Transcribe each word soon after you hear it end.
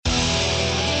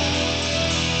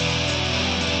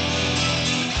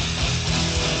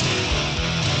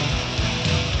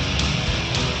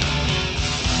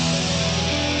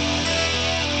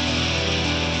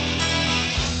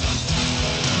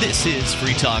This is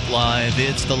Free Talk Live.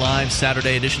 It's the live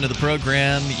Saturday edition of the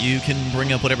program. You can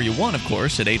bring up whatever you want, of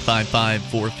course, at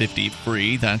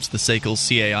 855-450-FREE. That's the SACL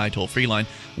CAI toll-free line,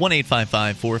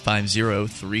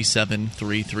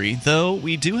 1-855-450-3733. Though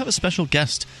we do have a special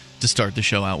guest to start the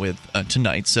show out with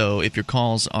tonight, so if your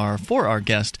calls are for our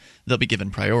guest, they'll be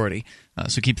given priority.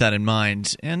 So keep that in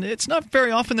mind. And it's not very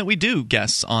often that we do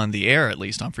guests on the air, at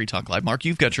least on Free Talk Live. Mark,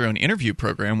 you've got your own interview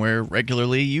program where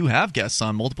regularly you have guests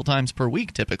on multiple times per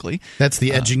week, typically. That's the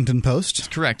Edgington Post? That's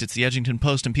correct. It's the Edgington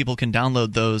Post, and people can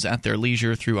download those at their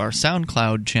leisure through our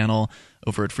SoundCloud channel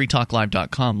over at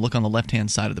freetalklive.com. Look on the left-hand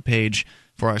side of the page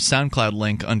for our SoundCloud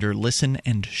link under Listen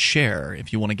and Share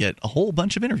if you want to get a whole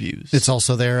bunch of interviews. It's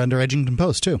also there under Edgington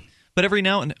Post, too. But every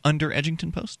now and under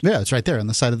Edgington Post? Yeah, it's right there on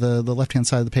the side of the left-hand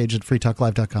side of the page at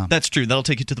freetalklive.com. That's true. That'll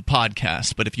take you to the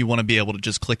podcast. But if you want to be able to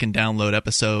just click and download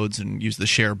episodes and use the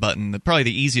share button, probably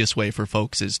the easiest way for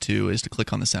folks is to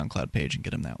click on the SoundCloud page and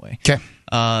get them that way. Okay.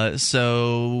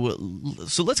 So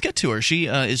let's get to her. She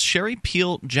is Sherry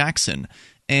Peel Jackson.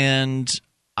 And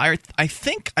I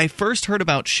think I first heard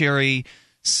about Sherry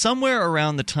somewhere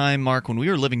around the time, Mark, when we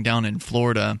were living down in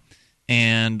Florida,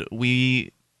 and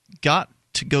we got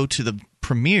to go to the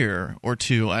premiere, or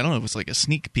to, I don't know if it was like a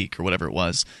sneak peek or whatever it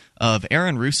was, of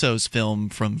Aaron Russo's film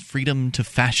From Freedom to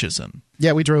Fascism.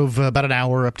 Yeah, we drove about an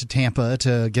hour up to Tampa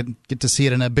to get to see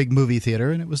it in a big movie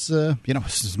theater, and it was it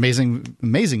was an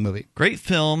amazing movie. Great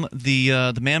film.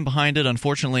 The man behind it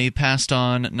unfortunately passed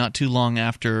on not too long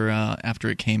after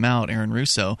it came out, Aaron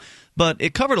Russo. But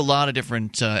it covered a lot of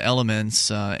different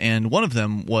elements, and one of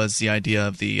them was the idea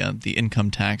of the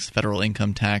income tax, federal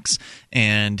income tax,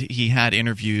 and he had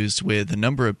interviews with a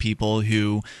number of people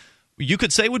who you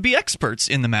could say would be experts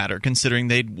in the matter, considering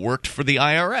they'd worked for the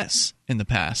IRS in the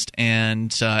past.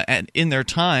 And in their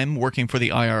time working for the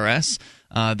IRS,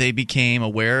 they became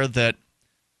aware that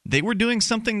they were doing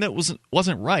something that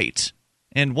wasn't right.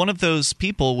 And one of those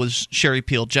people was Sherry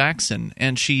Peel Jackson,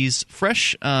 and she's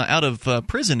fresh out of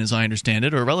prison, as I understand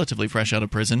it, or relatively fresh out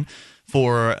of prison,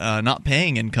 for not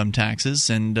paying income taxes.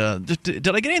 And did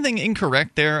I get anything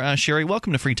incorrect there, Sherry?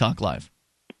 Welcome to Free Talk Live.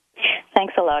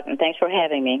 Thanks a lot, and thanks for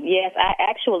having me. Yes, I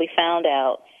actually found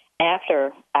out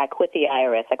after I quit the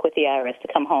IRS. I quit the IRS to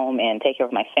come home and take care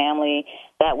of my family.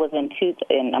 That was in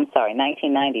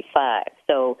 1995.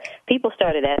 So people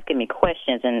started asking me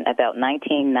questions in about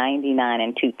 1999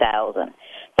 and 2000.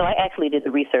 So I actually did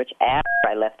the research after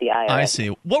I left the IRS. I see.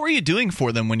 What were you doing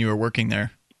for them when you were working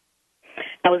there?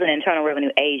 I was an Internal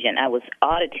Revenue agent. I was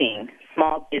auditing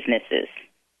small businesses.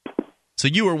 So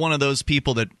you were one of those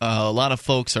people that a lot of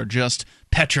folks are just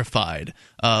petrified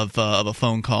of a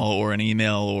phone call or an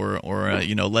email or a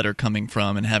letter coming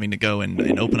from and having to go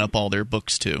and open up all their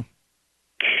books to.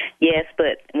 Yes,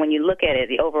 but when you look at it,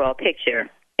 the overall picture,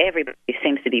 everybody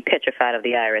seems to be petrified of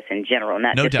the IRS in general,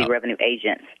 not just the revenue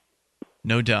agents.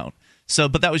 No doubt. So,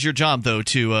 but that was your job, though,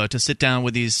 to sit down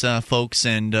with these folks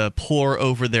and pore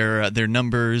over their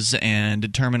numbers and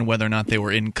determine whether or not they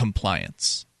were in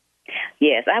compliance.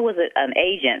 Yes, I was an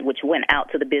agent which went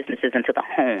out to the businesses and to the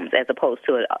homes as opposed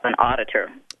to an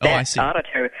auditor. I see. That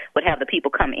auditor would have the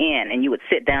people come in and you would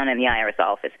sit down in the IRS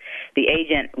office. The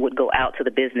agent would go out to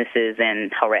the businesses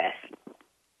and harass.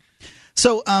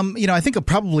 So, I think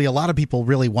probably a lot of people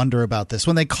really wonder about this.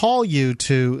 When they call you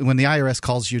when the IRS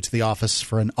calls you to the office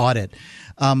for an audit,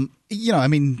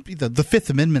 the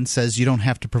Fifth Amendment says you don't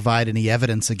have to provide any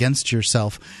evidence against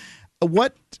yourself.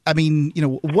 What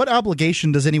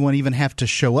obligation does anyone even have to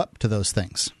show up to those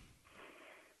things?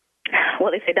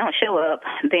 Well, if they don't show up,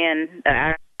 then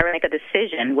I make a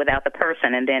decision without the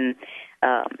person, and then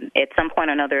at some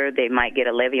point or another, they might get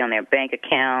a levy on their bank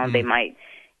account. They might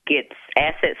get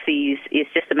asset seized.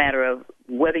 It's just a matter of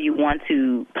whether you want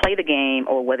to play the game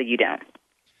or whether you don't.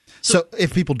 So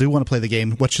if people do want to play the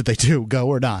game, what should they do, go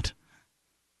or not?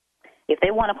 If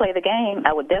they want to play the game,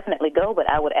 I would definitely go, but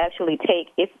I would actually take,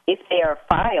 if they are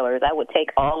filers, I would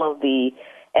take all of the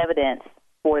evidence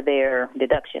for their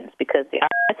deductions, because the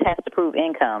IRS has to prove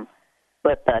income,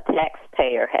 but the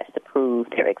taxpayer has to prove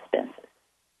their expenses.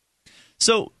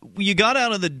 So you got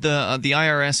out of the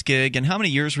IRS gig, and how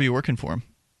many years were you working for them?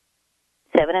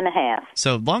 7.5.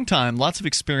 So long time, lots of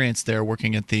experience there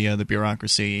working at the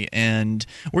bureaucracy. And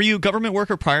were you a government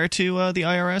worker prior to the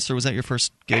IRS, or was that your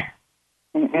first gig?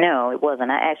 No, it wasn't.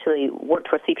 I actually worked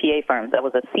for CPA firms. I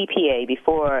was a CPA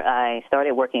before I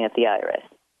started working at the IRS.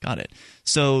 Got it.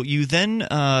 So you then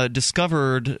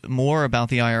discovered more about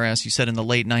the IRS, you said, in the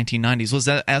late 1990s. Was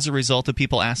that as a result of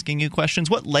people asking you questions?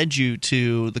 What led you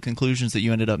to the conclusions that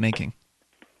you ended up making?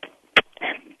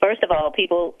 First of all,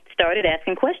 people started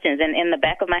asking questions, and in the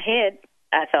back of my head,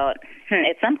 I thought,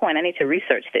 at some point I need to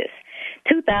research this,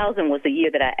 2000 was the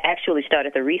year that I actually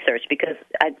started the research because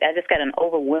I just got an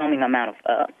overwhelming amount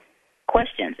of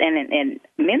questions. And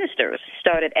ministers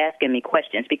started asking me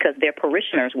questions because their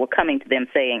parishioners were coming to them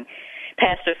saying,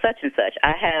 Pastor such and such,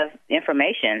 I have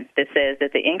information that says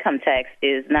that the income tax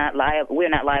is not liable. We're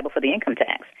not liable for the income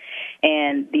tax.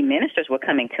 And the ministers were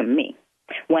coming to me.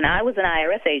 When I was an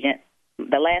IRS agent,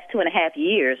 the last 2.5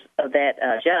 years of that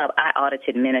job, I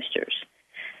audited ministers.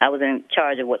 I was in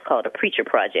charge of what's called a preacher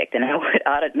project, and I would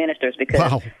audit ministers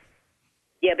because,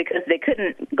 because they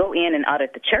couldn't go in and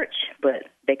audit the church, but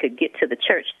they could get to the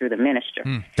church through the minister.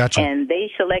 Gotcha. And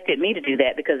they selected me to do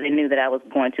that because they knew that I was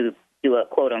going to do a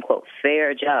quote-unquote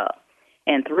fair job.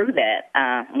 And through that,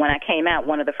 when I came out,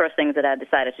 one of the first things that I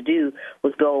decided to do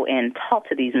was go and talk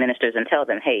to these ministers and tell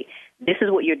them, hey, this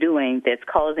is what you're doing that's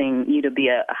causing you to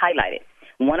be highlighted.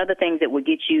 One of the things that would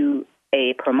get you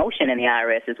a promotion in the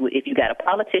IRS is if you got a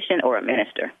politician or a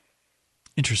minister.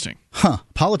 Interesting.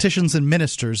 Politicians and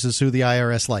ministers is who the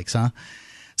IRS likes, huh?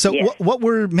 So Yes. what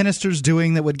were ministers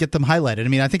doing that would get them highlighted? I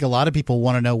mean, I think a lot of people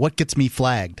want to know what gets me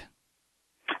flagged.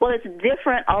 Well, it's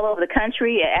different all over the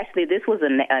country. Actually, this was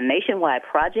a nationwide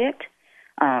project,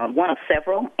 one of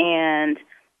several. And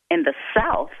in the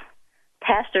South,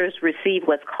 pastors receive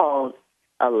what's called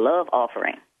a love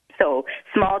offering. So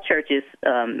small churches,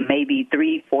 maybe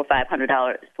 $300, $400,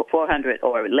 $500, 400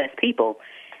 or less people,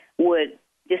 would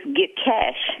just get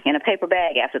cash in a paper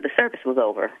bag after the service was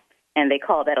over. And they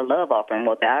call that a love offering.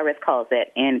 Well, the IRS calls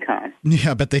that income.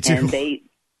 Yeah, I bet they do. And they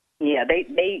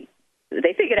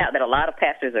figured out that a lot of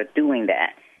pastors are doing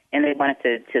that, and they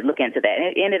wanted to look into that. And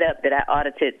it ended up that I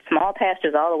audited small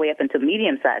pastors all the way up into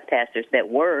medium-sized pastors that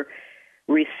were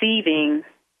receiving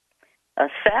a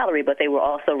salary, but they were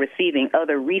also receiving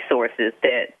other resources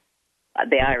that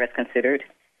the IRS considered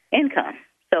income.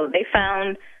 So they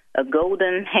found a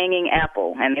golden hanging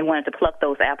apple, and they wanted to pluck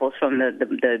those apples from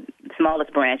the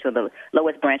smallest branch or the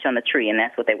lowest branch on the tree, and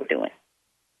that's what they were doing.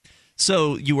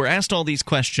 So you were asked all these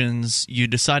questions. You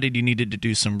decided you needed to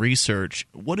do some research.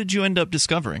 What did you end up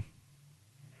discovering?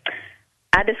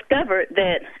 I discovered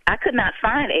that I could not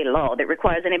find a law that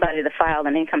requires anybody to file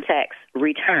an income tax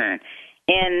return.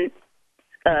 And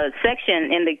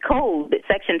section in the code,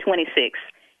 section 26,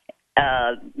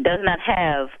 does not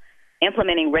have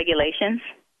implementing regulations.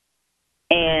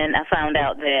 And I found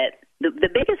out that the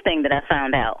biggest thing that I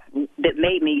found out that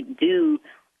made me do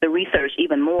the research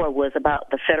even more was about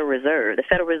the Federal Reserve. The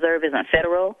Federal Reserve isn't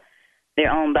federal.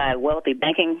 They're owned by wealthy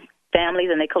banking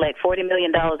families, and they collect $40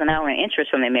 million an hour in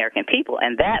interest from the American people.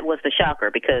 And that was the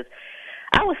shocker, because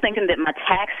I was thinking that my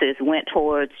taxes went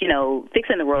towards,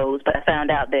 fixing the roads, but I found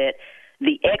out that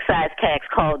the excise tax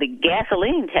called the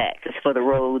gasoline tax is for the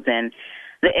roads, and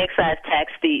the excise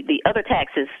tax, the other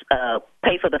taxes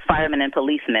pay for the firemen and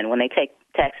policemen when they take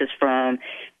taxes from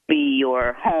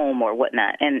your home or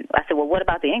whatnot. And I said, well, what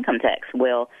about the income tax?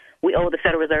 Well, we owe the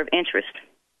Federal Reserve interest,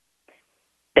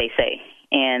 they say.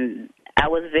 And I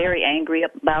was very angry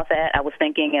about that. I was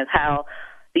thinking of how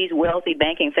these wealthy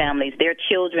banking families, their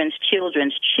children's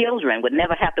children would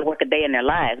never have to work a day in their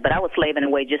lives, but I was slaving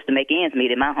away just to make ends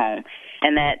meet in my home.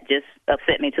 And that just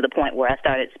upset me to the point where I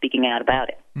started speaking out about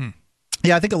it.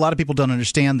 Yeah, I think a lot of people don't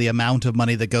understand the amount of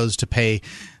money that goes to pay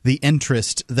the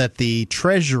interest that the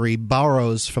Treasury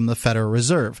borrows from the Federal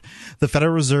Reserve. The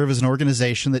Federal Reserve is an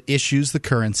organization that issues the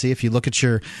currency. If you look at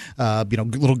your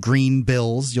little green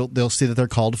bills, they'll see that they're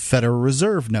called Federal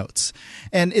Reserve notes.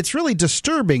 And it's really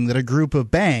disturbing that a group of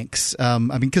banks,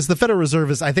 because the Federal Reserve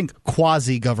is, I think,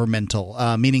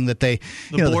 quasi-governmental, meaning that the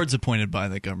board's appointed by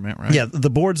the government, right? Yeah,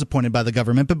 the board's appointed by the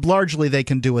government, but largely they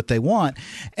can do what they want.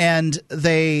 And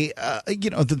they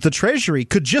the Treasury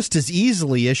could just as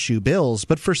easily issue bills,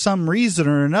 but for some reason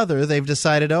or another, they've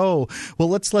decided,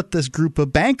 let's let this group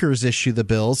of bankers issue the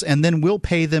bills, and then we'll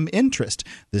pay them interest.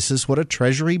 This is what a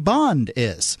Treasury bond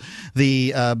is.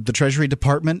 The Treasury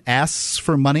Department asks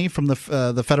for money from the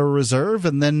Federal Reserve,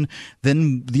 and then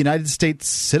the United States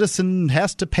citizen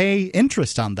has to pay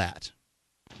interest on that.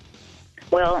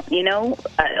 Well,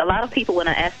 a lot of people, when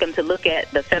I ask them to look at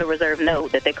the Federal Reserve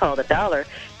note that they call the dollar,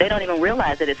 they don't even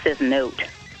realize that it says note.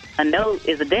 A note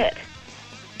is a debt.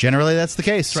 Generally, that's the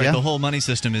case. Right. Yeah. The whole money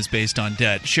system is based on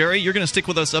debt. Sherry, you're going to stick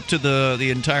with us up to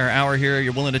the entire hour here.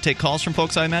 You're willing to take calls from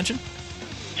folks, I imagine?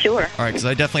 Sure. All right, because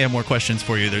I definitely have more questions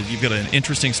for you. You've got an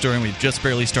interesting story, and we've just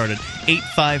barely started.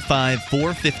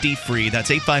 855-450-FREE.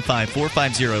 That's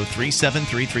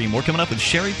 855-450-3733. More coming up with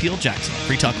Sherry Peel Jackson.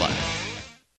 Free Talk Live.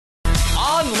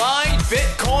 Online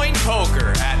Bitcoin poker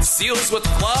at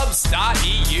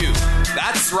sealswithclubs.eu.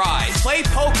 That's right. Play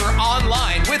poker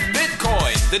online with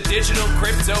Bitcoin, the digital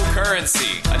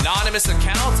cryptocurrency. Anonymous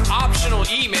accounts, optional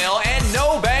email, and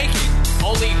no banking.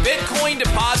 Only Bitcoin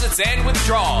deposits and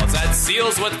withdrawals at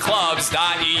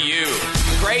sealswithclubs.eu.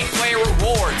 Great play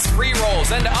rewards, free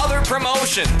rolls, and other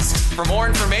promotions. For more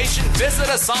information, visit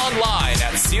us online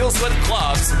at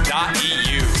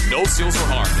sealswithclubs.eu. No seals were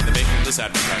harmed in the making of this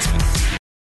advertisement.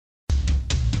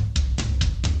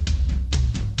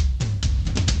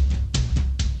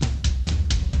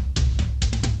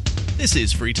 This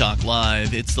is Free Talk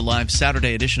Live. It's the live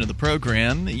Saturday edition of the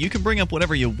program. You can bring up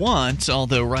whatever you want,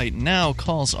 although right now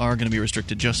calls are going to be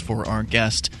restricted just for our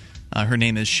guest. Her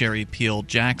name is Sherry Peel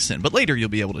Jackson. But later you'll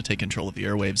be able to take control of the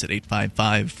airwaves at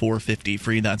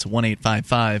 855-450-FREE. That's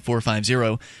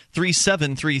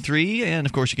 1-855-450-3733. And,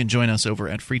 of course, you can join us over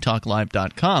at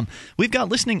freetalklive.com. We've got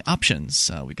listening options.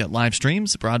 We've got live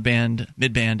streams, broadband,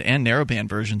 midband, and narrowband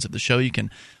versions of the show. You can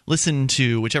listen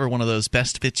to whichever one of those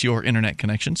best fits your internet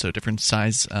connection, so different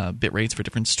size bit rates for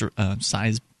different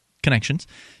size connections.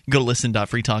 Go to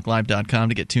listen.freetalklive.com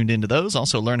to get tuned into those.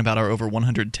 Also learn about our over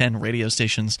 110 radio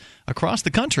stations across the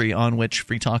country on which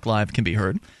Free Talk Live can be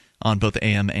heard on both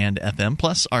AM and FM.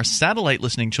 Plus, our satellite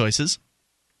listening choices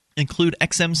include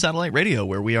XM Satellite Radio,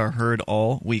 where we are heard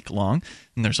all week long.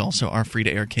 And there's also our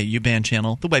free-to-air KU band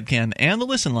channel, the webcam, and the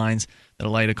listen lines that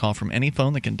allow you to call from any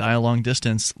phone that can dial long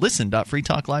distance.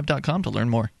 Listen.freetalklive.com to learn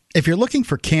more. If you're looking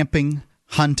for camping,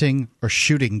 hunting, or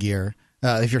shooting gear,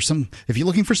 if you're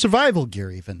looking for survival gear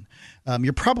even,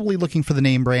 you're probably looking for the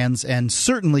name brands, and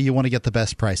certainly you want to get the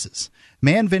best prices.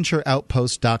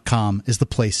 ManVentureOutpost.com is the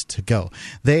place to go.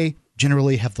 They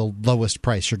generally have the lowest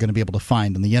price you're going to be able to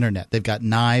find on the internet. They've got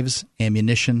knives,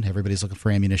 ammunition. Everybody's looking for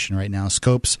ammunition right now.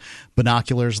 Scopes,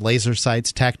 binoculars, laser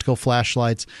sights, tactical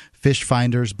flashlights, fish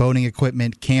finders, boating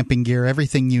equipment, camping gear,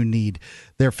 everything you need.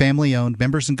 They're family-owned,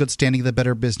 members in good standing of the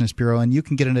Better Business Bureau, and you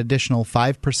can get an additional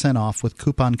 5% off with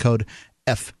coupon code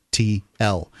FTL.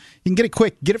 You can get it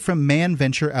quick. Get it from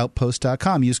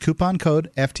manventureoutpost.com. Use coupon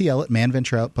code FTL at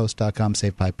manventureoutpost.com.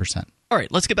 Save 5%. All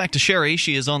right, let's get back to Sherry.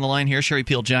 She is on the line here, Sherry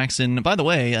Peel Jackson. By the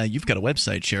way, you've got a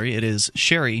website, Sherry. It is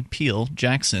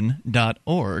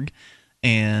sherrypeeljackson.org.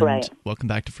 And right. Welcome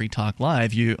back to Free Talk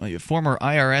Live. You're a former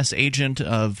IRS agent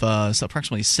of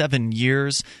approximately 7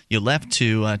 years. You left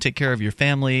to take care of your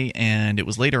family, and it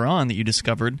was later on that you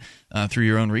discovered through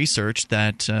your own research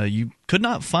that you could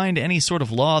not find any sort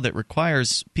of law that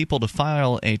requires people to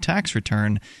file a tax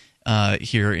return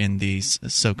here in the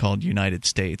so-called United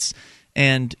States.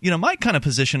 And, you know, my kind of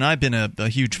position, I've been a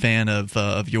huge fan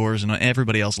of yours and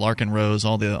everybody else, Larkin Rose,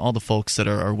 all the folks that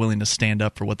are willing to stand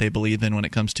up for what they believe in when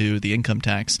it comes to the income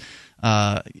tax.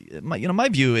 My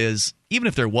view is, even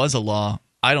if there was a law,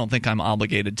 I don't think I'm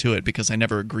obligated to it because I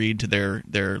never agreed to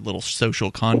their little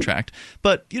social contract.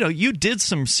 But, you know, you did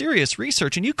some serious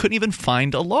research and you couldn't even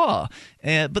find a law.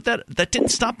 But that didn't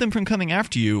stop them from coming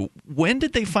after you. When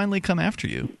did they finally come after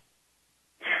you?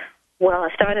 Well,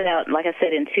 I started out, like I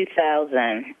said, in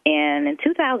 2000, and in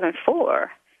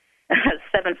 2004,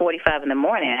 7:45 in the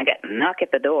morning, I got a knock at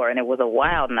the door, and it was a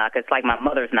wild knock. It's like my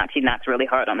mother's knock. She knocks really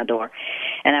hard on the door.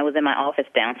 And I was in my office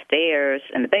downstairs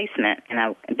in the basement,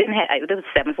 and it was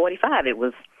 7:45. It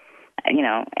was, you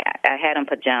know, I had on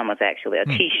pajamas, actually. A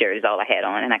T-shirt is all I had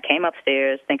on. And I came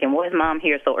upstairs thinking, why is Mom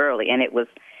here so early? And it was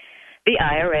the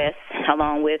IRS,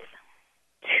 along with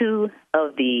two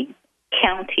of the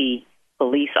county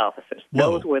police officers.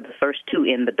 Whoa. Those were the first two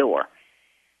in the door.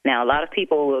 Now, a lot of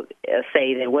people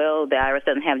say that, well, the IRS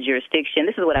doesn't have jurisdiction.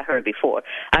 This is what I heard before.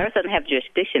 IRS doesn't have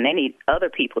jurisdiction. They need other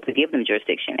people to give them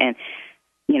jurisdiction. And,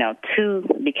 you know, two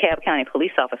DeKalb County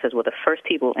police officers were the first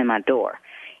people in my door.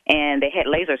 And they had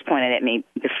lasers pointed at me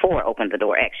before I opened the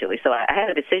door, actually. So I had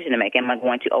a decision to make. Am I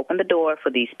going to open the door for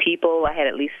these people? I had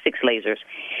at least 6 lasers.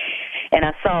 And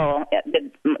I saw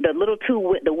the little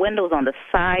the windows on the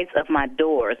sides of my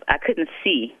doors. I couldn't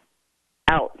see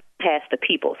out past the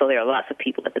people. So there are lots of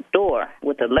people at the door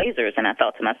with the lasers. And I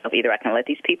thought to myself, either I can let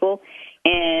these people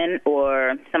in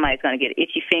or somebody's going to get an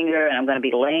itchy finger and I'm going to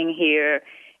be laying here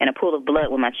in a pool of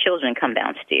blood when my children come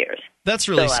downstairs. That's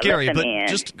really so scary, but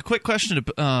just a quick question to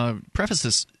preface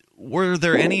this. Were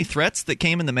there any threats that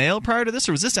came in the mail prior to this,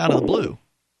 or was this out of the blue?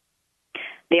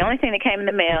 The only thing that came in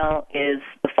the mail is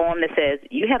the form that says,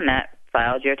 you have not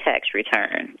filed your tax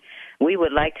return. We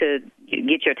would like to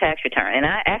get your tax return. And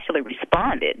I actually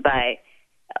responded by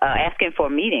asking for a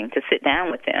meeting to sit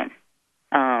down with them.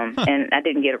 And I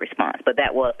didn't get a response, but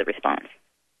that was the response.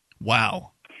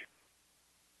 Wow.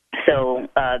 So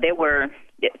there were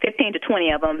 15 to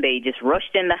 20 of them. They just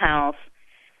rushed in the house.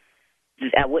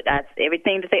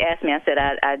 Everything that they asked me, I said,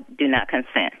 I do not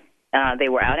consent. They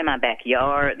were out in my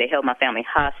backyard. They held my family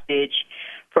hostage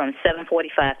from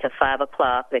 7:45 to 5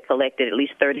 o'clock. They collected at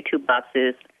least 32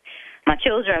 boxes my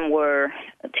children were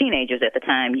teenagers at the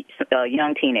time,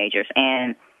 young teenagers,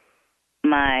 and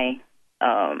my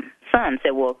son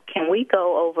said, well, can we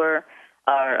go over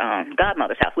our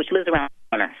godmother's house, which lives around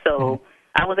the corner? So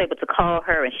I was able to call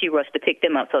her, and she rushed to pick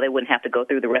them up so they wouldn't have to go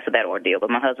through the rest of that ordeal. But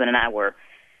my husband and I were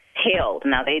held.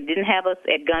 Now, they didn't have us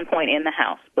at gunpoint in the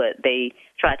house, but they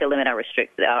tried to limit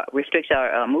restrict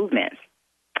our movements.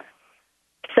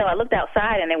 So I looked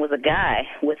outside, and there was a guy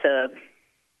with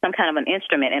some kind of an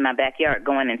instrument in my backyard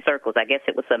going in circles. I guess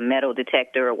it was a metal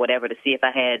detector or whatever to see if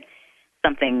I had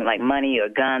something like money or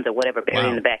guns or whatever buried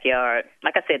in the backyard.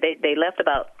 Like I said, they left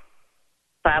about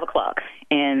 5 o'clock,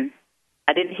 and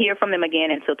I didn't hear from them again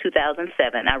until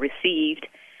 2007. I received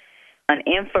an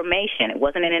information. It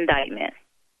wasn't an indictment,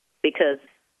 because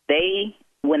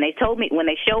when they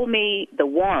showed me the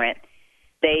warrant,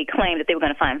 they claimed that they were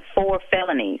going to find 4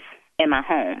 felonies in my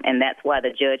home, and that's why the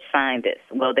judge signed this.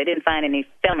 Well, they didn't find any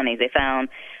felonies. They found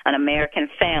an American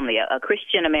family, a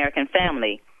Christian American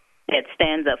family that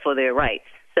stands up for their rights.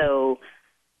 So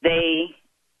they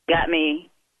got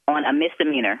me on a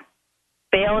misdemeanor,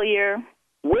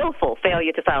 willful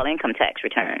failure to file income tax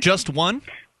return. Just one?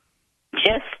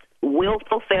 Just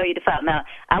willful failure to file. Now,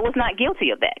 I was not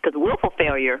guilty of that, because willful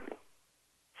failure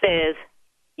says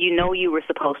you know you were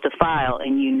supposed to file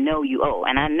and you know you owe.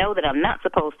 And I know that I'm not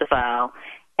supposed to file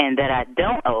and that I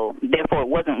don't owe, therefore it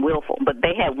wasn't willful. But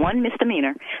they had one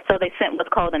misdemeanor, so they sent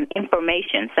what's called an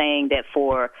information saying that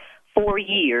for 4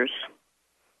 years,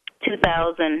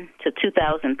 2000 to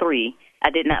 2003, I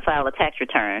did not file a tax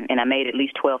return, and I made at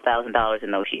least $12,000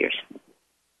 in those years.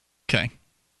 Okay.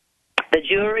 The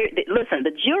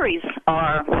juries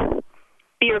are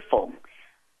fearful.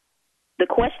 The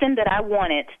question that I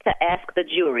wanted to ask the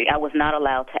jury, I was not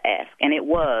allowed to ask, and it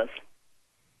was,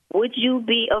 would you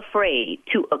be afraid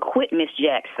to acquit Miss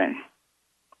Jackson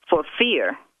for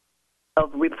fear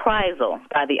of reprisal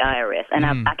by the IRS? And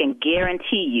I can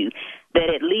guarantee you that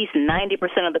at least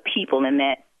 90% of the people in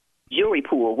that jury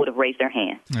pool would have raised their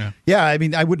hand. Yeah, I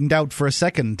mean, I wouldn't doubt for a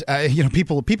second.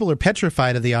 People are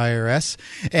petrified of the IRS,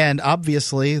 and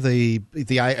obviously the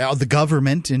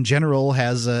government in general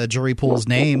has a jury pool's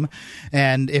name,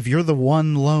 and if you're the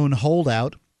one lone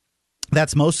holdout,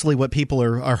 that's mostly what people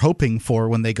are hoping for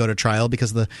when they go to trial,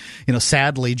 because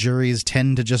sadly juries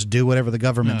tend to just do whatever the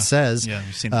government says. Yeah,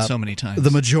 we've seen it so many times. The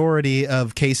majority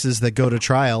of cases that go to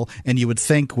trial, and you would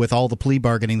think with all the plea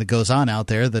bargaining that goes on out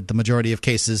there that the majority of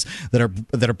cases that are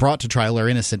brought to trial are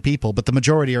innocent people, but the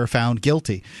majority are found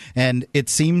guilty. And it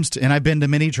seems, and I've been to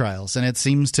many trials, and it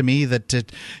seems to me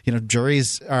that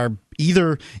juries are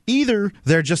either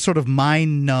they're just sort of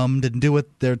mind numbed and do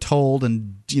what they're told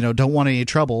and don't want any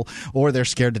trouble, or they're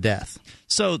scared to death.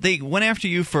 So they went after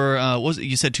you for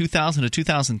you said 2000 to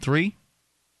 2003?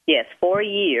 Yes, 4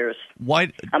 years.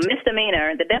 Why? A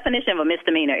misdemeanor, the definition of a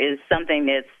misdemeanor is something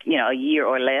that's a year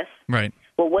or less. Right.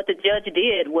 Well, what the judge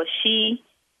did was she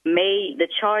made the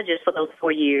charges for those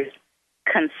 4 years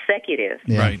consecutive.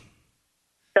 Yeah. Right.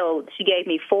 So she gave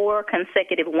me 4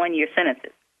 consecutive 1-year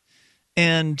sentences.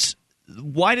 And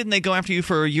why didn't they go after you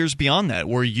for years beyond that?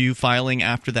 Were you filing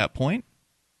after that point?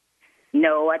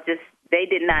 No, they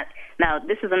did not. Now,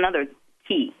 this is another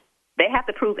key. They have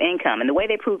to prove income, and the way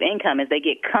they prove income is they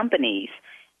get companies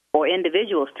or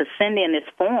individuals to send in this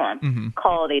form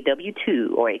called a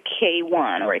W-2 or a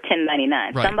K-1 or a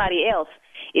 1099. Right. Somebody else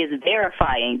is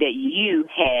verifying that you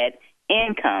had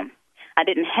income. I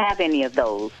didn't have any of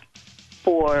those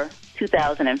for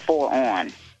 2004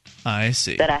 on. I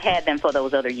see. That I had them for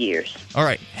those other years. All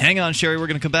right. Hang on, Sherry. We're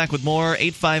going to come back with more.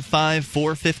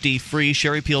 855-450-FREE.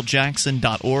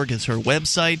 SherryPeelJackson.org is her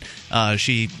website.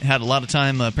 She had a lot of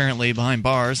time, apparently, behind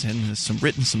bars and has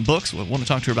written some books. We want to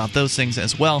talk to her about those things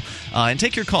as well. And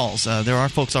take your calls. There are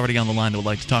folks already on the line that would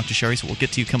like to talk to Sherry, so we'll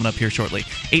get to you coming up here shortly.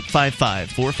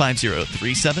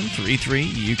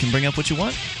 855-450-3733. You can bring up what you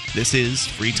want. This is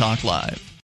Free Talk Live.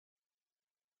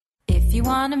 If you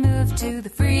want to move to the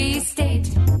Free State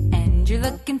and you're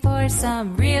looking for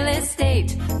some real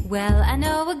estate, well, I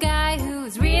know a guy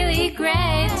who's really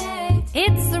great.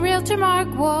 It's the realtor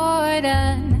Mark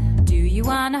Warden. Do you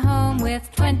want a home with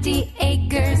 20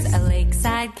 acres, a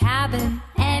lakeside cabin,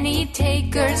 any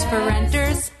takers for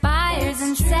renters, buyers,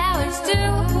 and sellers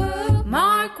too?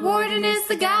 Mark Warden is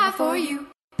the guy for you.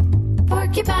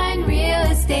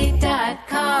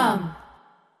 PorcupineRealEstate.com.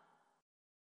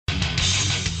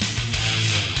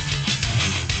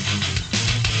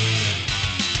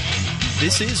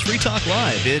 This is Free Talk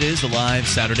Live. It is a live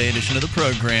Saturday edition of the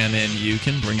program, and you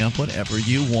can bring up whatever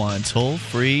you want.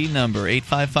 Toll-free number,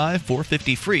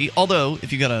 855-450-FREE. Although,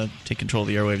 if you got to take control of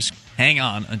the airwaves, hang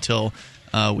on until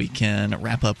we can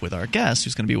wrap up with our guest,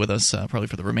 who's going to be with us probably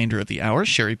for the remainder of the hour,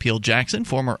 Sherry Peel Jackson,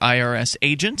 former IRS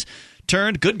agent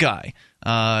turned good guy,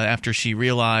 after she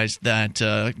realized that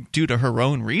due to her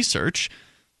own research,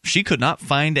 she could not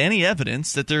find any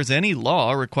evidence that there's any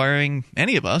law requiring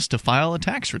any of us to file a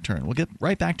tax return. We'll get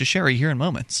right back to Sherry here in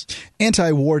moments.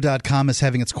 Antiwar.com is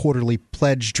having its quarterly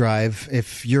pledge drive.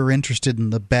 If you're interested in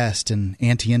the best in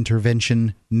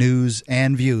anti-intervention news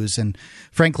and views, and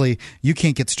frankly, you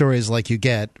can't get stories like you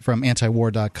get from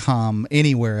antiwar.com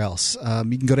anywhere else.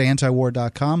 You can go to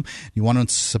antiwar.com. You want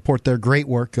to support their great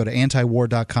work, go to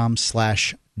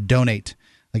antiwar.com/donate.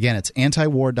 Again, it's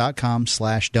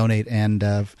antiwar.com/donate,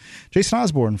 and Jason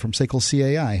Osborne from SACL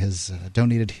CAI has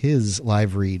donated his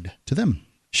live read to them.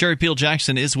 Sherry Peel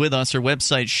Jackson is with us. Her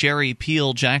website,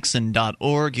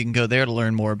 sherrypeeljackson.org. You can go there to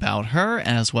learn more about her,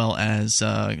 as well as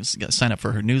sign up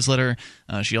for her newsletter.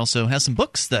 She also has some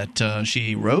books that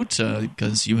she wrote,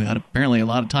 because you had apparently a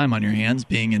lot of time on your hands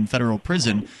being in federal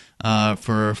prison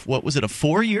for, what was it, a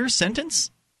 4-year sentence?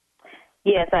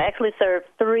 Yes, I actually served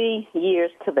 3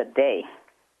 years to the day.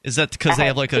 Is that because they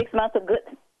have like 6 months of good,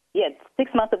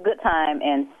 6 months of good time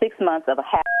and 6 months of a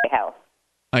halfway house.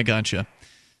 I gotcha.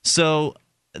 So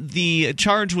the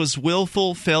charge was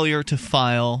willful failure to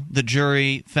file. The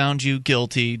jury found you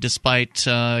guilty, despite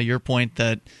your point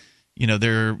that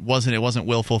it wasn't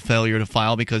willful failure to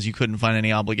file because you couldn't find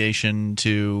any obligation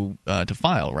to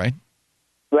file, right?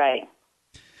 Right.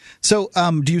 So,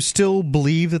 do you still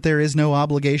believe that there is no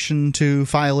obligation to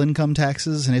file income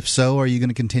taxes? And if so, are you going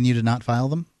to continue to not file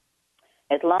them?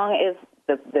 As long as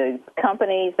the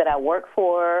companies that I work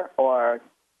for are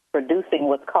producing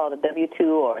what's called a W-2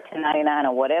 or a 1099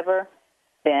 or whatever,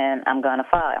 then I'm going to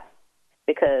file,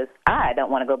 because I don't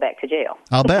want to go back to jail.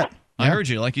 I'll bet. I heard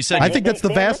you. Like you said, I think that's the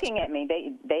vast. They're looking at me.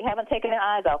 They haven't taken their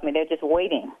eyes off me. They're just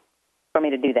waiting for me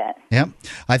to do that. Yeah,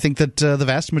 I think that the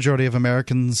vast majority of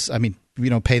Americans,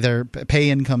 pay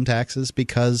income taxes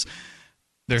because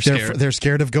they're scared. They're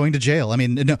scared of going to jail. I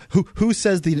mean, no, who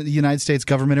says the United States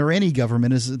government or any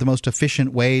government is the most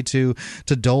efficient way to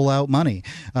dole out money,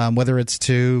 whether it's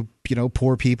to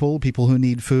poor people who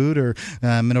need food, or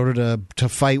in order to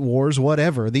fight wars,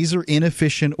 whatever. These are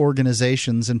inefficient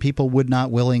organizations, and people would not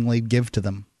willingly give to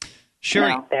them.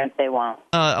 Sherry, no, they won't.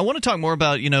 I want to talk more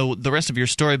about the rest of your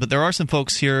story, but there are some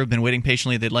folks here who have been waiting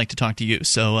patiently. They'd like to talk to you.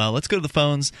 So let's go to the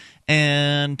phones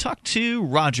and talk to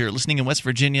Roger, listening in West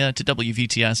Virginia to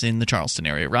WVTS in the Charleston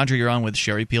area. Roger, you're on with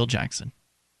Sherry Peel Jackson.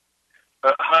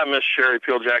 Hi, Miss Sherry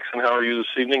Peel Jackson. How are you this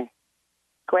evening?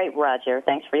 Great, Roger.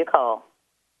 Thanks for your call.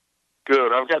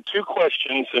 Good. I've got 2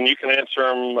 questions, and you can answer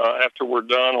them after we're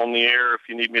done on the air if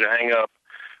you need me to hang up.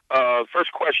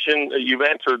 First question, you've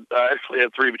answered, I actually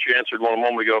had 3, but you answered one a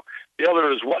moment ago. The other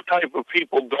is, what type of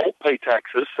people don't pay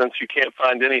taxes, since you can't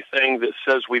find anything that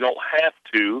says we don't have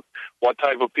to? What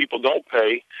type of people don't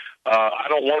pay? I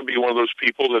don't want to be one of those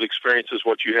people that experiences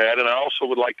what you had, and I also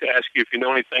would like to ask you if you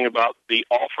know anything about the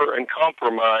offer and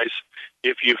compromise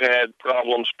if you've had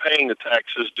problems paying the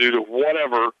taxes due to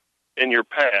whatever in your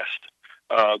past.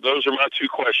 Those are my 2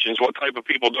 questions. What type of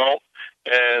people don't?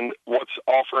 And what's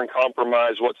offer and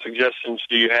compromise? What suggestions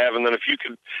do you have? And then if you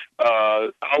could,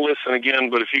 I'll listen again,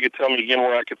 but if you could tell me again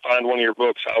where I could find one of your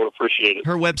books, I would appreciate it.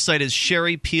 Her website is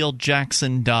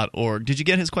sherrypeeljackson.org. Did you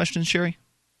get his question, Sherry?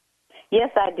 Yes,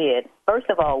 I did. First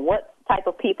of all, what type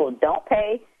of people don't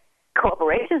pay?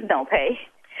 Corporations don't pay.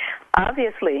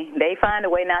 Obviously, they find a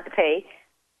way not to pay.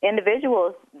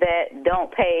 Individuals that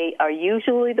don't pay are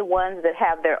usually the ones that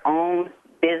have their own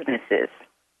businesses.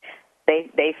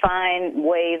 They find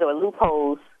ways or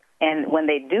loopholes, and when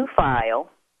they do file,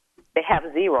 they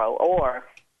have 0, or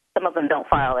some of them don't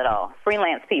file at all.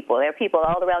 Freelance people. There are people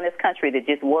all around this country that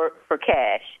just work for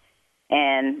cash,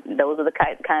 and those are the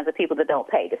kinds of people that don't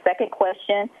pay. The second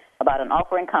question about an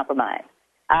offer and compromise.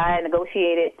 I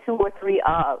negotiated 2 or 3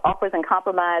 offers and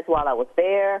compromise while I was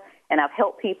there, and I've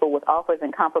helped people with offers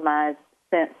and compromise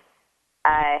since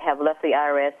I have left the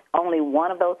IRS. Only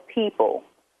one of those people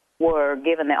were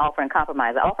given the offer and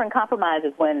compromise. The offer and compromise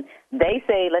is when they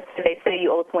say, let's say they say you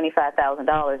owe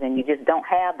 $25,000 and you just don't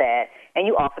have that, and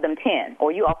you offer them 10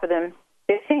 or you offer them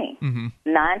 15. Mm-hmm.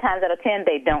 9 times out of 10,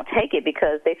 they don't take it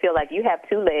because they feel like you have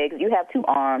 2 legs, you have 2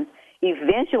 arms.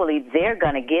 Eventually, they're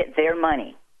going to get their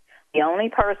money. The only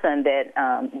person that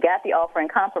got the offer and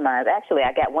compromise, actually,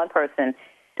 I got one person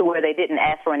to where they didn't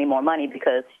ask for any more money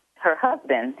because her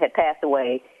husband had passed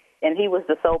away, and he was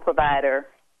the sole provider,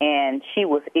 and she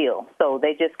was ill. So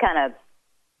they just kind of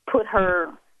put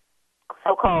her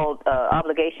so-called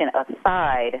obligation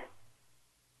aside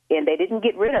and they didn't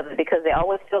get rid of it because they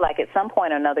always feel like at some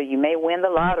point or another you may win the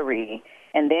lottery,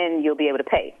 and then you'll be able to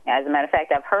pay. As a matter of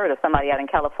fact, I've heard of somebody out in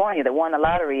California that won the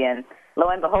lottery, and lo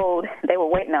and behold, they were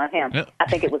waiting on him. Yep. I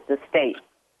think it was the state.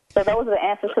 So those are the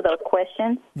answers to those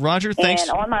questions. Roger, thanks.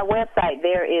 And on my website,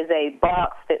 there is a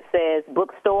box that says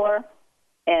bookstore,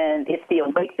 and it's the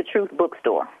Awake the Truth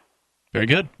bookstore. Very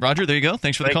good. Roger, there you go.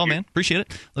 Thanks for the call, man. Appreciate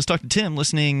it. Let's talk to Tim,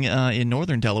 listening in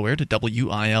northern Delaware to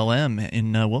WILM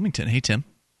in Wilmington. Hey, Tim.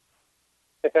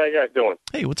 Hey, how you guys doing?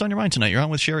 Hey, what's on your mind tonight? You're on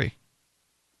with Sherry.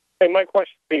 Hey, my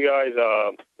question for you guys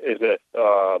is this.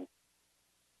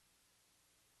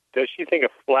 Does she think a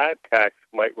flat tax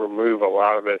might remove a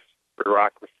lot of this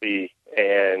bureaucracy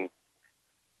and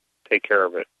take care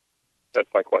of it? That's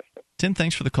my question. Tim,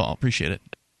 thanks for the call. Appreciate it.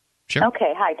 Sure.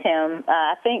 Okay. Hi, Tim.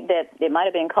 I think that it might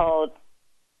have been called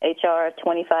HR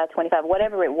 2525,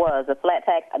 whatever it was, a flat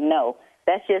tax. No,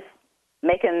 that's just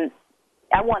making.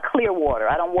 I want clear water.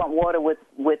 I don't want water with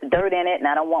dirt in it, and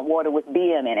I don't want water with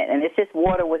BM in it. And it's just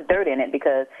water with dirt in it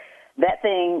because that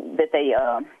thing that they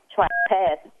tried to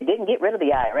pass didn't get rid of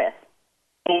the IRS.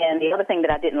 And the other thing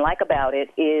that I didn't like about it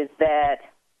is that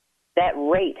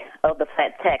rate of the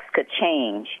flat tax could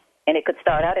change. And it could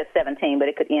start out at 17, but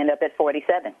it could end up at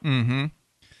 47. Mm-hmm.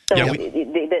 So yeah,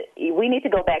 we need to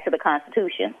go back to the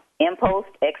Constitution. Impost,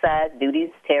 excise, duties,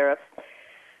 tariffs.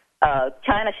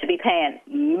 China should be paying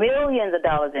millions of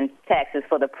dollars in taxes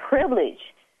for the privilege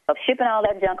of shipping all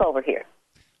that junk over here.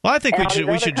 Well, I think we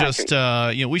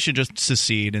should just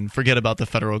secede and forget about the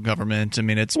federal government. I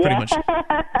mean, it's pretty much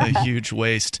a huge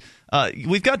waste.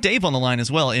 We've got Dave on the line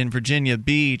as well in Virginia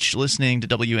Beach, listening to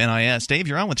WNIS. Dave,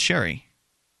 you're on with Sherry.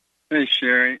 Hey,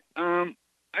 Sherry.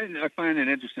 I find it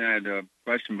interesting. I had a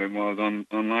question, but while I was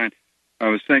online, I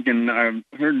was thinking, I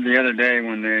heard the other day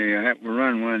when they were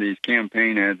running one of these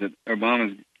campaign ads that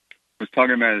Obama was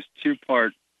talking about his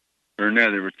two-part, or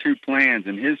no, there were two plans,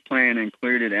 and his plan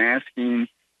included asking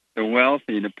the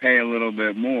wealthy to pay a little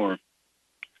bit more.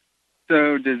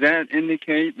 So does that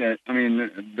indicate that, I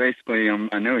mean, basically,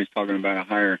 I know he's talking about a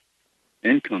higher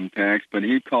income tax, but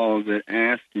he calls it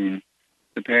asking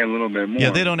to pay a little bit more.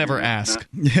 Yeah, they don't ever ask.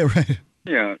 Yeah, right.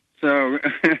 Yeah, so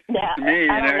yeah, to me,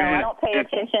 I don't know. I don't pay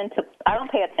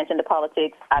attention to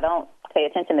politics. I don't pay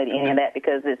attention to any of that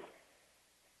because it's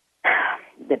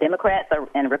the Democrats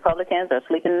and Republicans are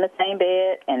sleeping in the same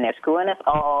bed and they're screwing us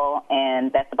all,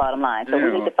 and that's the bottom line. So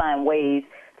we need to find ways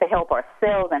to help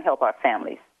ourselves and help our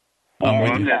families.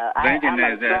 And, I'm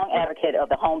a strong advocate of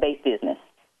the home-based business.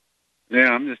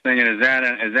 Yeah, I'm just thinking, is that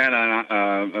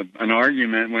an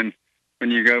argument when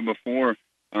you go before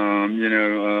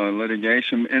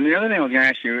litigation? And the other thing I was going to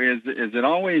ask you is it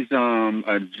always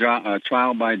a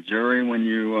trial by jury when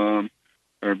you are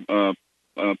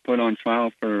put on trial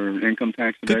for income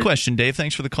tax evasion? Good question, Dave.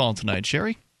 Thanks for the call tonight.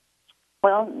 Sherry?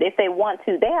 Well, if they want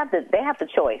to, they have the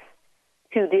choice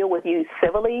to deal with you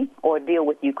civilly or deal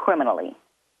with you criminally.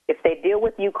 If they deal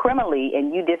with you criminally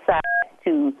and you decide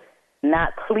to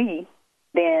not plea,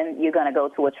 then you're going to go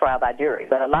to a trial by jury.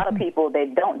 But a lot of people, they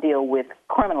don't deal with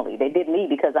criminally. They did me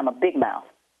because I'm a big mouth.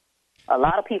 A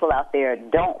lot of people out there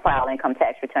don't file income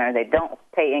tax returns. They don't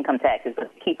pay income taxes,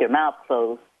 but keep their mouths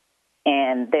closed,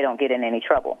 and they don't get in any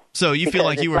trouble. So you feel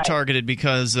like you were targeted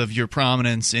because of your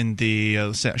prominence in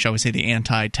the, shall we say, the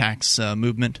anti-tax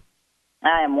movement?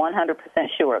 I am 100%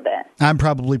 sure of that. I'm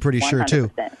probably pretty 100%. sure,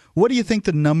 too. What do you think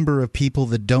the number of people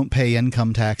that don't pay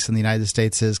income tax in the United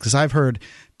States is? Because I've heard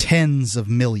tens of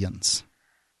millions.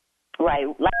 Right.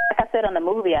 Like I said on the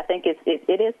movie, I think it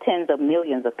is tens of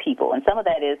millions of people. And some of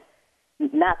that is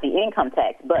not the income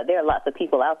tax, but there are lots of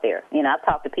people out there. You know, I've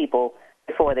talked to people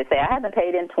before. They say, I haven't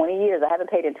paid in 20 years. I haven't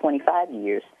paid in 25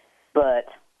 years. But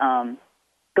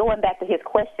going back to his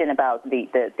question about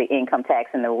the income tax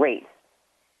and the rates,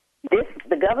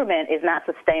 the government is not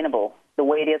sustainable the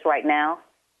way it is right now,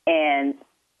 and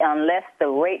unless the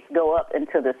rates go up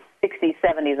into the 60s,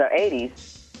 70s, or 80s,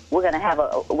 we're going to have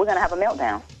a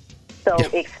meltdown. So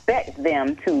expect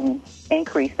them to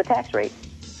increase the tax rate.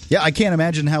 Yeah, I can't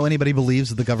imagine how anybody believes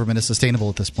that the government is sustainable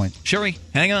at this point. Sherry,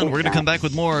 hang on. We're going to come back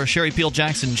with more. Sherry Peel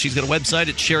Jackson. She's got a website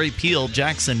at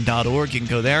sherrypeeljackson.org. You can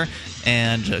go there.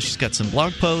 And she's got some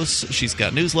blog posts. She's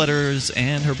got newsletters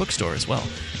and her bookstore as well.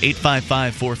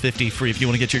 855-450-FREE. If you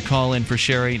want to get your call in for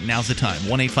Sherry, now's the time.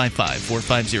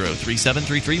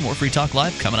 1-855-450-3733. More Free Talk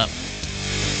Live coming up.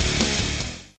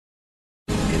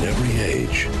 In every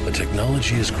age, a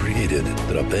technology is created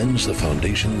that upends the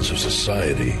foundations of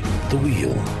society. The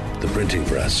wheel, the printing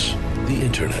press, the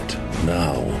internet.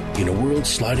 Now, in a world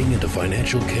sliding into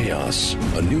financial chaos,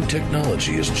 a new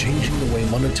technology is changing the way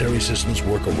monetary systems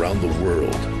work around the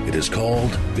world. It is called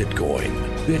Bitcoin.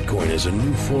 Bitcoin is a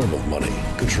new form of money,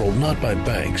 controlled not by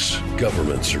banks,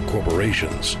 governments, or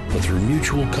corporations, but through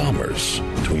mutual commerce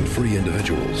between free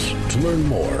individuals. To learn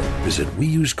more, visit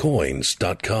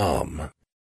weusecoins.com.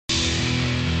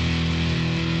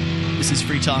 This is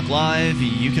Free Talk Live.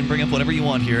 You can bring up whatever you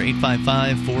want here.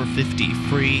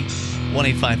 855-450-FREE.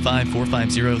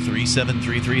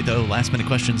 1-855-450-3733. Though, last-minute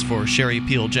questions for Sherry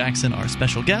Peel-Jackson, our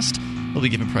special guest, will be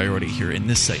given priority here in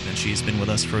this segment. She's been with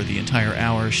us for the entire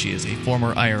hour. She is a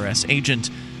former IRS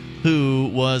agent who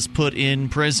was put in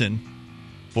prison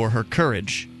for her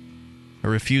courage, her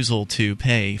refusal to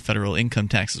pay federal income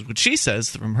taxes, which she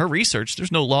says, from her research,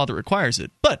 there's no law that requires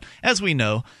it. But, as we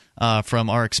know, from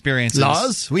our experiences...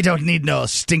 Laws? We don't need no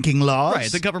stinking laws.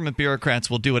 Right. The government bureaucrats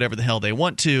will do whatever the hell they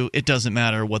want to. It doesn't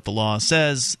matter what the law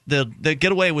says. They'll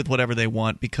get away with whatever they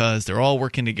want because they're all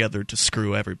working together to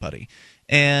screw everybody.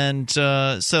 And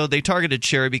so they targeted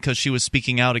Sherry because she was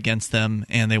speaking out against them,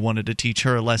 and they wanted to teach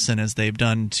her a lesson, as they've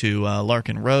done to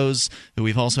Larkin Rose, who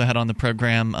we've also had on the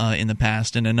program in the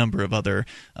past, and a number of other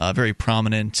very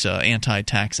prominent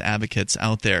anti-tax advocates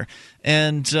out there.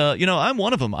 And I'm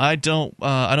one of them. I don't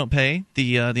pay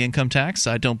the income tax.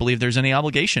 I don't believe there's any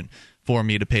obligation for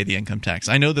me to pay the income tax.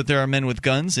 I know that there are men with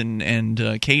guns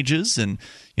and cages and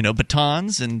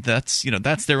batons, and that's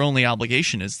their only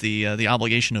obligation, is the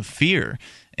obligation of fear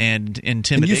and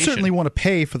intimidation. And you certainly want to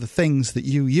pay for the things that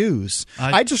you use.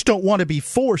 I just don't want to be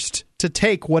forced to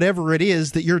take whatever it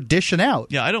is that you're dishing out.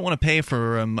 Yeah, I don't want to pay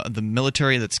for the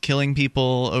military that's killing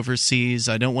people overseas.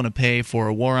 I don't want to pay for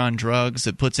a war on drugs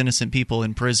that puts innocent people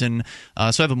in prison. So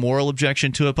I have a moral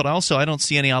objection to it, but also I don't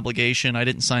see any obligation. I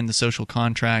didn't sign the social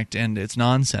contract, and it's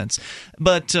nonsense.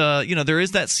 But, there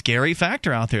is that scary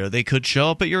factor out there. They could show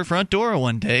up at your front door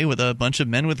one day with a bunch of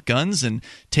men with guns and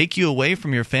take you away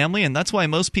from your family, and that's why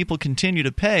most people continue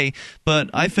to pay.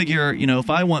 But I figure, if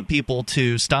I want people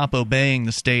to stop obeying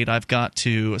the state, I've got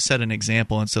to set an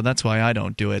example, and so that's why I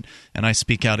don't do it, and I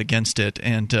speak out against it.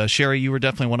 And Sherry, you were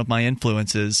definitely one of my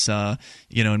influences,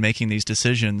 in making these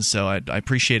decisions. So I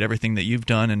appreciate everything that you've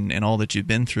done and all that you've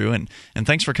been through, and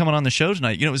thanks for coming on the show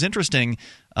tonight. It was interesting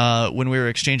when we were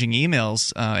exchanging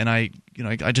emails, and I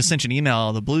just sent you an email out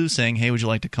of the blue saying, "Hey, would you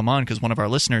like to come on?" Because one of our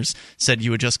listeners said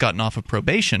you had just gotten off of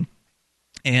probation,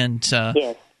 and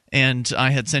yes. And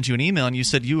I had sent you an email, and you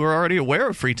said you were already aware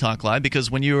of Free Talk Live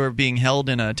because when you were being held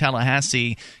in a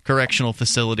Tallahassee correctional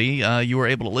facility, you were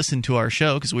able to listen to our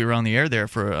show because we were on the air there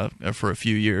for a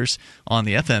few years on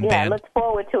the FM band. Yeah, I look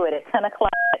forward to it at 10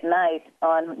 o'clock at night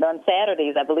on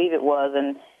Saturdays, I believe it was,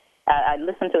 and I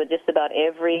listen to it just about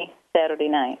every Saturday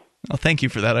night. Well, thank you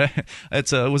for that.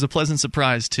 It was a pleasant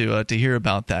surprise to hear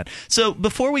about that. So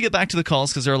before we get back to the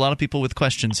calls, because there are a lot of people with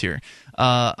questions here,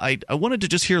 I wanted to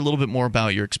just hear a little bit more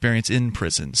about your experience in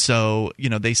prison. So,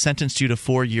 they sentenced you to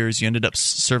 4 years. You ended up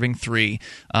serving 3.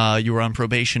 You were on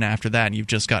probation after that, and you've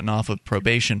just gotten off of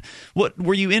probation. What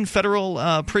were you in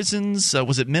federal prisons?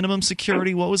 Was it minimum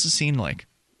security? What was the scene like?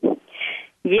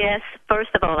 Yes. First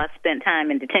of all, I spent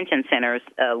time in detention centers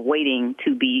waiting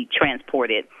to be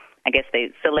transported. I guess they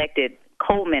selected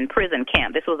Coleman Prison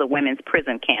Camp. This was a women's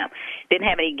prison camp. Didn't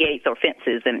have any gates or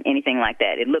fences and anything like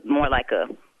that. It looked more like a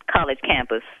college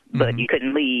campus, but you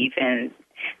couldn't leave, and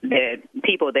the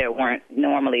people there weren't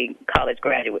normally college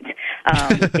graduates.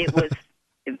 It was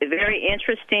very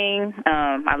interesting.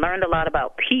 I learned a lot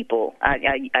about people.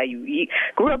 I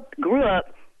grew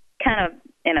up kind of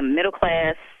in a middle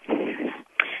class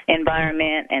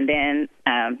environment, and then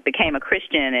became a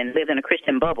Christian and lived in a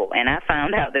Christian bubble. And I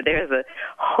found out that there's a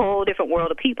whole different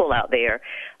world of people out there.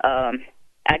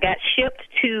 I got shipped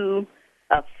to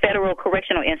a federal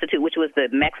correctional institute, which was the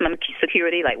maximum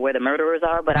security, like where the murderers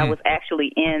are, but I was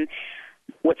actually in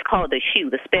what's called the SHU,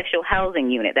 the Special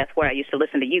Housing Unit. That's where I used to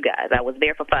listen to you guys. I was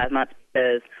there for 5 months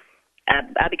because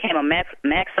I became a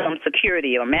maximum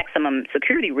security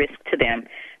risk to them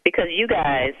because you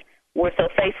guys were so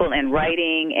faithful in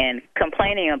writing and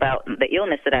complaining about the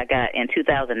illness that I got in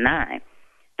 2009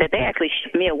 that they actually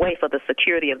shipped me away for the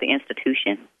security of the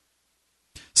institution.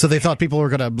 So they thought people were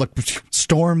going to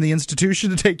storm the institution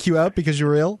to take you out because you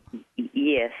were ill?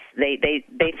 Yes. They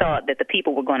thought that the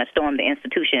people were going to storm the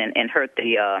institution and hurt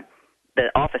the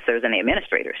officers and the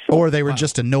administrators. Or they were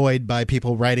just annoyed by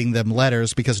people writing them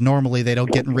letters because normally they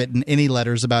don't get written any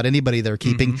letters about anybody they're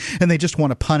keeping, and they just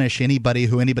want to punish anybody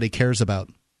who anybody cares about.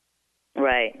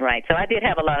 Right. So I did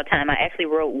have a lot of time. I actually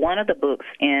wrote one of the books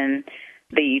in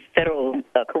the Federal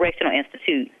Correctional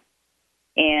Institute,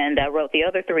 and I wrote the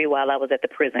other 3 while I was at the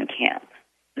prison camp.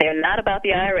 They're not about the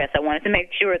IRS. I wanted to make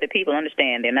sure that people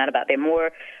understand they're not about. They're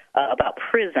more about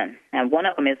prison. And one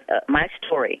of them is my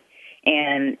story,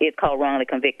 and it's called Wrongly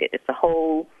Convicted. It's a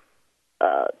whole.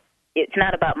 It's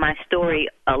not about my story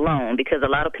alone because a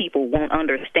lot of people won't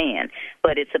understand,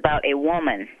 but it's about a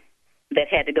woman that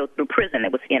had to go through prison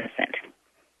that was innocent.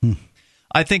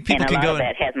 I think people can go and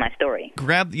that has my story.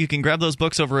 You can grab those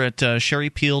books over at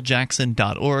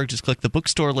sherrypeeljackson.org. Just click the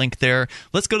bookstore link there.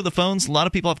 Let's go to the phones. A lot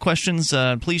of people have questions.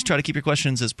 Please try to keep your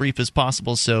questions as brief as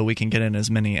possible so we can get in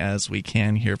as many as we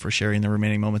can here for Sherry in the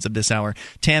remaining moments of this hour.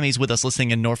 Tammy's with us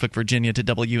listening in Norfolk, Virginia to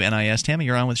WNIS. Tammy,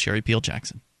 you're on with Sherry Peel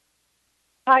Jackson.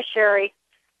 Hi, Sherry.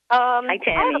 Hi,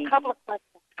 Tammy. I have a couple of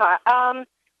questions. I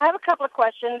have a couple of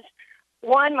questions.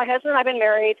 One, my husband and I have been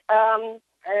married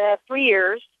 3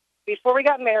 years. Before we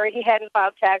got married, he hadn't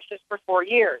filed taxes for 4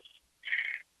 years.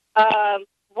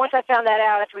 Once I found that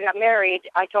out after we got married,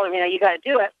 I told him, you got to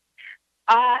do it.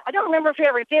 I don't remember if he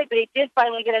ever did, but he did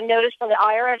finally get a notice from the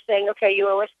IRS saying, okay, you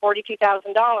owe us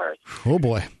 $42,000. Oh,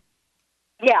 boy.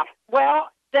 Yeah. Well,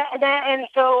 and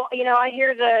so, I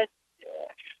hear the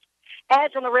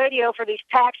ads on the radio for these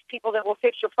tax people that will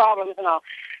fix your problems and all.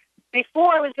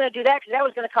 Before I was going to do that, because that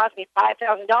was going to cost me $5,000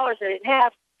 that I didn't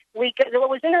have, what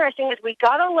was interesting is we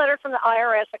got a letter from the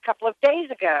IRS a couple of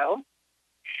days ago,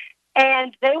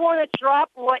 and they want to drop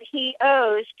what he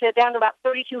owes down to about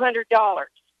 $3,200.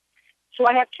 So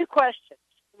I have two questions.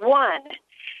 One,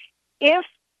 because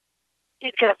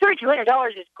 $3,200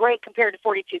 is great compared to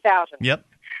 $42,000. Yep.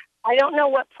 I don't know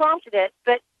what prompted it,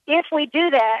 but if we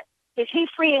do that, is he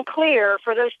free and clear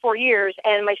for those 4 years?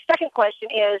 And my second question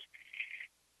is,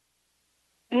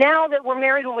 now that we're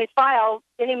married, when we file,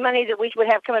 any money that we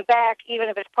would have coming back, even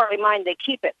if it's partly mine, they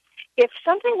keep it. If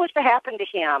something was to happen to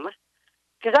him,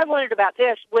 because I wondered about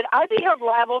this, would I be held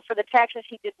liable for the taxes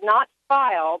he did not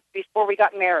file before we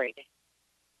got married?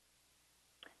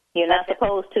 You're not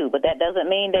supposed to, but that doesn't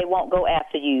mean they won't go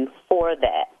after you for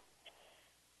that.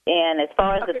 And as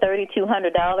far as the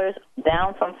 $3,200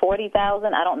 down from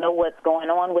 $40,000, I don't know what's going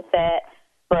on with that.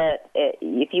 But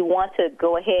if you want to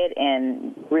go ahead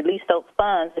and release those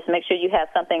funds, just make sure you have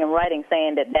something in writing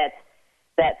saying that's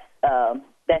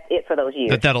it for those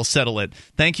years. That'll settle it.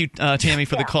 Thank you, Tammy,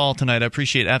 for the call tonight. I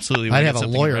appreciate it. Absolutely. I'd have a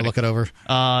lawyer look it over.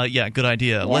 Yeah, good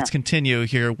idea. Yeah. Let's continue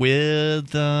here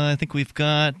with, I think we've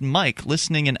got Mike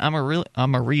listening in Amarillo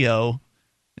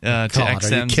to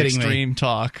XM's Extreme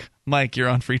Talk. Mike, you're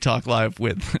on Free Talk Live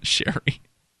with Sherry.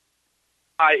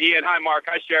 Hi, Ian. Hi, Mark.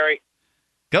 Hi, Sherry.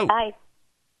 Go. Hi.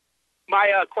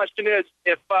 My question is,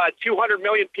 if 200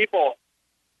 million people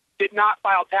did not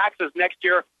file taxes next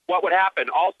year, what would happen?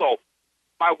 Also,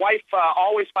 my wife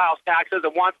always files taxes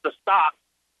and wants to stop.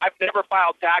 I've never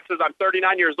filed taxes. I'm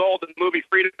 39 years old, and the movie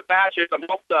Freedom of Ashes, I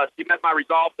hope cement my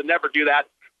resolve to never do that.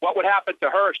 What would happen to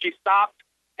her if she stopped?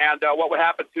 And what would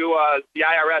happen to the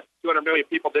IRS? 200 million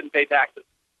people didn't pay taxes.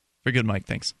 Very good, Mike.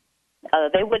 Thanks.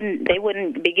 They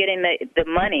wouldn't be getting the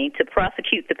money to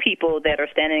prosecute the people that are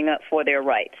standing up for their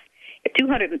rights. If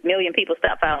 200 million people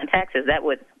stop filing taxes, that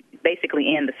would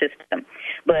basically end the system.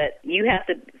 But we have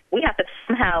to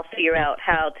somehow figure out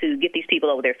how to get these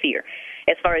people over their fear.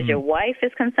 As far as your wife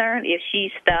is concerned, if she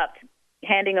stopped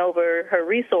handing over her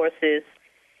resources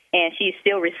and she's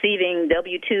still receiving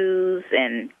W-2s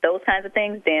and those kinds of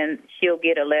things, then she'll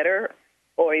get a letter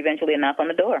or eventually a knock on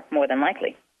the door, more than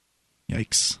likely.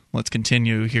 Yikes. Let's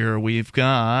continue here. We've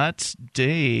got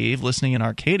Dave listening in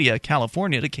Arcadia,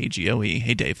 California to KGOE.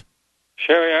 Hey, Dave.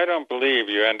 Sherry, I don't believe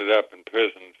you ended up in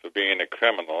prison for being a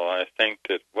criminal. I think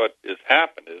that what has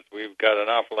happened is we've got an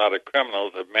awful lot of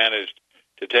criminals that managed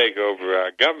to take over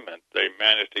our government. They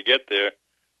managed to get there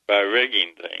by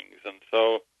rigging things. And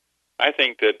so I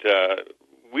think that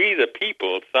we, the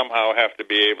people, somehow have to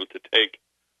be able to take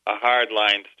a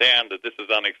hard-line stand that this is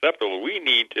unacceptable. We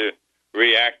need to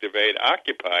reactivate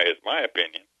Occupy, is my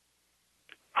opinion.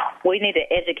 We need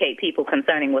to educate people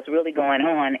concerning what's really going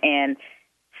on and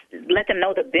let them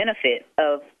know the benefit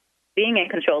of being in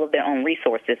control of their own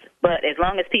resources. But as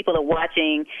long as people are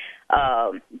watching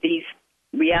these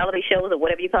reality shows or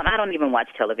whatever you call them, I don't even watch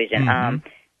television.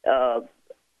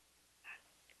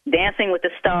 Dancing with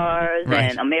the Stars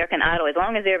and American Idol, as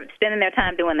long as they're spending their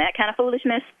time doing that kind of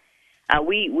foolishness,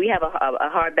 we have a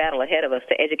hard battle ahead of us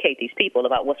to educate these people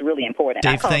about what's really important.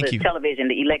 Dave, I call thank you. Television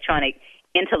the electronic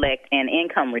intellect and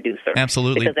income reducer.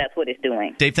 Absolutely. Because that's what it's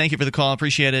doing. Dave, thank you for the call. I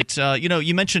appreciate it.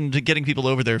 You mentioned getting people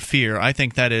over their fear. I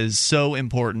think that is so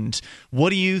important.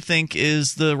 What do you think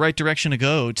is the right direction to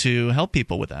go to help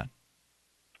people with that?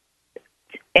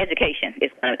 education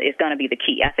is going to be the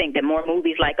key. I think that more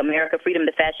movies like America, Freedom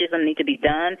to Fascism need to be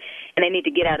done, and they need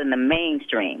to get out in the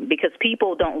mainstream because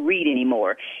people don't read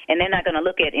anymore, and they're not going to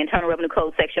look at Internal Revenue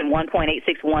Code Section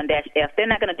 1.861-F.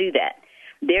 They're not going to do that.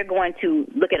 They're going to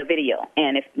look at a video,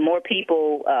 and if more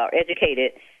people are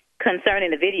educated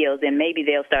concerning the videos, then maybe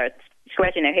they'll start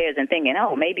scratching their heads and thinking,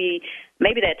 oh, maybe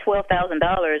that $12,000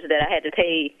 that I had to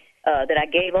pay, that I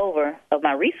gave over of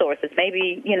my resources,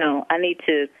 maybe, I need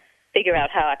to figure out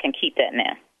how I can keep that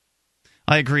now.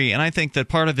 I agree, and I think that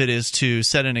part of it is to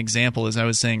set an example, as I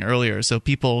was saying earlier. So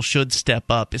people should step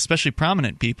up, especially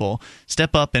prominent people,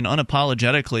 step up and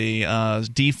unapologetically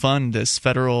defund this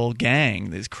federal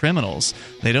gang, these criminals.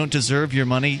 They don't deserve your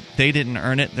money. They didn't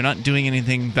earn it. They're not doing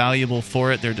anything valuable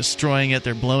for it. They're destroying it.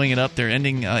 They're blowing it up. They're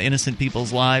ending innocent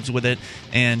people's lives with it.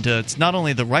 And it's not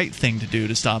only the right thing to do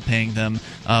to stop paying them,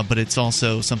 but it's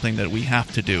also something that we have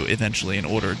to do eventually in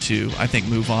order to, I think,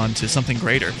 move on to something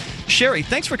greater. Sherry,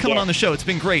 thanks for coming on the show. It's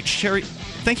been great. Sherry,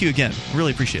 thank you again.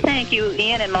 Really appreciate it. Thank you,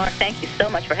 Ian and Mark. Thank you so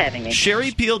much for having me.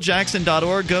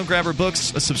 SherryPeelJackson.org. Go grab her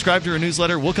books. Subscribe to her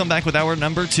newsletter. We'll come back with hour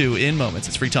number 2 in moments.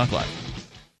 It's Free Talk Live.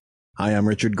 Hi, I'm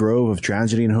Richard Grove of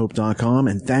TragedyAndHope.com,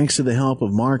 and thanks to the help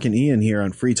of Mark and Ian here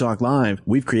on Free Talk Live,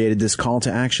 we've created this call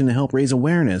to action to help raise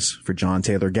awareness for John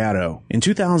Taylor Gatto. In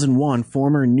 2001,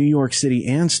 former New York City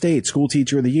and State School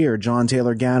Teacher of the Year John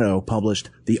Taylor Gatto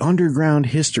published The Underground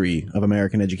History of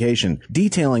American Education,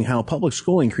 detailing how public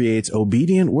schooling creates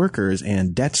obedient workers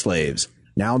and debt slaves.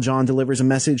 Now John delivers a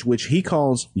message which he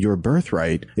calls Your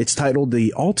Birthright. It's titled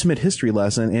The Ultimate History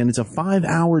Lesson, and it's a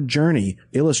 5-hour journey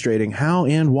illustrating how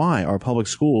and why our public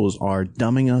schools are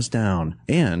dumbing us down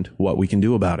and what we can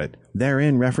do about it.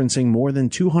 Therein referencing more than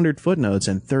 200 footnotes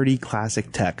and 30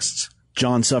 classic texts.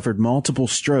 John suffered multiple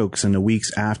strokes in the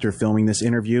weeks after filming this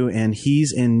interview, and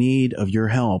he's in need of your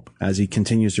help as he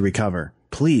continues to recover.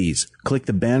 Please click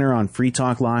the banner on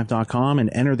freetalklive.com and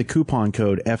enter the coupon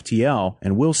code FTL,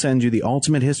 and we'll send you the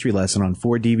Ultimate History Lesson on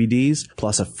 4 DVDs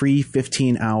plus a free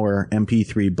 15-hour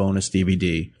MP3 bonus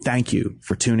DVD. Thank you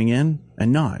for tuning in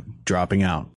and not dropping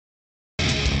out.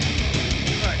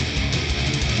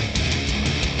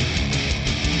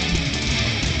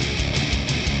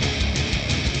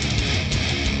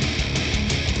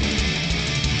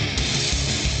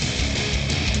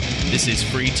 This is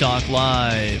Free Talk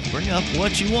Live. Bring up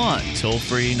what you want.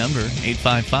 Toll-free number,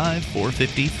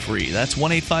 855-450-FREE. That's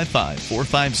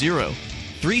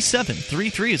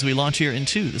 1-855-450-3733 as we launch here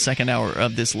into the second hour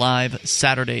of this live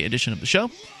Saturday edition of the show.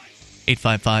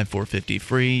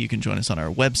 855-450-FREE. You can join us on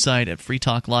our website at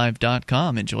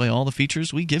freetalklive.com. Enjoy all the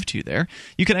features we give to you there.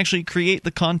 You can actually create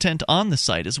the content on the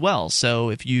site as well. So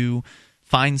if you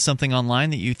find something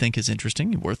online that you think is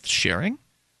interesting and worth sharing,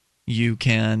 you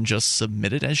can just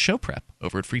submit it as show prep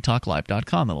over at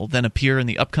freetalklive.com. It will then appear in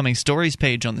the upcoming stories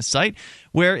page on the site,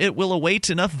 where it will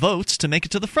await enough votes to make it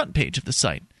to the front page of the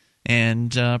site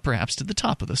and perhaps to the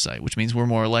top of the site, which means we're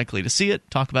more likely to see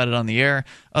it, talk about it on the air.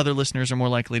 Other listeners are more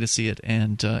likely to see it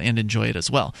and enjoy it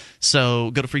as well. So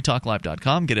go to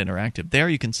freetalklive.com, get interactive there.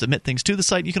 You can submit things to the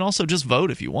site. You can also just vote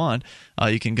if you want.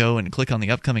 You can go and click on the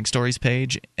upcoming stories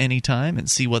page anytime and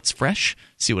see what's fresh,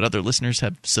 see what other listeners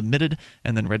have submitted,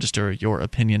 and then register your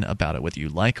opinion about it, whether you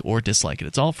like or dislike it.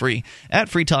 It's all free at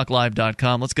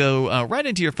freetalklive.com. Let's go right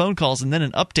into your phone calls and then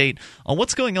an update on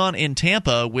what's going on in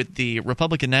Tampa with the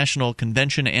Republican National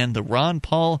Convention and the Ron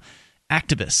Paul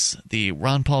activists. The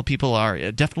Ron Paul people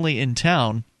are definitely in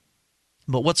town,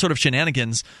 but what sort of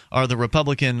shenanigans are the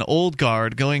Republican old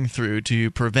guard going through to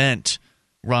prevent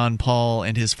Ron Paul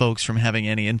and his folks from having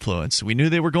any influence? We knew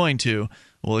they were going to.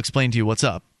 We'll explain to you what's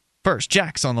up. First,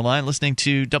 Jack's on the line listening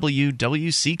to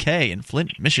WWCK in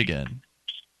Flint, Michigan.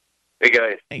 Hey,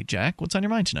 guys. Hey, Jack. What's on your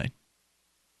mind tonight?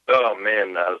 Oh,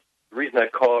 man. The reason I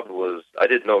called was I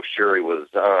didn't know Sherry was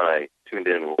on. I tuned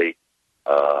in late,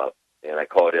 and I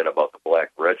called in about the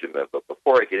Black Regiment. But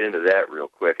before I get into that real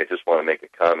quick, I just want to make a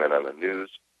comment on the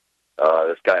news.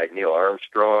 This guy, Neil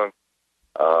Armstrong,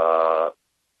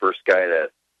 first guy that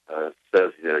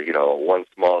says, one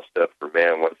small step for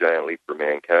man, one giant leap for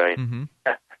mankind. Mm-hmm.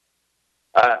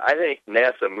 I think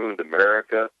NASA mooned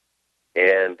America,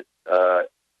 and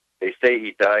they say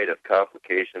he died of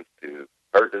complications to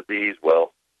heart disease.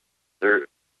 Well, I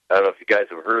don't know if you guys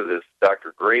have heard of this,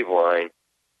 Dr. Graveline,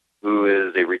 who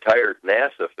is a retired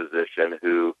NASA physician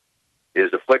who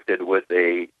is afflicted with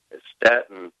a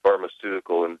statin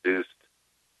pharmaceutical-induced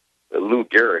Lou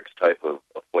Gehrig's type of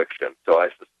affliction. So I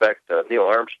suspect Neil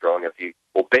Armstrong, if he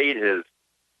obeyed his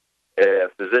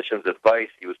physician's advice,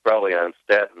 he was probably on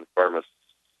statin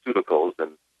pharmaceuticals,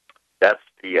 and that's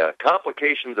the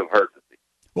complications of heart disease.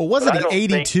 Well, wasn't he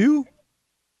 82?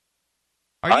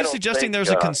 Are you suggesting there's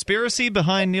a conspiracy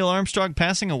behind Neil Armstrong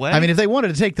passing away? I mean, if they wanted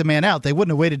to take the man out, they wouldn't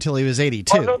have waited till he was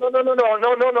 82. Oh, no.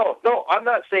 I'm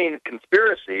not saying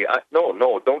conspiracy.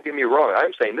 No, don't get me wrong.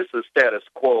 I'm saying this is status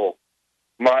quo,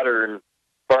 modern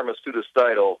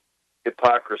pharmaceutical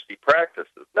hypocrisy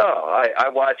practices. No, I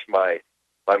watched my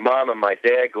mom and my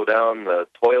dad go down the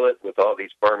toilet with all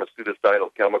these pharmaceutical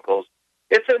chemicals.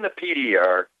 It's in the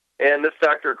PDR, and this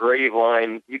Dr. Grave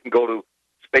line, you can go to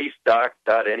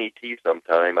spacedoc.net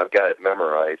sometime. I've got it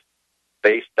memorized,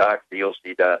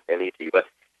 spacedoc.doc.net. But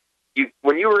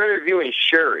when you were interviewing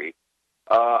Sherry,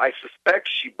 I suspect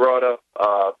she brought up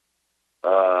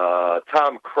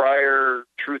Tom Cryer,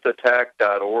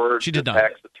 truthattack.org, she did not.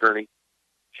 Tax attorney.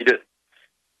 She did.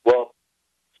 Well,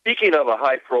 speaking of a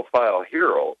high-profile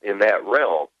hero in that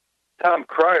realm, Tom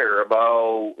Cryer,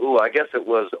 I guess it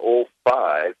was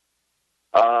 2005,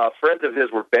 friends of his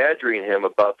were badgering him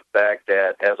about the fact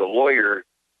that as a lawyer,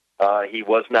 he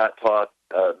was not taught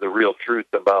the real truth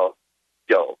about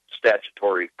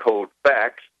statutory code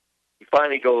facts. He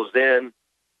finally goes in,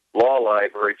 law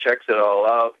library, checks it all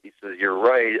out. He says, "You're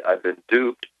right, I've been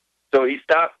duped." So he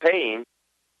stopped paying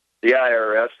the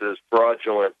IRS's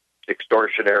fraudulent,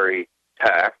 extortionary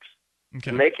tax. Okay.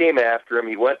 And they came after him.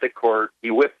 He went to court. He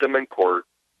whipped them in court.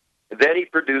 And then he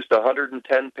produced a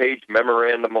 110-page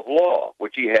memorandum of law,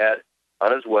 which he had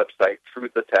on his website,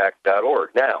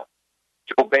 truthattack.org. Now,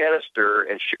 Joe Bannister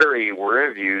and Sherry were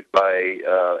interviewed by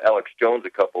Alex Jones a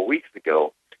couple of weeks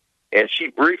ago, and she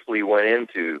briefly went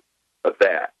into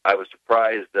that. I was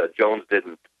surprised that Jones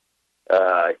didn't,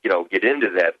 get into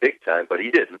that big time, but he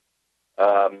didn't.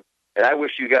 And I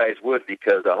wish you guys would,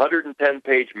 because a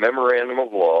 110-page memorandum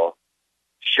of law,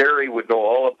 Sherry would know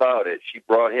all about it. She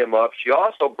brought him up. She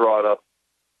also brought up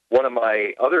one of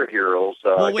my other heroes.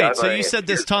 Well, wait, so you said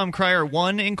this Tom Cryer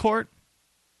won in court?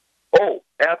 Oh,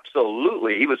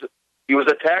 absolutely. He was a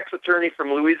tax attorney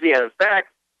from Louisiana. In fact,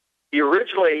 he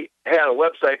originally had a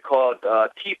website called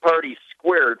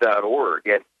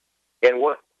teapartysquare.org. And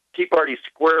what Tea Party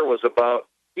Square was about,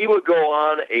 he would go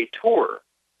on a tour.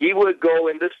 He would go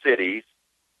into cities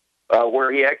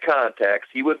where he had contacts.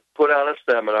 He would put on a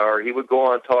seminar. He would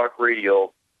go on talk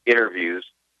radio interviews.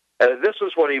 And this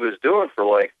was what he was doing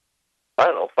for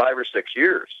 5 or 6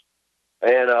 years.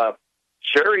 And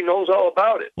Sherry knows all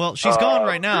about it. Well, she's gone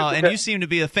right now, and you seem to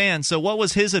be a fan. So what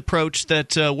was his approach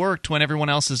that worked when everyone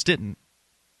else's didn't?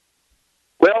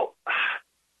 Well,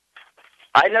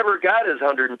 I never got his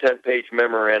 110-page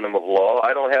memorandum of law.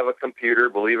 I don't have a computer,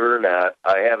 believe it or not.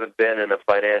 I haven't been in a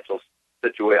financial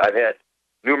situation. I've had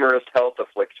numerous health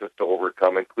afflictions to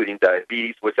overcome, including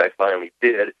diabetes, which I finally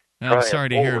did. I'm sorry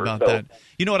to hear about that.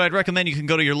 You know what I'd recommend? You can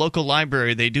go to your local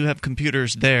library. They do have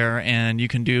computers there, and you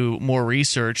can do more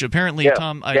research. Apparently,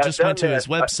 Tom, I just went to his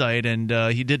website, and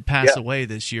he did pass away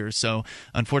this year. So,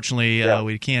 unfortunately,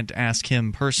 we can't ask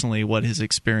him personally what his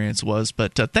experience was.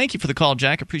 But thank you for the call,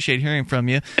 Jack. Appreciate hearing from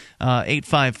you.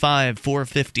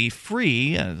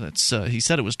 855-450-FREE. He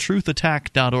said it was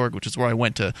truthattack.org, which is where I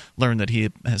went to learn that he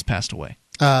has passed away.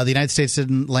 The United States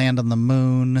didn't land on the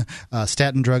moon.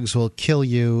 Statin drugs will kill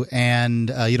you, and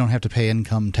you don't have to pay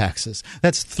income taxes.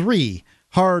 That's 3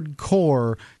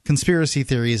 hardcore conspiracy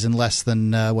theories in less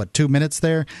than 2 minutes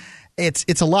there.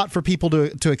 It's a lot for people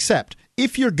to accept.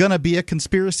 If you're going to be a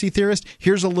conspiracy theorist,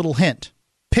 here's a little hint.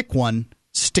 Pick one,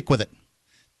 stick with it.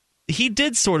 He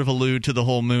did sort of allude to the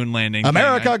whole moon landing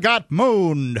America thing. got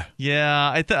mooned.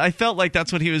 Yeah, I felt like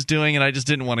that's what he was doing, and I just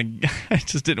didn't want to. I'm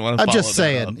just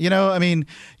saying,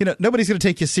 nobody's going to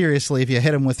take you seriously if you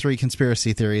hit them with 3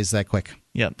 conspiracy theories that quick.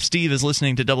 Yep. Steve is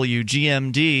listening to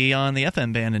WGMD on the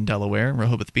FM band in Delaware,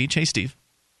 Rehoboth Beach. Hey, Steve.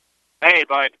 Hey,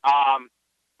 bud.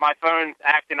 My phone's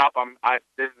acting up.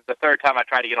 This is the 3rd time I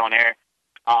tried to get on air.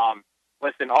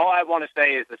 Listen, all I want to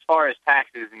say is, as far as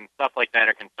taxes and stuff like that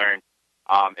are concerned,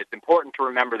 it's important to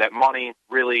remember that money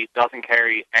really doesn't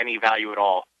carry any value at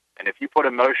all. And if you put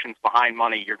emotions behind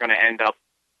money, you're going to end up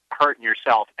hurting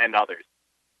yourself and others.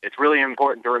 It's really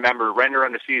important to remember, render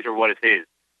unto Caesar what is his.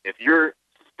 If you're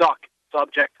stuck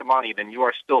subject to money, then you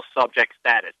are still subject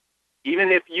status. Even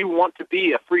if you want to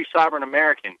be a free sovereign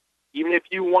American, even if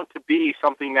you want to be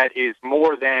something that is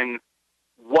more than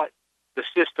what the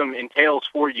system entails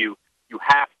for you, you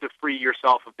have to free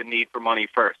yourself of the need for money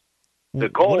first. The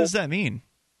goal, what does that mean?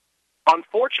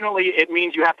 Unfortunately, it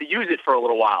means you have to use it for a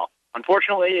little while.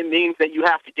 Unfortunately, it means that you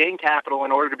have to gain capital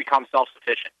in order to become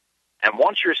self-sufficient. And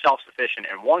once you're self-sufficient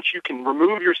and once you can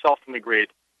remove yourself from the grid,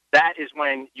 that is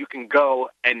when you can go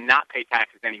and not pay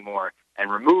taxes anymore and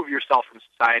remove yourself from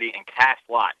society and cast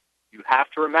lot. You have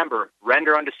to remember,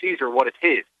 render unto Caesar what is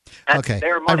his. That's Okay,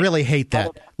 their I money. really hate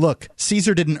that. Look,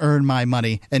 Caesar didn't earn my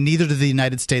money, and neither did the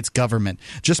United States government.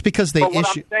 Just because they But what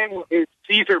issue. I'm saying is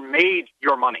Caesar made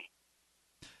your money.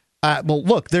 Well,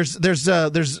 look, there's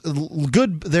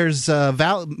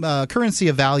currency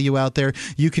of value out there.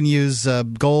 You can use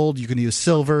gold, you can use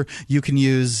silver, you can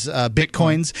use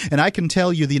bitcoins, and I can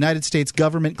tell you the United States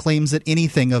government claims that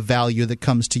anything of value that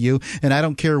comes to you, and I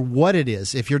don't care what it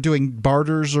is, if you're doing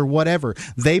barters or whatever,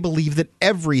 they believe that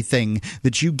everything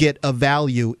that you get of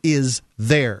value is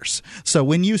theirs. So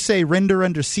when you say render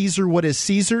unto Caesar what is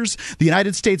Caesar's, the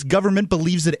United States government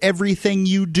believes that everything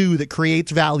you do that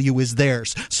creates value is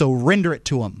theirs. So render it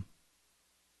to them.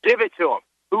 Give it to them.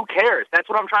 Who cares? That's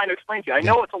what I'm trying to explain to you. I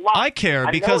know it's a lot. I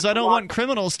care because I don't want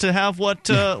criminals to have what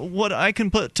I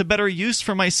can put to better use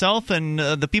for myself and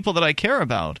the people that I care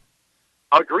about.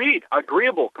 Agreed.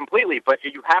 Agreeable completely. But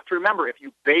you have to remember, if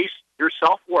you base your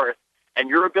self-worth and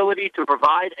your ability to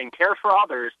provide and care for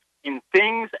others in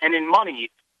things and in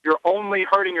money, you're only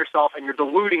hurting yourself and you're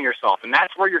deluding yourself. And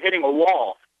that's where you're hitting a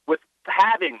wall with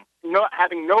having no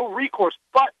recourse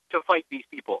but to fight these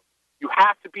people. You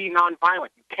have to be nonviolent.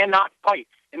 You cannot fight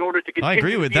in order to continue. I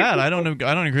agree with that. I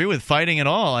don't agree with fighting at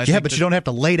all. But you don't have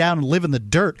to lay down and live in the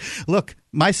dirt. Look,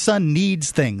 my son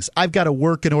needs things. I've got to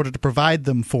work in order to provide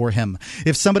them for him.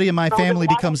 If somebody in my family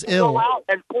becomes ill, go out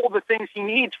and pull the things he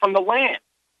needs from the land.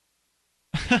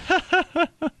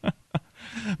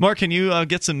 Mark, can you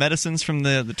get some medicines from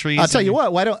the trees? I'll tell you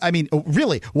what. Why don't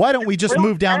we just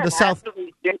move down to South?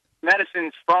 Get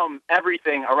medicines from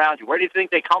everything around you. Where do you think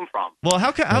they come from? Well,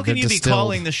 how can you be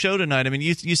calling the show tonight? I mean,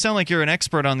 you sound like you're an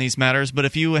expert on these matters, but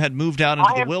if you had moved out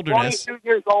into the wilderness... I am 22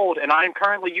 years old, and I am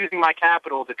currently using my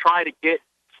capital to try to get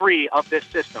free of this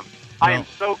system. I am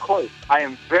so close. I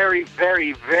am very,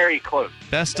 very, very close.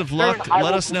 Best of luck.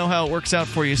 Let us know how it works out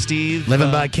for you, Steve.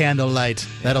 Living by candlelight.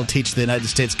 That'll teach the United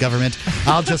States government.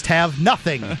 I'll just have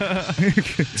nothing.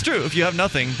 It's true. If you have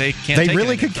nothing, they can't They take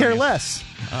really anything could care from you. less.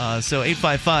 So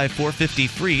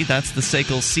 855-450-FREE, that's the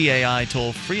SACL CAI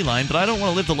toll-free line, but I don't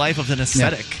want to live the life of an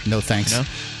ascetic. Yeah, no thanks.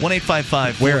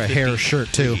 1-855-450-FREE. Wear a hair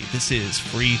shirt, too. This is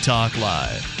Free Talk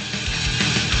Live.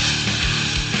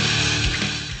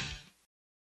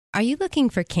 Are you looking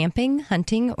for camping,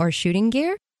 hunting, or shooting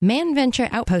gear?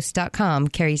 ManVentureOutpost.com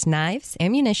carries knives,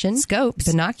 ammunition, scopes,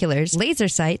 binoculars, laser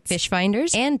sights, fish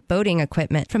finders, and boating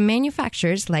equipment from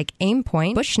manufacturers like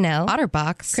Aimpoint, Bushnell,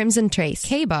 Otterbox, Crimson Trace,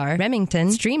 K-Bar, Remington,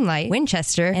 Streamlight,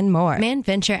 Winchester, and more.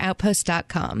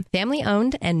 ManVentureOutpost.com. Family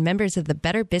owned and members of the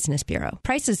Better Business Bureau.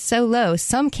 Prices so low,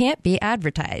 some can't be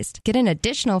advertised. Get an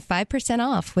additional 5%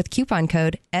 off with coupon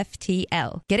code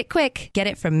FTL. Get it quick. Get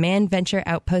it from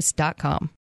ManVentureOutpost.com.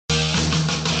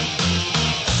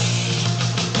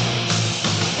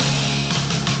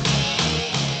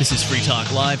 This is Free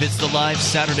Talk Live. It's the live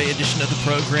Saturday edition of the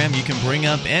program. You can bring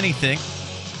up anything,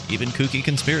 even kooky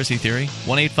conspiracy theory.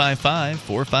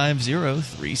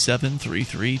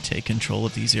 1-855-450-3733. Take control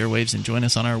of these airwaves and join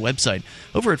us on our website.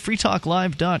 Over at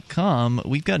freetalklive.com,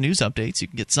 we've got news updates. You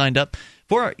can get signed up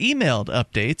for our emailed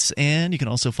updates, and you can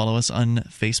also follow us on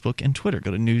Facebook and Twitter.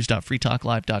 Go to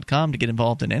news.freetalklive.com to get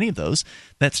involved in any of those.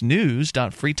 That's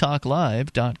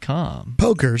news.freetalklive.com.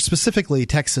 Poker, specifically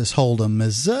Texas Hold'em,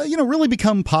 has really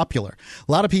become popular.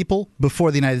 A lot of people,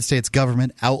 before the United States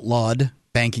government outlawed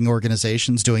banking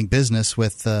organizations doing business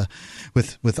with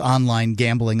online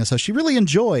gambling, so she really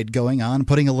enjoyed going on,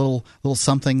 putting a little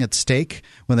something at stake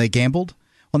when they gambled.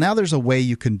 Well, now there's a way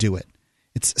you can do it.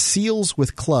 It's Seals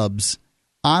with Clubs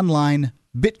online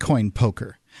Bitcoin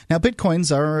poker. Now,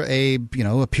 Bitcoins are a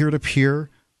peer-to-peer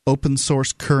open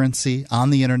source currency on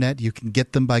the internet. You can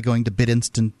get them by going to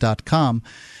bitinstant.com,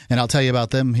 and I'll tell you about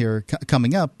them here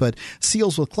coming up. But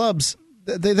Seals with Clubs,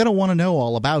 they don't want to know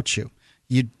all about you.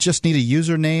 You just need a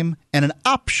username and an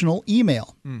optional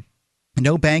email.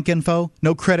 No bank info,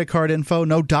 no credit card info,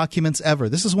 no documents ever.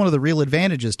 This is one of the real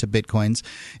advantages to Bitcoins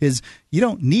is you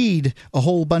don't need a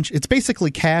whole bunch. It's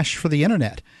basically cash for the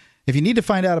internet. If you need to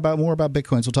find out more about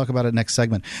Bitcoins, we'll talk about it next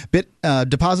segment.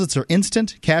 Deposits are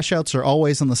instant. Cash outs are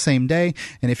always on the same day.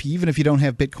 And even if you don't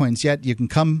have Bitcoins yet, you can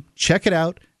come check it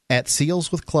out at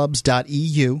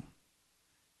sealswithclubs.eu.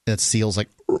 That's seals like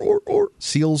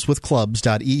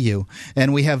sealswithclubs.eu.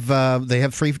 And they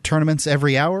have free tournaments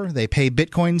every hour. They pay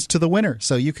Bitcoins to the winner.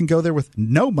 So you can go there with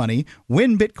no money,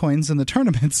 win Bitcoins in the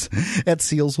tournaments at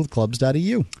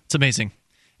sealswithclubs.eu. It's amazing.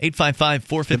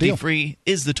 855-450-FREE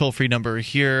is the toll-free number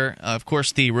here. Of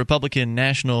course, the Republican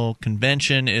National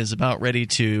Convention is about ready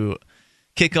to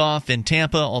kick off in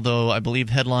Tampa, although I believe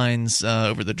headlines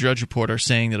over the Drudge Report are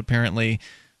saying that apparently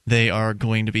they are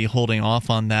going to be holding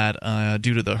off on that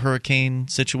due to the hurricane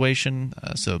situation.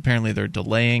 So apparently they're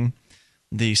delaying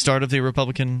the start of the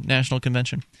Republican National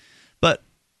Convention. But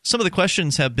some of the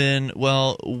questions have been,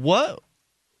 well,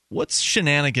 what's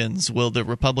shenanigans will the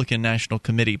Republican National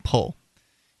Committee pull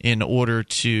in order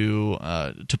to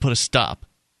put a stop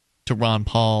to Ron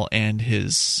Paul and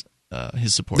his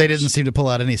supporters? They didn't seem to pull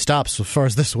out any stops as far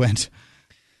as this went.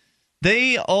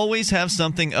 They always have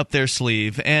something up their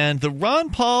sleeve, and the Ron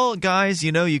Paul guys,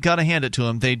 you got to hand it to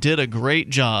them. They did a great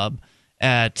job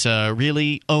at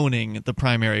really owning the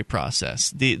primary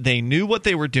process. They knew what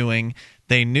they were doing.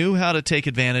 They knew how to take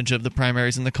advantage of the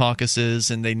primaries and the caucuses,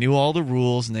 and they knew all the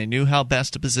rules, and they knew how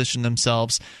best to position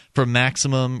themselves for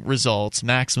maximum results,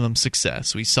 maximum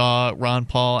success. We saw Ron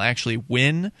Paul actually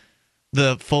win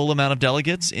the full amount of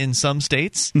delegates in some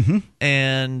states,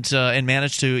 and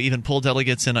managed to even pull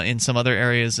delegates in some other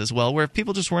areas as well, where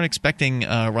people just weren't expecting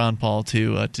Ron Paul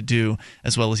to do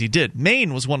as well as he did.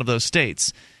 Maine was one of those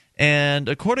states. And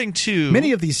according to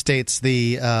many of these states,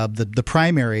 the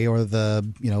primary or the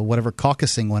whatever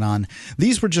caucusing went on,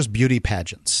 these were just beauty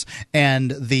pageants,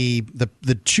 and the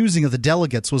choosing of the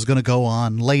delegates was going to go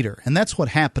on later, and that's what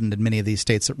happened in many of these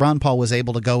states. That Ron Paul was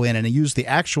able to go in and use the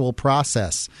actual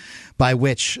process by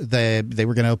which they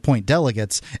were going to appoint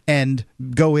delegates and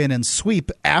go in and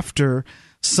sweep after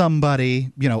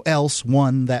somebody else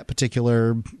won that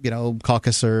particular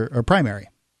caucus or primary.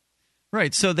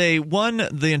 Right, so they won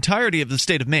the entirety of the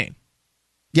state of Maine.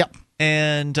 Yep.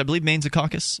 And I believe Maine's a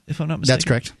caucus, if I'm not mistaken. That's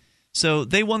correct. So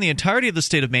they won the entirety of the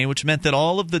state of Maine, which meant that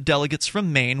all of the delegates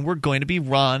from Maine were going to be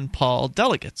Ron Paul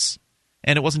delegates.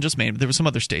 And it wasn't just Maine, but there were some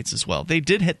other states as well. They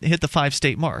did hit the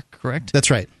 5-state mark, correct?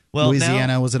 That's right. Well,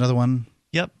 Louisiana was another one.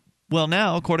 Yep. Well,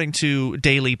 now, according to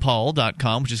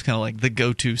dailypaul.com, which is kind of like the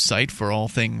go-to site for all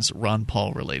things Ron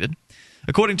Paul related,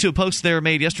 according to a post there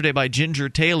made yesterday by Ginger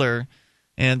Taylor,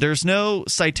 and there's no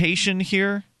citation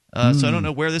here, so I don't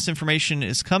know where this information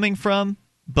is coming from.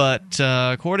 But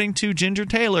according to Ginger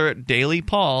Taylor at Daily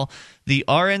Paul, the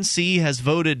RNC has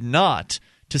voted not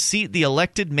to seat the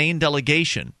elected Maine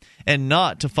delegation and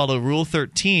not to follow Rule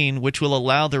 13, which will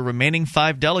allow the remaining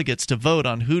 5 delegates to vote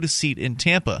on who to seat in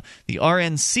Tampa. The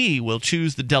RNC will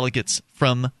choose the delegates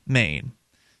from Maine.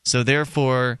 So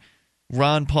therefore,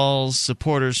 Ron Paul's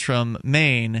supporters from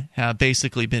Maine have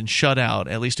basically been shut out,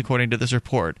 at least according to this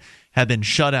report, have been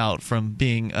shut out from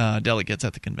being delegates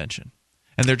at the convention.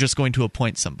 And they're just going to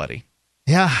appoint somebody.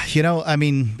 Yeah, I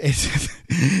mean,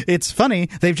 it's funny.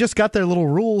 They've just got their little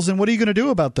rules, and what are you going to do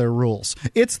about their rules?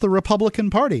 It's the Republican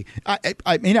Party.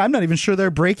 I mean, I'm not even sure they're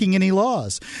breaking any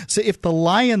laws. So if the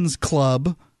Lions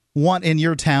Club in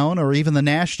your town, or even the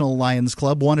National Lions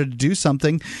Club wanted to do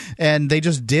something, and they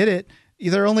just did it,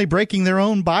 they're only breaking their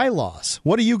own bylaws.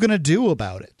 What are you going to do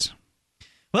about it?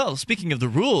 Well, speaking of the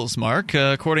rules, Mark,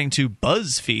 according to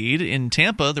BuzzFeed, in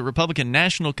Tampa, the Republican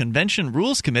National Convention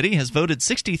Rules Committee has voted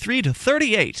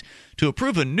 63-38 to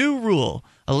approve a new rule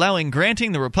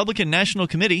granting the Republican National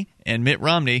Committee and Mitt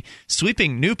Romney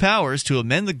sweeping new powers to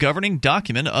amend the governing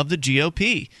document of the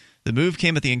GOP. The move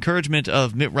came at the encouragement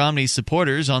of Mitt Romney's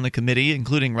supporters on the committee,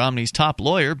 including Romney's top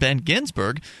lawyer, Ben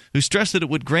Ginsberg, who stressed that it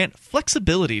would grant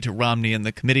flexibility to Romney and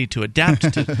the committee to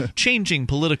adapt to changing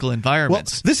political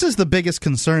environments. Well, this is the biggest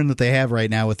concern that they have right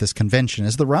now with this convention,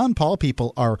 is the Ron Paul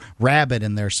people are rabid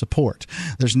in their support.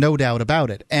 There's no doubt about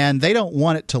it. And they don't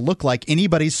want it to look like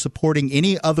anybody's supporting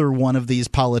any other one of these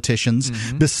politicians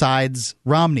besides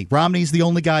Romney. Romney's the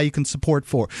only guy you can support.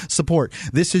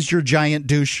 This is your giant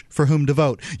douche for whom to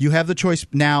vote. You have the choice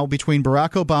now between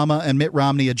Barack Obama and Mitt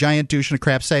Romney, a giant douche and a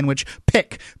crap sandwich.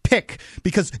 Pick,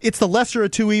 because it's the lesser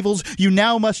of two evils. You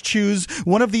now must choose.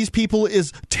 One of these people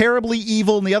is terribly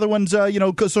evil, and the other one's,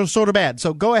 sort of bad.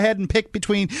 So go ahead and pick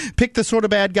the sort of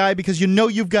bad guy, because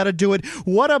you've got to do it.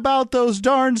 What about those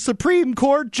darn Supreme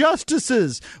Court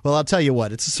justices? Well, I'll tell you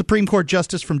what. It's a Supreme Court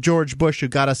justice from George Bush who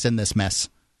got us in this mess.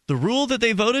 The rule that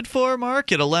they voted for,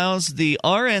 Mark, it allows the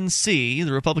RNC,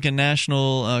 the Republican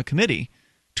National Committee,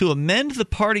 to amend the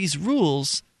party's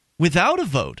rules without a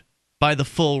vote by the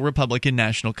full Republican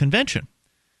National Convention,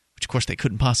 which, of course, they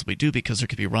couldn't possibly do because there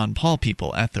could be Ron Paul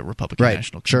people at the Republican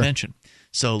National Convention.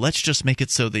 So let's just make it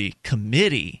so the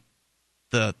committee,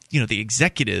 the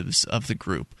executives of the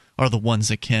group, are the ones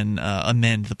that can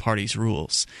amend the party's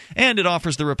rules. And it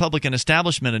offers the Republican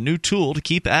establishment a new tool to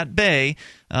keep at bay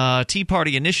Tea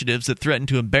Party initiatives that threaten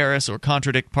to embarrass or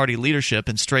contradict party leadership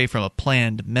and stray from a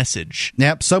planned message.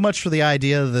 Yep, so much for the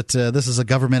idea that this is a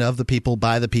government of the people,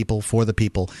 by the people, for the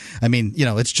people. I mean,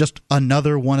 it's just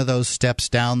another one of those steps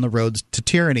down the road to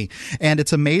tyranny. And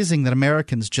it's amazing that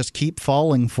Americans just keep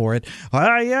falling for it.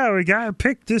 Yeah, we got to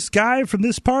pick this guy from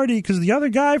this party because the other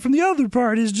guy from the other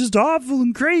party is just awful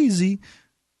and crazy.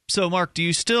 So, Mark, do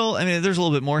you still – I mean, there's a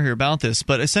little bit more here about this,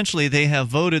 but essentially they have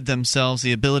voted themselves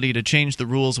the ability to change the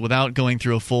rules without going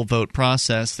through a full vote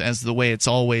process as the way it's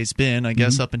always been, I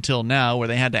guess, up until now, where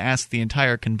they had to ask the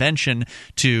entire convention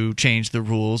to change the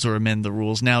rules or amend the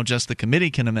rules. Now just the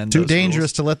committee can amend those rules. Too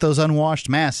dangerous to let those unwashed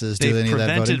masses do any of that voting. They've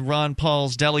prevented Ron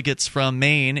Paul's delegates from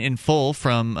Maine in full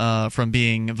from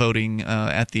voting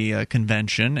at the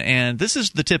convention, and this is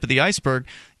the tip of the iceberg.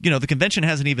 The convention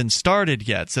hasn't even started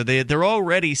yet, so they're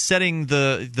already setting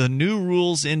the new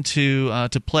rules into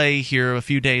to play here a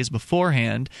few days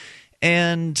beforehand.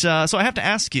 And so I have to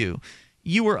ask you,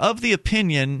 you were of the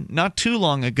opinion not too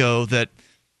long ago that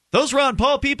those Ron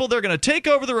Paul people, they're going to take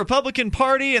over the Republican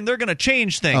Party and they're going to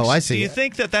change things. Oh, I see. Do you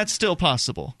think that that's still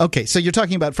possible? Okay, so you're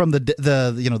talking about from the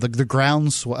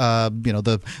grounds,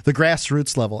 the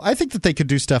grassroots level. I think that they could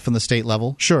do stuff in the state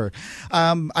level. Sure,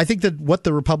 I think that what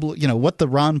the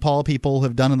Ron Paul people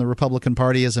have done in the Republican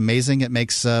Party is amazing. It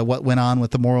makes what went on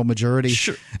with the moral majority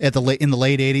in the late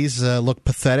 '80s look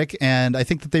pathetic, and I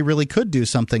think that they really could do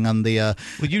something on the. Well,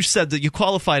 you said that you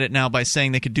qualified it now by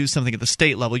saying they could do something at the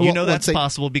state level. That's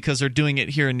possible because they're doing it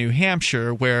here in New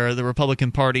Hampshire, where the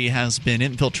Republican Party has been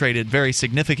infiltrated very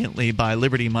significantly by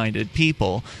liberty-minded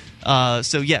people.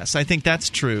 So, yes, I think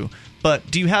that's true. But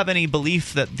do you have any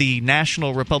belief that the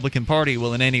national Republican Party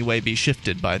will in any way be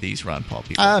shifted by these Ron Paul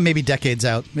people? Maybe decades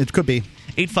out. It could be.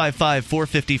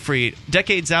 855-450-FREE.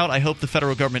 Decades out, I hope the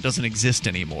federal government doesn't exist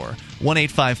anymore.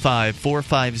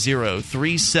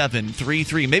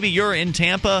 1-855-450-3733. Maybe you're in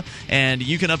Tampa, and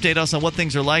you can update us on what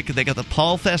things are like. They got the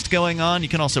Paul Fest going on. You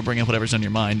can also bring up whatever's on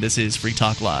your mind. This is Free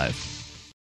Talk Live.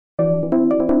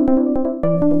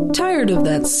 Tired of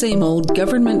that same old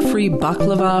government-free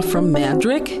baklava from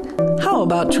Mandrick? How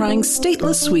about trying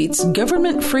Stateless Sweets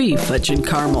government-free fudge and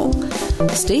caramel?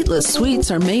 Stateless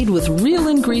Sweets are made with real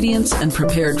ingredients and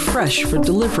prepared fresh for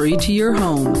delivery to your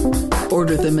home.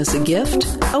 Order them as a gift,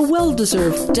 a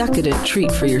well-deserved decadent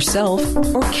treat for yourself,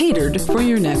 or catered for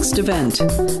your next event.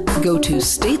 Go to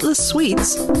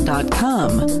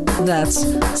statelesssweets.com. That's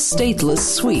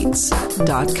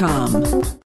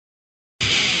statelesssweets.com.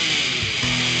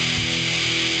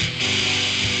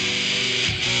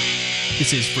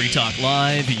 This is Free Talk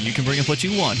Live. You can bring up what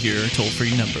you want here.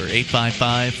 Toll-free number,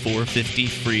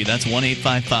 855-450-FREE. That's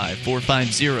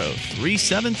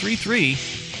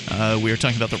 1-855-450-3733. We are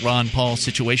talking about the Ron Paul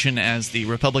situation as the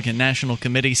Republican National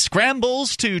Committee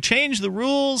scrambles to change the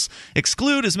rules,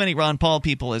 exclude as many Ron Paul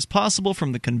people as possible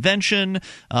from the convention,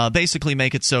 basically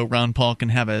make it so Ron Paul can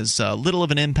have as little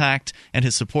of an impact and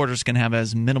his supporters can have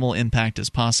as minimal impact as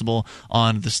possible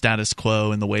on the status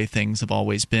quo and the way things have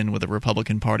always been with the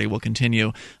Republican Party. Will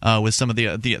continue with some of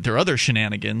their other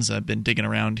shenanigans. I've been digging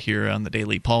around here on the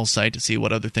Daily Paul site to see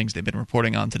what other things they've been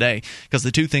reporting on today, because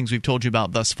the two things we've told you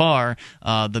about thus far,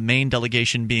 the Maine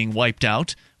delegation being wiped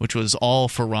out, which was all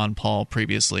for Ron Paul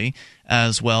previously,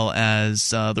 as well as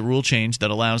the rule change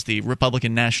that allows the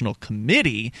Republican National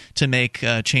Committee to make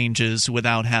changes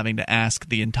without having to ask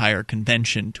the entire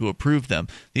convention to approve them.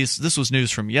 This was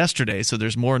news from yesterday, so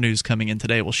there's more news coming in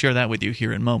today. We'll share that with you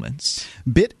here in moments.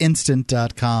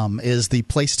 BitInstant.com is the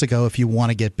place to go if you want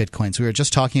to get Bitcoins. We were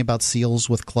just talking about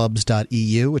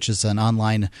sealswithclubs.eu, which is an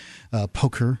online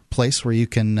poker place where you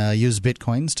can use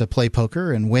Bitcoins to play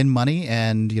poker and win money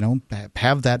and,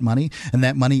 have that money, and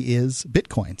that money is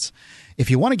Bitcoins. If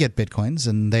you want to get Bitcoins,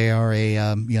 and they are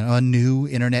a new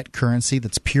internet currency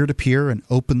that's peer-to-peer and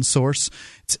open source,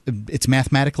 it's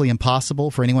mathematically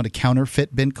impossible for anyone to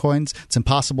counterfeit Bitcoins. It's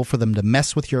impossible for them to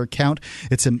mess with your account.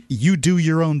 You do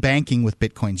your own banking with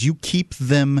Bitcoins. You keep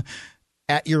them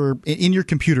in your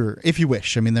computer if you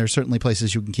wish. I mean, there are certainly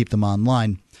places you can keep them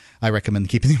online. I recommend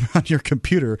keeping them on your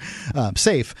computer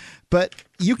safe. But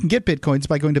you can get Bitcoins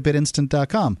by going to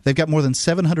BitInstant.com. They've got more than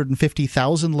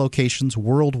 750,000 locations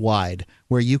worldwide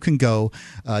where you can go.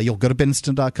 You'll go to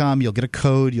BitInstant.com. You'll get a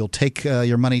code. You'll take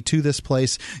your money to this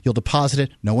place. You'll deposit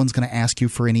it. No one's going to ask you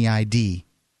for any ID.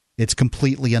 It's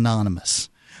completely anonymous.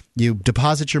 You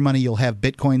deposit your money, you'll have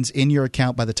Bitcoins in your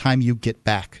account by the time you get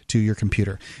back to your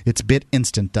computer. It's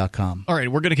BitInstant.com. All right,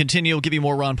 we're going to continue. We'll give you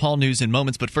more Ron Paul news in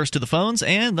moments, but first to the phones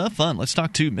and the fun. Let's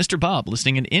talk to Mr. Bob,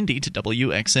 listening in Indy to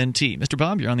WXNT. Mr.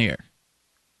 Bob, you're on the air.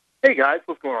 Hey, guys.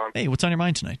 What's going on? Hey, what's on your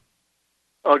mind tonight?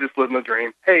 Oh, just living the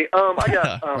dream. Hey, I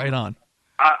got... right on.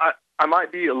 I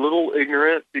might be a little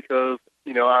ignorant because,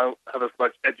 I don't have as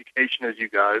much education as you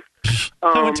guys.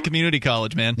 I went to community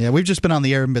college, man. Yeah, we've just been on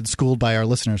the air and been schooled by our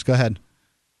listeners. Go ahead.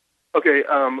 Okay,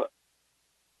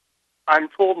 I'm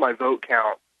told my vote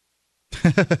counts,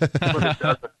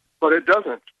 but it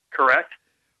doesn't, correct?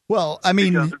 Well, I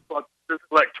mean... Because it's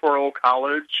electoral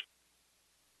college.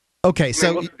 Okay,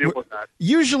 so what's the deal with that?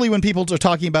 Usually when people are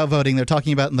talking about voting, they're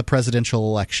talking about in the presidential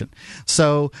election.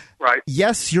 So, right.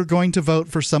 Yes, you're going to vote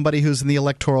for somebody who's in the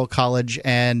Electoral College,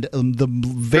 and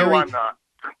No, I'm not.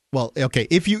 Well, okay,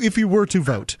 if you were to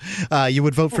vote, you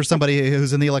would vote for somebody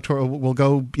who's in the electoral, will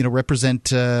go,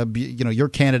 represent, your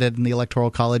candidate in the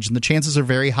Electoral College, and the chances are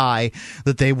very high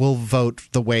that they will vote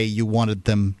the way you wanted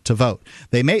them to vote.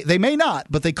 They may not,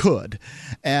 but they could,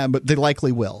 but they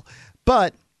likely will.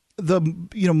 But the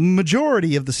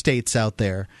majority of the states out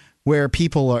there where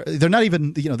people they're not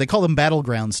even, they call them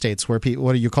battleground states. Where people,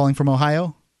 what are you calling from,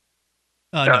 Ohio?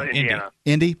 No, Indiana.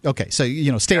 Indy? Okay, so,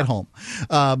 stay at home.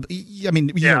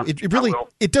 It really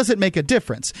it doesn't make a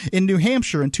difference. In New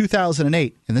Hampshire in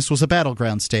 2008, and this was a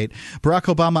battleground state,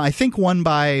 Barack Obama, I think, won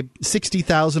by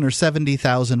 60,000 or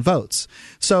 70,000 votes.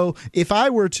 So if I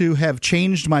were to have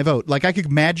changed my vote, like I could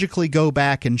magically go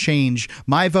back and change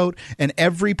my vote and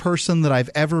every person that I've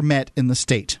ever met in the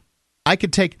state. I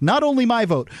could take not only my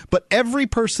vote, but every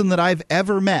person that I've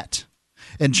ever met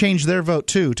and change their vote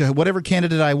to whatever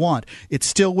candidate I want, it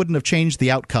still wouldn't have changed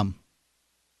the outcome.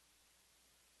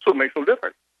 So it makes no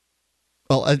difference.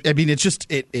 Well, I mean, it's just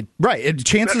right.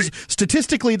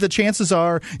 Statistically, the chances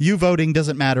are you voting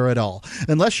doesn't matter at all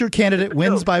unless your candidate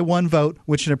wins by one vote,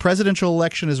 which in a presidential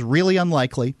election is really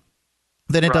unlikely.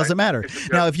 Then it doesn't matter.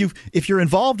 Now, if you're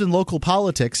involved in local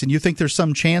politics and you think there's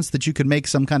some chance that you can make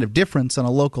some kind of difference on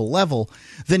a local level,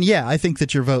 then yeah, I think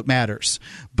that your vote matters.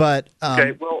 But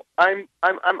okay, well, I'm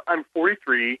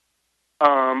 43.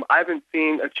 I haven't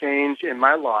seen a change in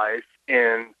my life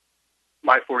in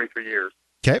my 43 years.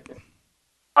 Okay.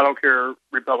 I don't care,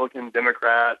 Republican,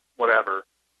 Democrat, whatever.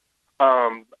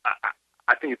 I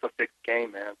think it's a fixed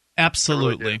game, man.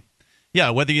 Absolutely.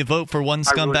 Yeah, whether you vote for one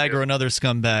scumbag or another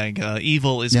scumbag,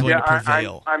 evil is going to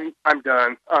prevail. I'm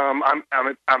done. I'm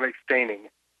abstaining.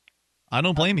 I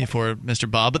don't blame you for it,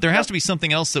 Mr. Bob, but there has to be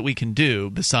something else that we can do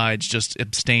besides just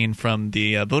abstain from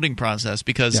the voting process,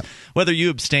 because whether you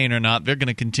abstain or not, they're going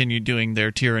to continue doing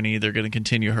their tyranny. They're going to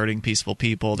continue hurting peaceful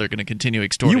people. They're going to continue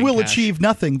extorting You will cash. achieve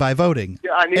nothing by voting,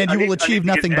 and you will achieve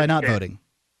nothing by not voting.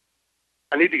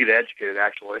 I need to get educated,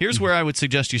 actually. Here's where I would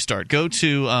suggest you start. Go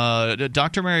to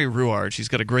Dr. Mary Ruward. She's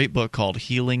got a great book called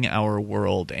Healing Our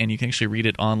World, and you can actually read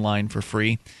it online for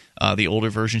free. The older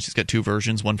version, she's got two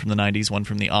versions, one from the 90s, one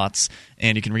from the aughts,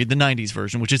 and you can read the 90s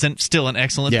version, which is still an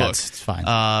excellent book. It's fine.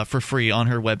 For free on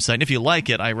her website. And if you like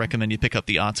it, I recommend you pick up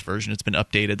the aughts version. It's been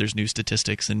updated. There's new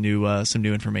statistics and some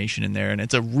new information in there, and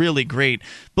it's a really great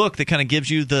book that kind of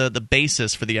gives you the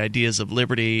basis for the ideas of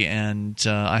liberty, and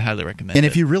I highly recommend it. And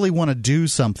if you really want to do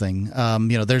something,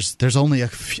 there's only a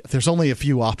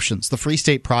few options. The Free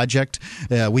State Project,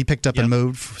 we picked up and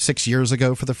moved 6 years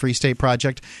ago for the Free State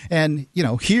Project, and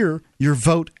here your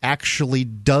vote actually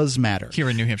does matter. Here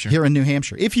in New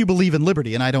Hampshire. If you believe in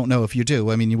liberty, and I don't know if you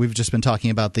do. I mean, we've just been talking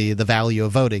about the value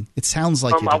of voting. It sounds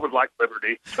like you do. I would like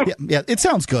liberty. yeah, it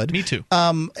sounds good. Me too.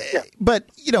 But,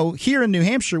 here in New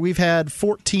Hampshire, we've had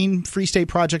 14 Free State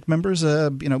Project members,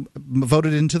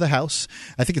 voted into the House.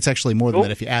 I think it's actually more than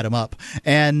that if you add them up.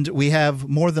 And we have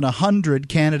more than 100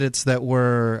 candidates that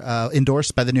were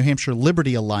endorsed by the New Hampshire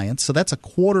Liberty Alliance. So that's a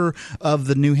quarter of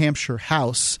the New Hampshire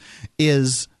House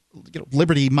is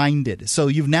liberty-minded. So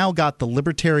you've now got the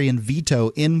libertarian veto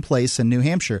in place in New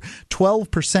Hampshire.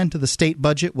 12% of the state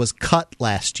budget was cut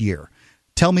last year.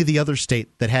 Tell me the other state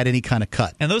that had any kind of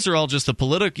cut. And those are all just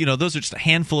those are just a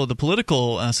handful of the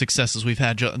political successes we've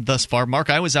had thus far. Mark,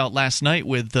 I was out last night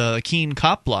with Keene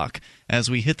Cop Block. As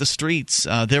we hit the streets,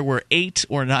 there were 8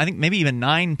 or 9, I think maybe even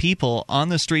 9 people on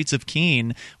the streets of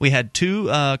Keene. We had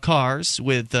 2 cars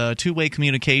with two-way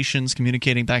communications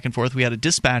communicating back and forth. We had a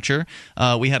dispatcher.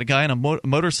 We had a guy on a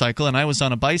motorcycle, and I was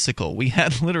on a bicycle. We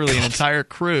had literally an entire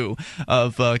crew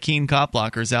of Keene Cop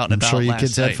Blockers out and about last night. I'm sure you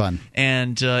kids had fun.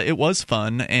 And it was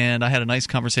fun, and I had a nice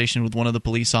conversation with one of the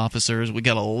police officers. We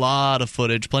got a lot of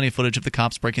footage, plenty of footage of the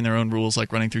cops breaking their own rules,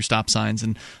 like running through stop signs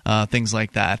and things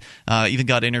like that. Even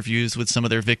got interviews with some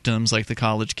of their victims, like the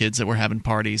college kids that were having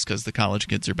parties because the college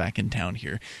kids are back in town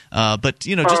here. But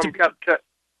just can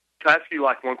I ask you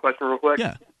one question real quick?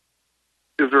 Yeah.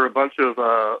 Is there a bunch of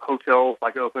hotels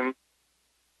open?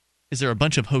 Is there a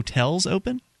bunch of hotels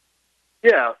open?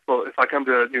 Yeah. So if I come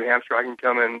to New Hampshire, I can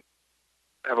come and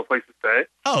have a place to stay?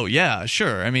 Oh, yeah,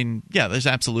 sure. I mean, yeah, there's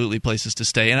absolutely places to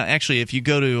stay. And actually, if you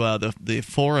go to the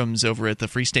forums over at the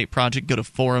Free State Project, go to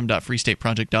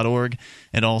forum.freestateproject.org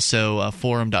and also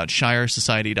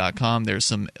forum.shiresociety.com. There's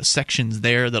some sections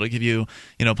there that'll give you,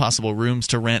 possible rooms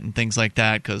to rent and things like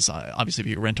that, because obviously if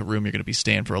you rent a room, you're going to be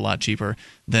staying for a lot cheaper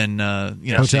than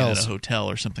staying at a hotel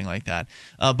or something like that.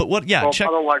 Check. I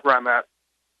don't like where I'm at.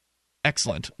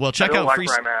 Excellent. Well, check out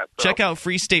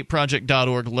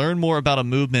freestateproject.org. Learn more about a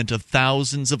movement of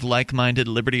thousands of like-minded,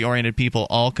 liberty-oriented people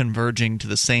all converging to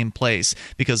the same place.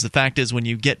 Because the fact is, when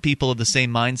you get people of the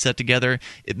same mindset together,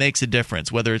 it makes a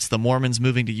difference. Whether it's the Mormons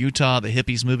moving to Utah, the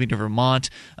hippies moving to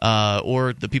Vermont,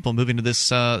 or the people moving to this,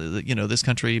 this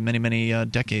country many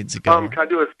decades ago. Can I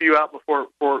do a spew out before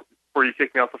you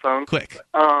kick me off the phone? Quick.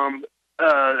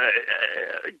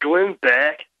 Glenn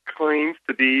Beck claims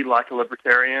to be like a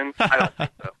libertarian. I don't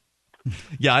think so.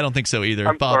 Yeah, I don't think so either.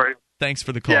 I'm Bob, sorry. Thanks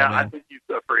for the call, man. I think he's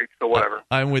a freak, so whatever.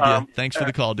 I'm with you. Thanks for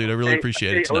the call, dude. I really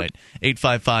appreciate it tonight.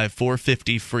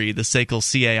 855-450-FREE, the SACL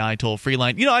CAI toll-free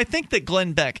line. I think that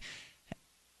Glenn Beck,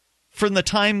 from the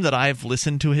time that I've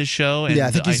listened to his show... And I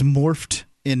think he's morphed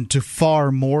into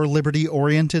far more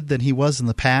liberty-oriented than he was in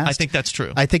the past. I think that's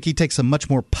true. I think he takes a much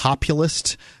more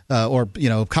populist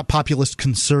populist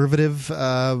conservative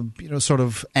sort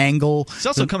of angle. It's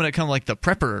also coming at kind of like the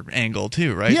prepper angle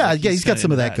too, right? Yeah, like he's got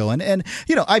some of that going. And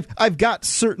I've got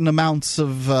certain amounts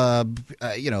of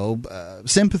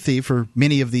sympathy for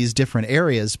many of these different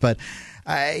areas, but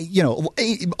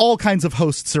all kinds of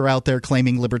hosts are out there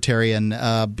claiming libertarian,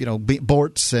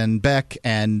 Bortz and Beck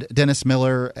and Dennis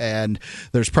Miller, and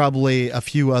there's probably a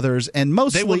few others, and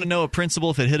mostly they want to know a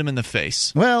principle if it hit them in the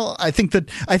face. Well, I think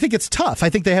it's tough. I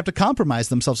think they have to compromise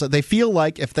themselves. They feel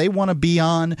like if they want to be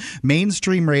on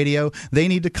mainstream radio, they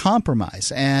need to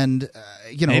compromise, and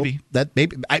maybe I'm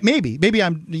maybe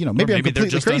I'm completely they're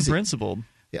just crazy. Unprincipled.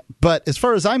 Yeah, but as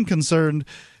far as I'm concerned,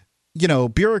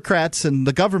 bureaucrats and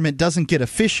the government doesn't get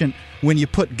efficient when you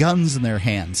put guns in their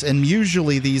hands. And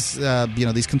usually these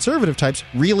conservative types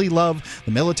really love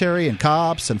the military and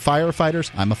cops and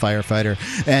firefighters. I'm a firefighter.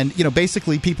 And,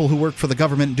 basically people who work for the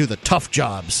government and do the tough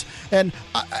jobs. And,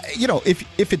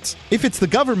 if it's the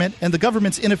government and the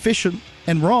government's inefficient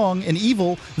and wrong and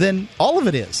evil, then all of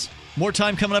it is. More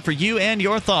time coming up for you and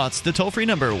your thoughts. The toll-free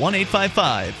number,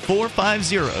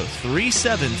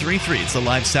 1-855-450-3733. It's the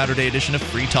live Saturday edition of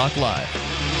Free Talk Live.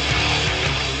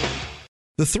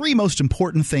 The three most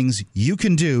important things you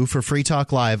can do for Free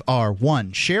Talk Live are,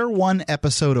 1, share one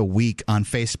episode a week on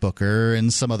Facebook or in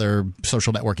some other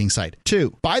social networking site.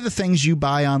 2, buy the things you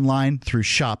buy online through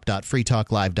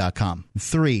shop.freetalklive.com.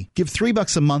 3, give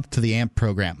 $3 a month to the AMP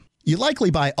program. You likely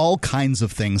buy all kinds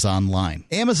of things online.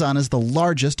 Amazon is the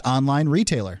largest online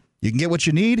retailer. You can get what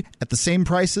you need at the same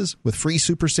prices with free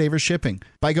Super Saver shipping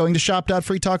by going to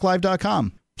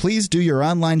shop.freetalklive.com. Please do your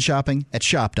online shopping at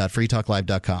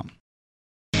shop.freetalklive.com.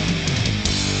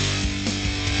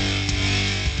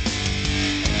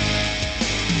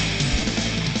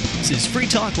 This is Free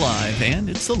Talk Live, and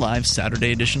it's the live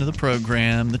Saturday edition of the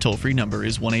program. The toll-free number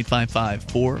is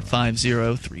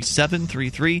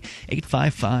 1-855-450-3733,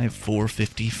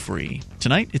 855-450-FREE.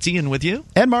 Tonight, it's Ian with you.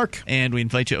 And Mark. And we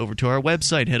invite you over to our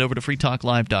website. Head over to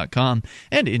freetalklive.com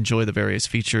and enjoy the various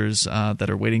features that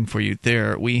are waiting for you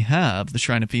there. We have the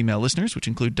Shrine of Female Listeners, which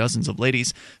include dozens of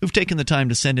ladies who've taken the time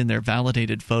to send in their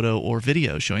validated photo or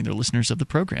video showing they're listeners of the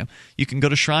program. You can go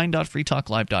to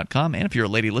shrine.freetalklive.com, and if you're a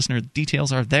lady listener, the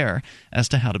details are there as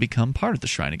to how to become part of the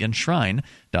Shrine. Again,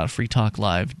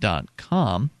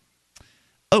 shrine.freetalklive.com.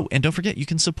 Oh, and don't forget, you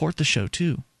can support the show,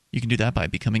 too. You can do that by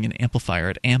becoming an amplifier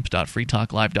at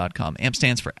amp.freetalklive.com. AMP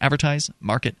stands for Advertise,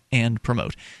 Market, and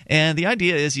Promote. And the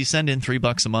idea is you send in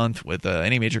 $3 a month with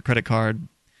any major credit card,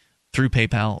 through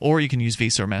PayPal, or you can use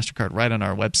Visa or MasterCard right on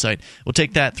our website. We'll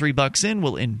take that $3 in,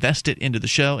 we'll invest it into the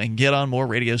show, and get on more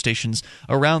radio stations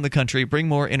around the country, bring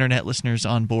more internet listeners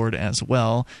on board as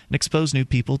well, and expose new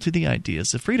people to the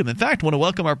ideas of freedom. In fact, I want to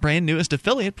welcome our brand newest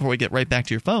affiliate before we get right back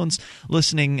to your phones,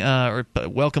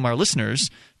 welcome our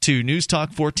listeners to News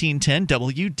Talk 1410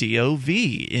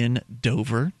 WDOV in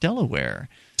Dover, Delaware.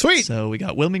 Sweet. So we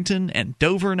got Wilmington and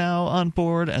Dover now on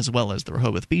board, as well as the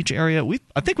Rehoboth Beach area.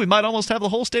 I think we might almost have the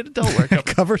whole state of Delaware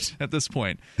covered at this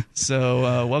point.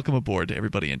 So welcome aboard to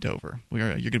everybody in Dover. You're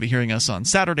going to be hearing us on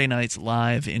Saturday nights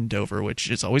live in Dover, which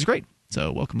is always great.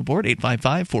 So welcome aboard,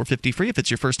 855-450-FREE. If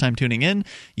it's your first time tuning in,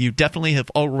 you definitely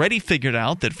have already figured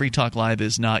out that Free Talk Live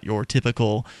is not your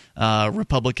typical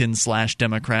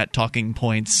Republican/Democrat talking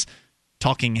points,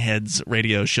 talking heads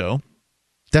radio show.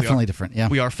 Definitely different, yeah.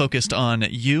 We are focused on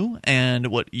you and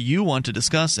what you want to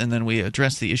discuss, and then we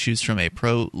address the issues from a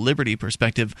pro-liberty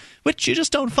perspective, which you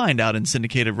just don't find out in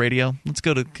syndicated radio. Let's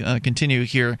go to continue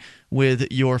here with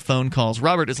your phone calls.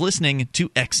 Robert is listening to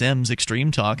XM's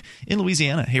Extreme Talk in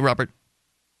Louisiana. Hey, Robert.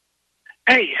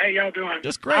 Hey, how y'all doing?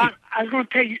 Just great. I was going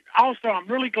to tell you, also, I'm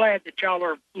really glad that y'all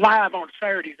are live on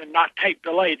Saturdays and not tape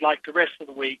delayed like the rest of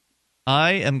the week.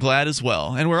 I am glad as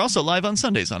well. And we're also live on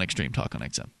Sundays on Extreme Talk on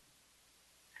XM.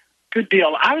 Good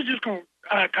deal. I was just going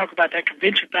to talk about that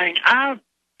convention thing. I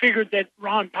figured that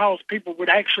Ron Paul's people would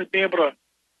actually be able to,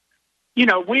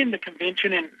 win the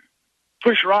convention and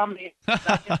push Romney.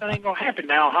 I guess that ain't going to happen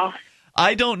now, huh?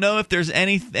 I don't know if there's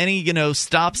any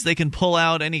stops they can pull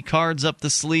out, any cards up the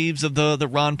sleeves of the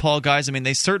Ron Paul guys. I mean,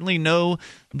 they certainly know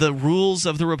the rules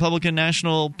of the Republican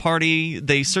National Party.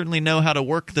 They certainly know how to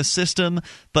work the system.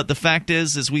 But the fact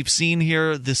is, as we've seen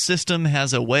here, the system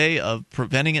has a way of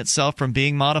preventing itself from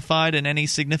being modified in any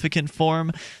significant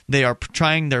form. They are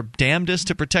trying their damnedest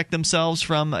to protect themselves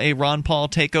from a Ron Paul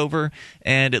takeover,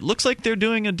 and it looks like they're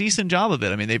doing a decent job of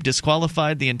it. I mean, they've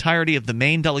disqualified the entirety of the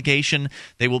Maine delegation.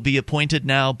 They will be appointed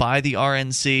now by the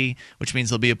RNC, which means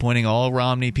they'll be appointing all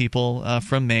Romney people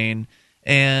from Maine.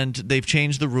 And they've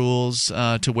changed the rules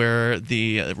to where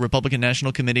the Republican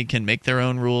National Committee can make their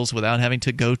own rules without having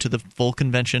to go to the full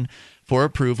convention for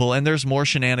approval. And there's more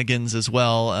shenanigans as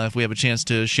well. If we have a chance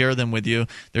to share them with you,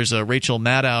 there's a Rachel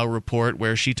Maddow report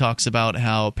where she talks about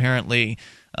how apparently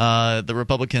the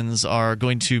Republicans are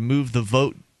going to move the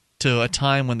vote to a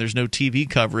time when there's no TV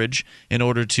coverage in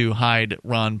order to hide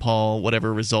Ron Paul,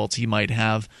 whatever results he might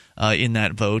have in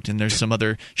that vote. And there's some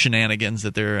other shenanigans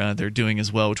that they're doing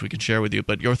as well, which we can share with you.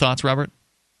 But your thoughts, Robert?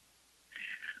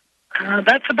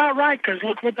 That's about right, because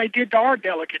look what they did to our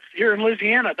delegates here in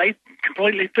Louisiana. They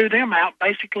completely threw them out,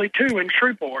 basically, too, in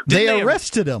Shreveport. They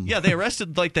arrested him. Yeah, they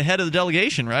arrested like the head of the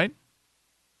delegation, right?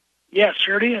 Yes,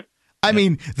 sure did. I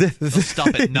mean, they'll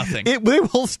stop at nothing. They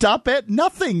will stop at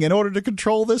nothing in order to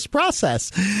control this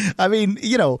process. I mean,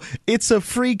 it's a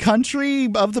free country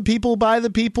of the people, by the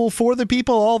people, for the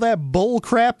people, all that bull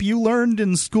crap you learned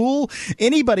in school.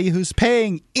 Anybody who's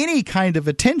paying any kind of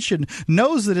attention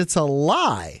knows that it's a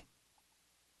lie.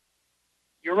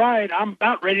 You're right. I'm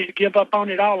about ready to give up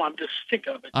on it all. I'm just sick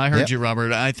of it. I heard you,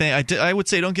 Robert. I would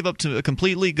say don't give up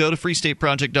completely. Go to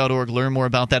freestateproject.org. Learn more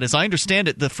about that. As I understand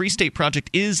it, the Free State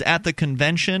Project is at the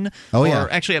convention.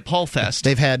 Actually at Paul Fest.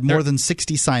 They've had more than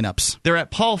 60 signups. They're at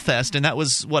Paul Fest, and that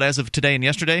was, as of today and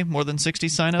yesterday, more than 60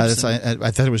 signups? I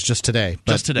thought it was just today.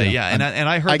 Just today, yeah. And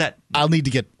I heard that. I'll need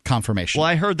to get confirmation. Well,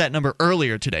 I heard that number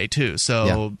earlier today, too.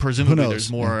 So presumably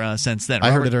there's more since then. I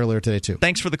heard it earlier today, too.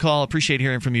 Thanks for the call. Appreciate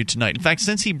hearing from you tonight. In fact,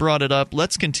 since he brought it up,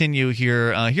 let's continue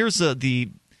here. Here's a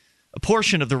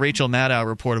portion of the Rachel Maddow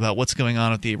report about what's going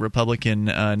on at the Republican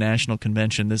National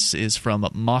Convention. This is from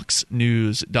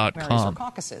moxnews.com.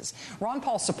 Caucuses. Ron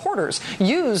Paul supporters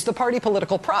use the party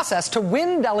political process to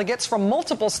win delegates from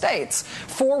multiple states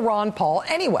for Ron Paul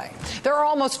anyway. There are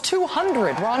almost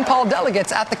 200 Ron Paul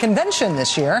delegates at the convention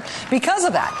this year because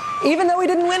of that, even though he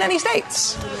didn't win any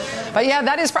states. But yeah,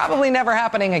 that is probably never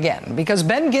happening again, because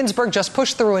Ben Ginsburg just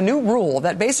pushed through a new rule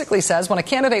that basically says when a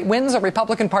candidate wins a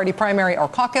Republican Party primary or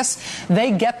caucus,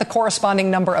 they get the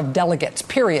corresponding number of delegates,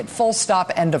 period, full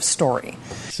stop, end of story.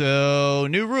 So,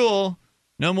 new rule,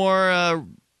 no more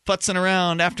futzing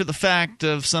around after the fact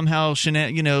of somehow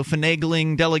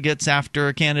finagling delegates after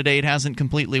a candidate hasn't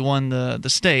completely won the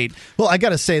state. Well, I got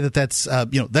to say that's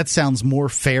that sounds more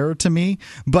fair to me,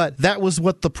 but that was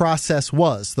what the process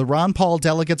was. The Ron Paul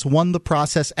delegates won the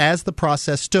process as the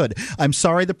process stood. I'm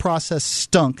sorry the process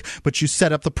stunk, but you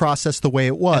set up the process the way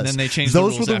it was. And then they changed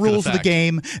Those the rules were the rules of the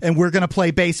game, and we're going to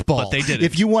play baseball. But they did it.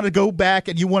 If you want to go back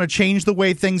and you want to change the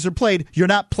way things are played, you're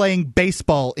not playing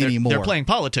baseball anymore. They're playing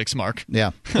politics, Mark.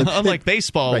 Yeah. Unlike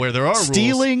baseball, right. Where there are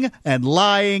stealing rules. And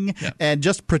lying and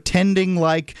just pretending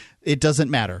like it doesn't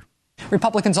matter.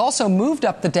 Republicans also moved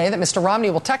up the day that Mr.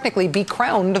 Romney will technically be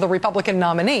crowned the Republican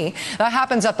nominee. That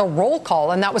happens at the roll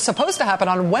call, and that was supposed to happen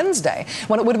on Wednesday,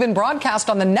 when it would have been broadcast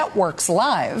on the networks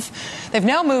live. They've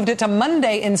now moved it to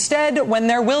Monday instead, when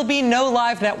there will be no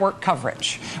live network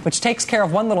coverage, which takes care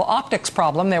of one little optics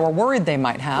problem they were worried they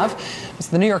might have. As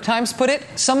the New York Times put it,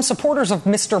 some supporters of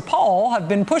Mr. Paul have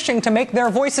been pushing to make their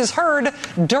voices heard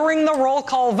during the roll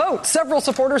call vote. Several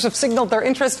supporters have signaled their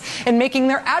interest in making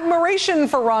their admiration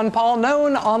for Ron Paul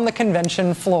known on the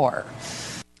convention floor.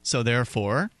 So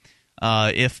therefore,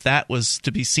 if that was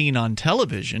to be seen on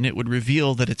television, it would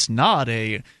reveal that it's not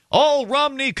a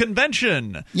all-Romney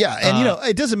convention. Yeah, and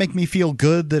it doesn't make me feel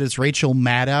good that it's Rachel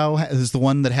Maddow is the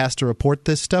one that has to report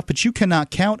this stuff, but you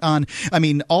cannot count on,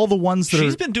 all the ones that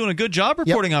She's been doing a good job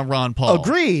reporting on Ron Paul.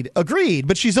 Agreed,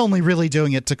 but she's only really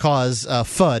doing it to cause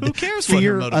FUD. Who cares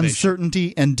fear, what her motivation?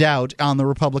 Uncertainty, and doubt on the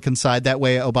Republican side. That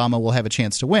way Obama will have a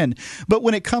chance to win. But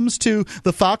when it comes to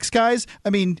the Fox guys,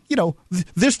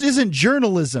 this isn't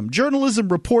journalism. Journalism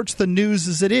reports the news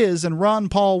as it is, and Ron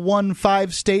Paul won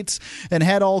 5 states and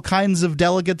had all kinds of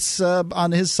delegates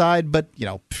on his side, but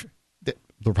the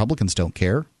Republicans don't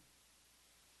care.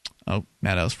 Oh,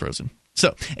 Maddow's frozen.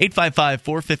 So,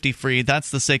 855-450-FREE,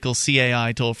 that's the SACL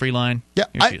CAI toll-free line. Yeah,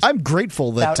 I'm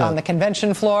grateful that... Out on the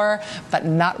convention floor, but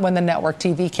not when the network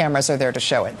TV cameras are there to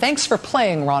show it. Thanks for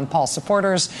playing, Ron Paul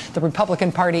supporters. The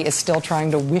Republican Party is still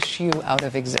trying to wish you out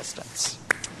of existence.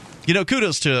 You know,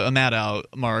 kudos to Maddow,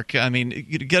 Mark. I mean,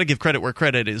 you got to give credit where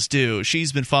credit is due.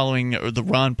 She's been following the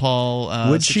Ron Paul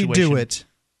Would situation. she do it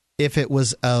if it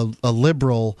was a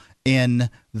liberal in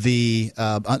the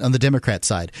on the Democrat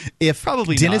side? If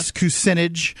Probably Dennis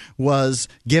Kucinich was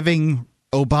giving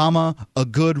Obama a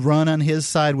good run on his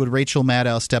side, would Rachel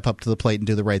Maddow step up to the plate and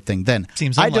do the right thing then?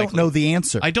 Seems I unlikely. don't know the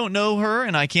answer. I don't know her,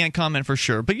 and I can't comment for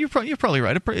sure. But you're probably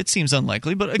right. It seems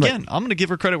unlikely. But again, I'm going to give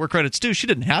her credit where credit's due. She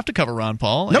didn't have to cover Ron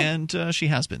Paul, and she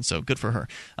has been, so good for her.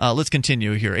 Let's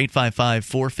continue here.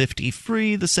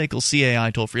 855-450-FREE, the SACL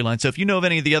CAI toll-free line. So if you know of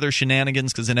any of the other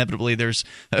shenanigans, because inevitably they're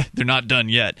not done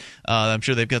yet, I'm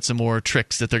sure they've got some more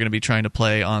tricks that they're going to be trying to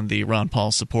play on the Ron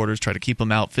Paul supporters, try to keep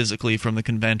them out physically from the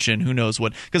convention. Who knows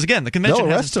what? Because again, the convention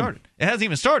hasn't started. It hasn't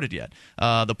even started yet.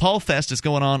 The Paul Fest is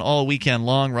going on all weekend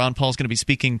long. Ron Paul's going to be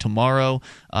speaking tomorrow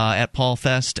at Paul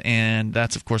Fest, and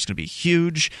that's, of course, going to be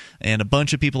huge. And a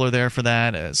bunch of people are there for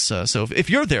that. So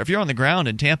if you're there, if you're on the ground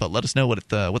in Tampa, let us know what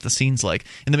the scene's like.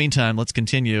 In the meantime, let's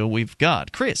continue. We've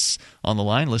got Chris on the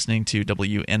line listening to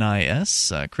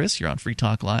WNIS. Chris, you're on Free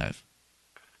Talk Live.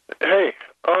 Hey,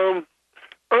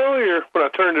 earlier when I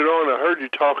turned it on, I heard you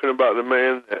talking about the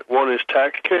man that won his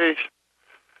tax case.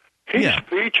 He's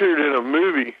featured in a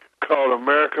movie called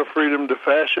America, Freedom to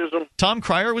Fascism. Tom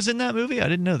Cryer was in that movie? I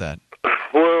didn't know that.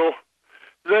 Well,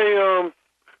 they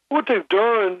what they've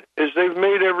done is they've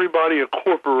made everybody a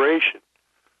corporation.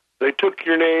 They took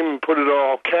your name and put it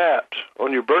all caps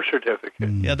on your birth certificate.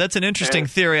 Yeah, that's an interesting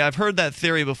theory. I've heard that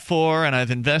theory before, and I've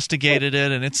investigated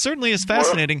it, and it certainly is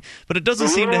fascinating, but it doesn't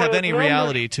seem to have any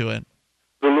reality to it.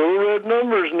 The little red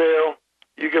numbers now,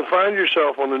 you can find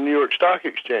yourself on the New York Stock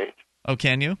Exchange. Oh,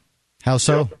 can you? How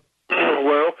so?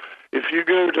 Well, if you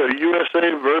go to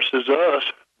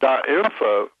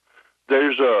usaversusus.info,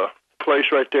 there's a place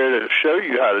right there that'll show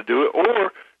you how to do it,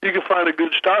 or you can find a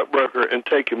good stockbroker and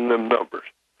take him them numbers.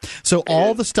 So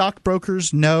all the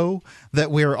stockbrokers know that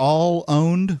we're all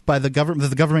owned by the government, that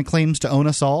the government claims to own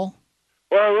us all?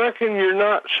 Well, I reckon you're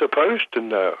not supposed to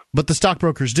know. But the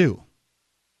stockbrokers do.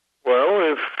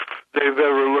 Well, if they've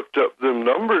ever looked up them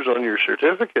numbers on your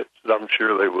certificates, I'm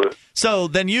sure they would. So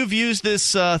then you've used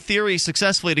this theory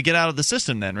successfully to get out of the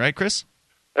system then, right, Chris?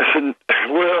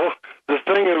 Well, the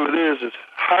thing of it is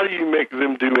how do you make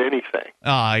them do anything?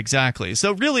 Exactly.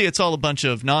 So really it's all a bunch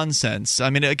of nonsense. I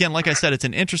mean, again, like I said, it's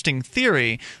an interesting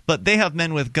theory, but they have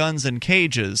men with guns and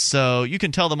cages, so you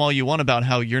can tell them all you want about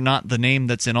how you're not the name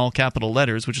that's in all capital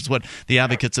letters, which is what the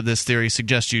advocates of this theory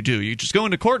suggest you do. You just go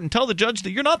into court and tell the judge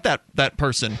that you're not that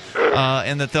person,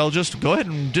 and that they'll just go ahead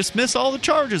and dismiss all the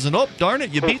charges, and oh, darn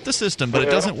it, you beat the system. But it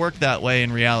doesn't work that way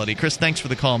in reality. Chris, thanks for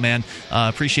the call, man.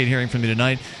 Appreciate hearing from you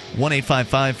tonight.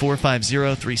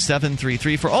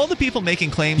 1-855-450-3733. For all the people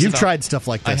making claims You've tried stuff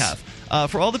like this. I have.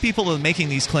 For all the people making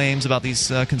these claims about these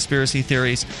conspiracy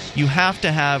theories, you have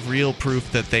to have real proof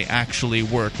that they actually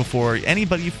work before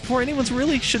anyone's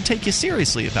really should take you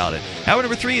seriously about it. Hour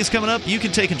number 3 is coming up. You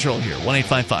can take control here.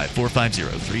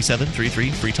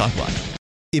 1-855-450-3733. Free Talk Live.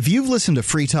 If you've listened to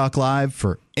Free Talk Live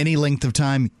for any length of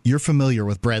time, you're familiar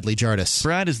with Bradley Jardis.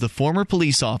 Brad is the former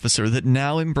police officer that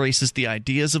now embraces the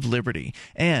ideas of liberty,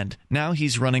 and now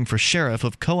he's running for sheriff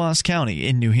of Coos County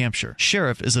in New Hampshire.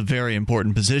 Sheriff is a very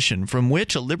important position from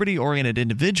which a liberty-oriented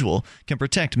individual can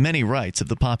protect many rights of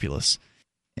the populace.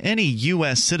 Any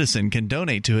U.S. citizen can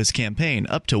donate to his campaign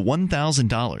up to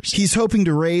 $1,000. He's hoping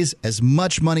to raise as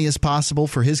much money as possible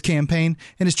for his campaign,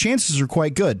 and his chances are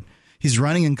quite good. He's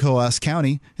running in Coos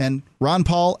County, and Ron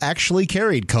Paul actually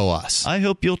carried Coos. I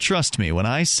hope you'll trust me when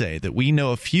I say that we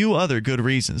know a few other good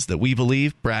reasons that we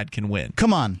believe Brad can win.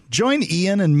 Come on, join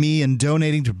Ian and me in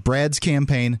donating to Brad's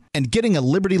campaign and getting a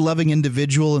liberty-loving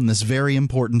individual in this very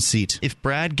important seat. If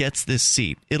Brad gets this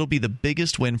seat, it'll be the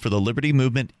biggest win for the liberty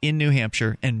movement in New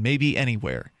Hampshire and maybe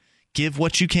anywhere. Give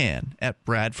what you can at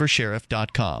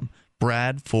bradforsheriff.com.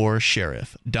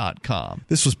 bradforsheriff.com.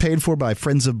 This was paid for by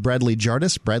Friends of Bradley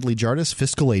Jardis, Bradley Jardis,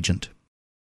 fiscal agent.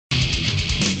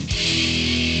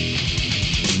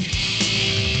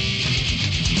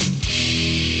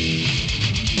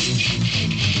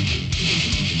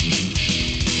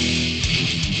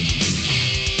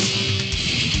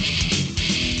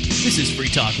 This is Free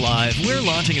Talk Live. We're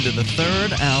launching into the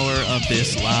third hour of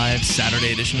this live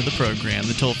Saturday edition of the program.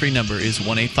 The toll-free number is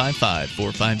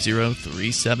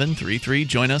 1-855-450-3733.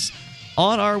 Join us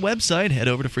on our website. Head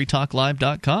over to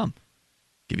freetalklive.com.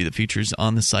 give you the features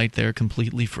on the site there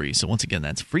completely free. So once again,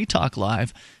 that's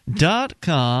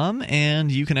freetalklive.com,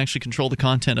 and you can actually control the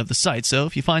content of the site. So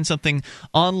if you find something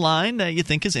online that you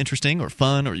think is interesting or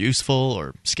fun or useful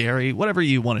or scary, whatever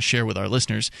you want to share with our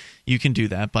listeners, you can do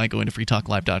that by going to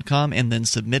freetalklive.com and then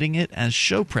submitting it as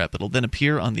show prep. It'll then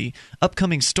appear on the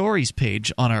upcoming stories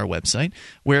page on our website,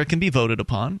 where it can be voted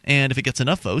upon, and if it gets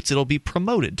enough votes, it'll be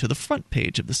promoted to the front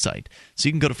page of the site. So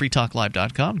you can go to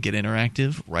freetalklive.com, get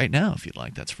interactive right now if you'd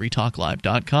like. That's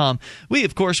freetalklive.com. We,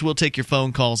 of course, will take your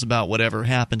phone calls about whatever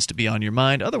happens to be on your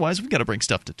mind. Otherwise, we've got to bring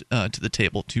stuff to the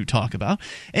table to talk about.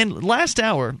 And last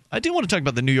hour, I do want to talk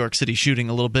about the New York City shooting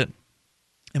a little bit.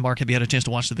 And Mark, have you had a chance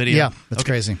to watch the video? Yeah, that's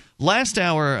crazy. Last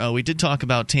hour, we did talk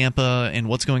about Tampa and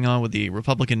what's going on with the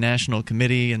Republican National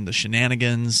Committee and the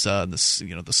shenanigans,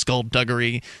 the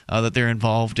skullduggery that they're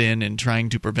involved in trying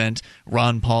to prevent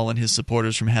Ron Paul and his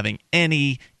supporters from having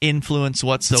any influence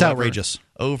whatsoever. It's outrageous.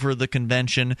 Over the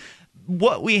convention.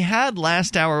 What we had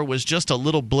last hour was just a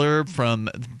little blurb from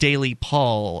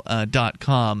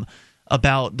dailypaul.com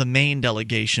about the Maine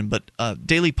delegation, but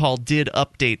Daily Paul did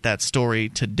update that story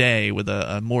today with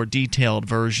a more detailed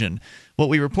version. What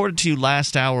we reported to you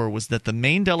last hour was that the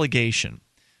Maine delegation,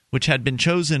 which had been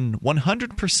chosen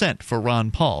 100% for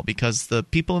Ron Paul, because the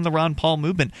people in the Ron Paul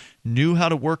movement knew how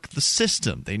to work the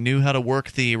system. They knew how to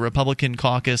work the Republican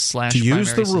caucus / primary system. To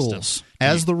use the rules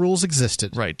as the rules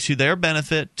existed. Right, to their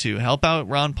benefit, to help out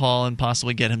Ron Paul and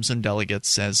possibly get him some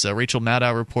delegates. As Rachel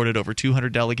Maddow reported, over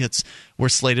 200 delegates were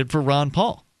slated for Ron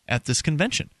Paul at this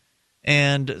convention.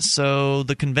 And so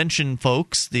the convention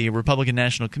folks, the Republican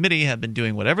National Committee, have been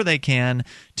doing whatever they can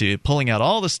to pulling out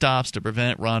all the stops to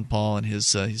prevent Ron Paul and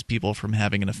his people from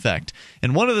having an effect.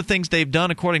 And one of the things they've done,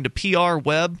 according to PR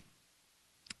Web,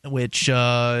 which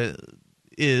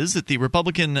is that the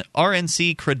Republican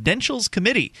RNC Credentials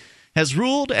Committee has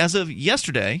ruled as of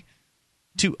yesterday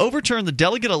to overturn the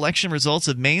delegate election results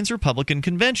of Maine's Republican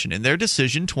Convention. In their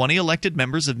decision, 20 elected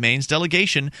members of Maine's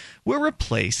delegation were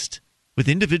replaced with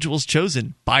individuals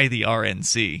chosen by the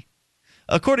RNC.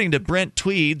 According to Brent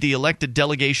Tweed, the elected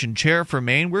delegation chair for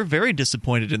Maine, we're very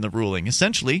disappointed in the ruling.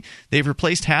 Essentially, they've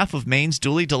replaced half of Maine's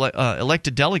duly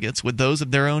elected delegates with those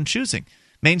of their own choosing.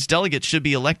 Maine's delegates should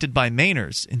be elected by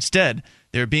Mainers. Instead,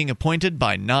 they're being appointed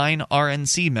by 9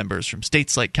 RNC members from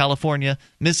states like California,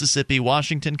 Mississippi,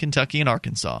 Washington, Kentucky, and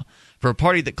Arkansas. For a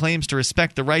party that claims to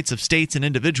respect the rights of states and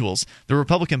individuals, the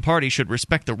Republican Party should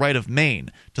respect the right of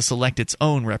Maine to select its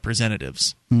own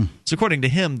representatives. So according to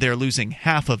him, they're losing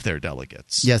half of their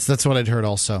delegates. Yes, that's what I'd heard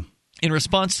also. In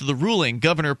response to the ruling,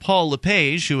 Governor Paul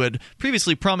LePage, who had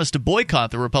previously promised to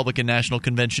boycott the Republican National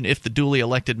Convention if the duly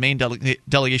elected Maine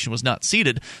delegation was not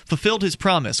seated, fulfilled his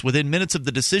promise. Within minutes of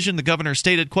the decision, the governor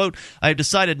stated, quote, "I have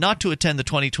decided not to attend the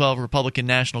 2012 Republican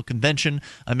National Convention.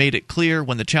 I made it clear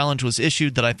when the challenge was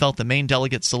issued that I felt the Maine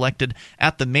delegates selected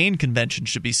at the Maine convention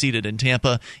should be seated in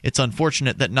Tampa. It's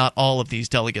unfortunate that not all of these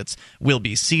delegates will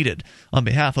be seated. On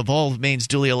behalf of all of Maine's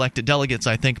duly elected delegates,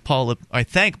 I thank Paul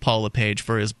LePage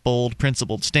for his bold,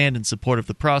 principled stand in support of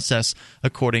the process,"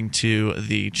 according to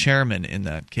the chairman in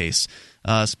that case.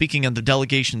 Speaking of the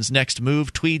delegation's next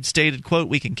move, Tweed stated, quote,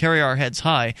 "We can carry our heads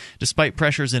high. Despite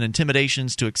pressures and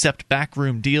intimidations to accept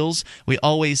backroom deals, we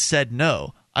always said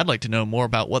no." I'd like to know more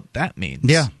about what that means.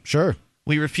 Yeah, sure.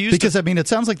 We refused because I mean, it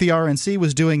sounds like the RNC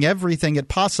was doing everything it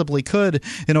possibly could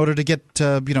in order to get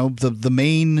the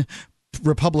Maine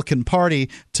Republican Party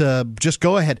to just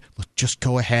go ahead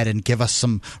and give us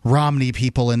some Romney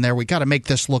people in there. We got to make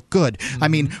this look good. I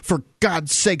mean, for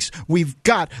God's sakes, we've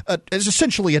got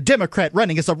essentially a Democrat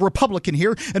running as a Republican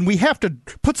here, and we have to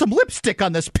put some lipstick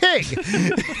on this pig.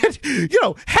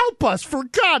 Help us, for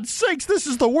God's sakes. This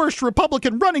is the worst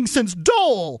Republican running since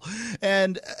Dole.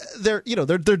 And they're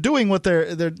doing what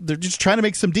they're just trying to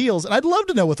make some deals, and I'd love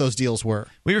to know what those deals were.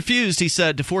 We refused, he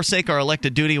said, to forsake our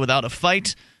elected duty without a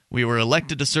fight. We were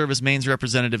elected to serve as Maine's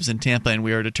representatives in Tampa, and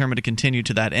we are determined to continue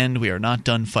to that end. We are not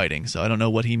done fighting. So I don't know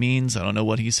what he means. I don't know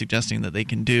what he's suggesting that they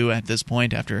can do at this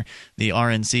point after the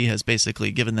RNC has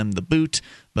basically given them the boot.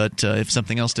 But if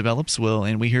something else develops,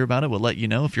 and we hear about it, we'll let you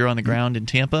know. If you're on the ground in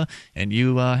Tampa and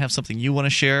you have something you want to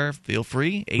share, feel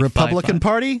free. Republican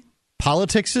Party?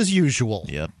 Politics as usual.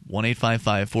 Yep.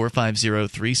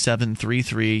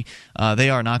 1-855-450-3733. They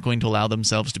are not going to allow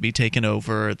themselves to be taken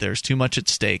over. There's too much at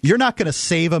stake. You're not going to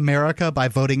save America by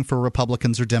voting for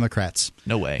Republicans or Democrats.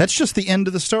 No way. That's just the end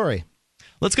of the story.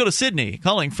 Let's go to Sydney,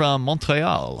 calling from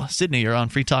Montreal. Sydney, you're on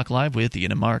Free Talk Live with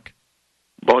Ian and Mark.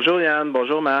 Bonjour, Yann.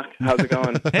 Bonjour, Mark. How's it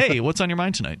going? Hey, what's on your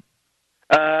mind tonight?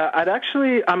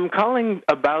 I'm calling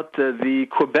about the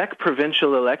Quebec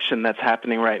provincial election that's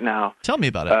happening right now. Tell me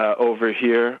about it. Over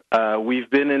here. We've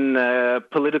been in a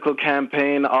political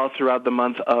campaign all throughout the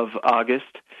month of August.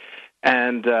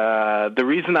 And the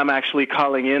reason I'm actually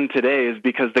calling in today is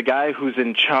because the guy who's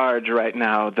in charge right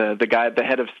now, the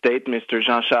head of state, Mr.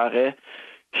 Jean Charest,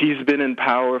 he's been in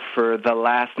power for the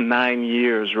last 9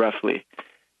 years, roughly.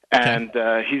 And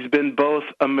he's been both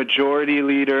a majority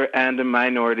leader and a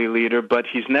minority leader, but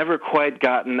he's never quite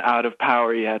gotten out of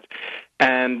power yet.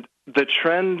 And the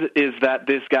trend is that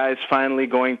this guy's finally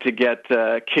going to get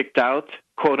kicked out,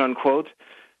 quote unquote.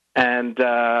 And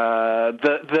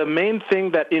the main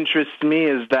thing that interests me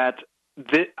is that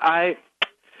this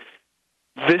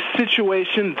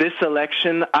situation, this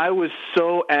election, I was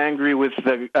so angry with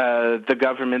the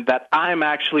government that I'm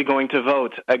actually going to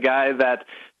vote. A guy that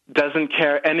doesn't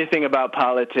care anything about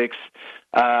politics.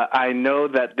 I know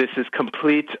that this is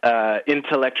complete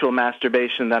intellectual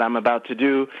masturbation that I'm about to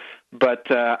do, but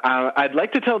I'd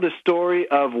like to tell the story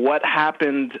of what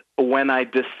happened when I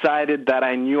decided that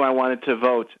I knew I wanted to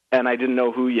vote, and I didn't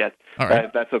know who yet. All right.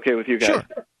 If that's okay with you guys. Sure.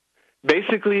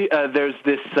 Basically, there's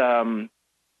this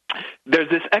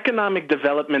economic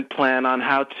development plan on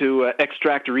how to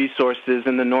extract resources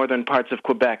in the northern parts of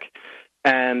Quebec.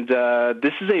 And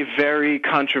this is a very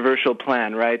controversial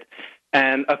plan, right?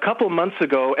 And a couple months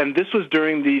ago, and this was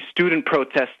during the student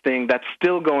protest thing that's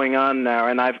still going on now,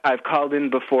 and I've called in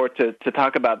before to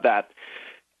talk about that.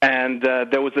 And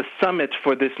there was a summit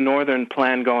for this northern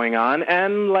plan going on,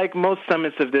 and like most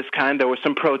summits of this kind, there were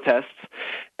some protests,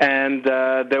 and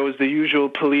there was the usual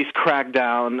police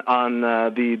crackdown on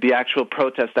the actual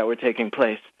protests that were taking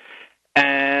place.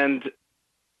 And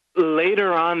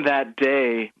later on that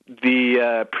day,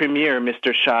 the premier,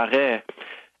 Mr. Charest,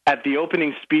 at the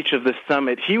opening speech of the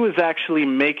summit, he was actually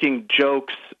making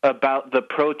jokes about the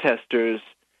protesters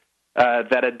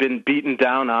that had been beaten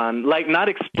down on, like not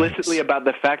explicitly about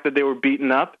the fact that they were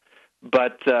beaten up,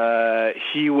 but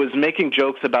he was making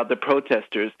jokes about the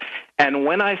protesters. And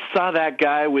when I saw that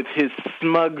guy with his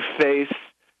smug face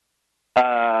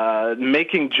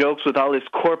making jokes with all his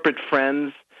corporate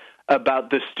friends about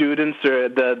the students or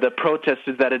the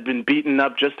protesters that had been beaten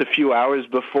up just a few hours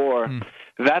before,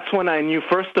 that's when I knew,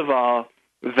 first of all,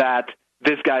 that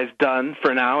this guy's done,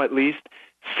 for now at least.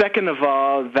 Second of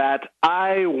all, that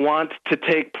I want to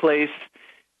take place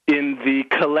in the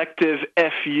collective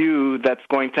FU that's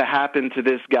going to happen to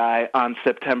this guy on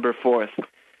September 4th.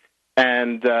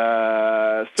 And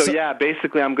so, yeah,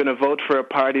 basically I'm going to vote for a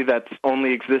party that's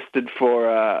only existed for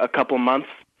a couple months.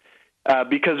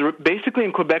 Because basically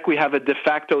in Quebec we have a de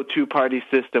facto two-party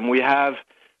system. We have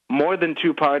more than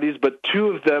two parties, but two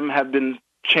of them have been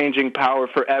changing power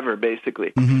forever,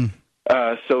 basically. Mm-hmm.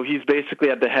 So he's basically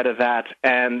at the head of that.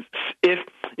 And if,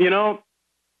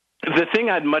 the thing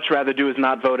I'd much rather do is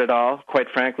not vote at all, quite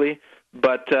frankly.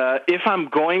 But if I'm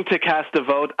going to cast a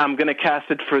vote, I'm going to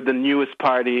cast it for the newest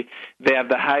party. They have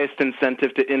the highest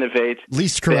incentive to innovate.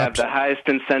 Least corrupt. They have the highest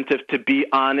incentive to be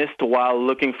honest while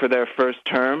looking for their first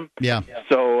term. Yeah.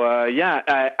 So,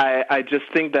 I just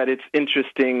think that it's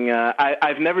interesting.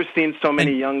 I've never seen so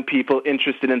many young people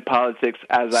interested in politics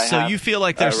as I have. So you feel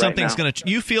like there's something's right going to...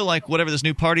 You feel like whatever this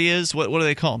new party is, what do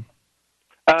they call?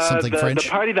 Something French? The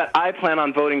party that I plan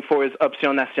on voting for is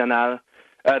Option Nationale.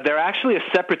 They're actually a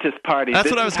separatist party. That's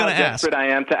what I was going to ask. Desperate I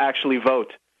am to actually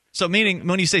vote. So, meaning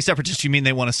when you say separatist, you mean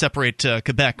they want to separate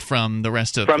Quebec from the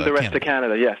rest of Canada? From the rest of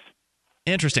Canada, yes.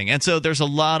 Interesting. And so there's a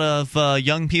lot of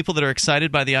young people that are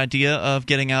excited by the idea of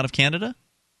getting out of Canada?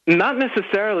 Not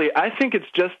necessarily. I think it's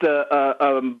just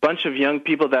a bunch of young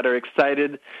people that are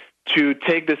excited to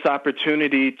take this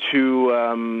opportunity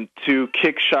to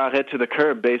kick Charest to the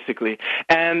curb, basically.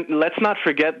 And let's not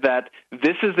forget that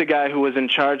this is the guy who was in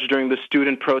charge during the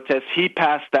student protests. He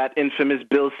passed that infamous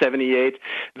Bill 78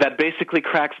 that basically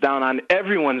cracks down on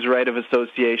everyone's right of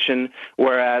association,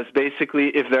 whereas basically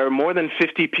if there are more than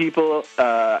 50 people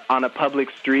on a public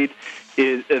street,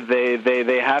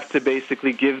 they have to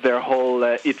basically give their whole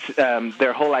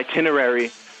itinerary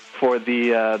for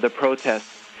the protest.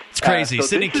 It's crazy. So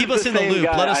Sydney, keep us in the loop.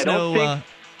 Guy.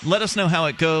 Let us know how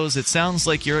it goes. It sounds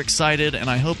like you're excited, and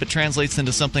I hope it translates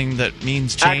into something that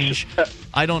means change.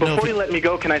 I don't know. Before you let me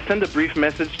go, can I send a brief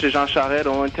message to Jean Charest?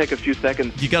 It'll only take a few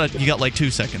seconds. You got like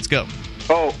 2 seconds. Go.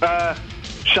 Oh,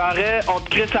 Charest, on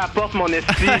te crisse à la porte, mon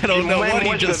esti. I don't know what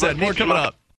he just said. More coming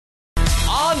up.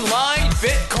 Online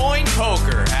Bitcoin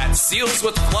poker at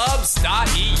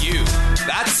sealswithclubs.eu.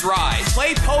 That's right.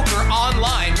 Play poker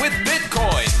online with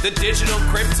Bitcoin, the digital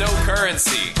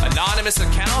cryptocurrency. Anonymous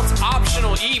accounts,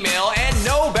 optional email, and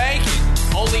no banking.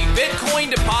 Only Bitcoin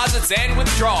deposits and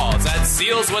withdrawals at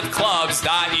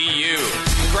sealswithclubs.eu.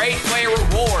 Great player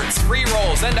rewards, free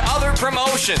rolls, and other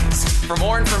promotions. For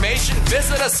more information,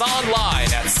 visit us online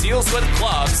at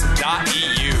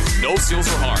sealswithclubs.eu. No seals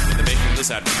were harmed in the making of this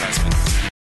advertisement.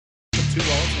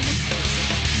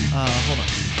 Hold on.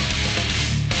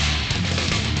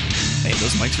 Hey,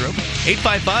 those mics are open.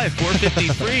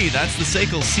 855-450-FREE. That's the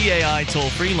SACL CAI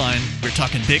toll-free line. We're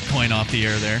talking Bitcoin off the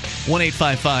air there.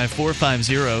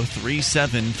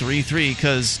 1-855-450-3733.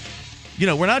 Because,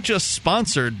 we're not just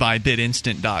sponsored by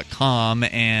BitInstant.com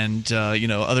and,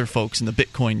 other folks in the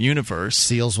Bitcoin universe.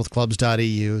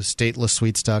 Sealswithclubs.eu,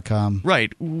 statelesssweets.com.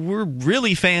 Right. We're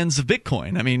really fans of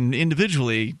Bitcoin. I mean,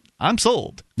 individually, I'm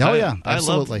sold. Oh, yeah,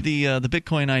 absolutely. I love the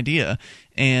Bitcoin idea.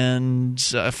 And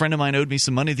a friend of mine owed me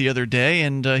some money the other day,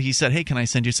 and he said, hey, can I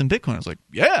send you some Bitcoin? I was like,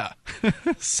 yeah,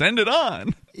 send it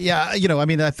on. Yeah,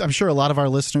 I'm sure a lot of our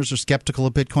listeners are skeptical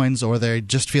of Bitcoins, or they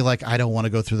just feel like, I don't want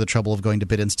to go through the trouble of going to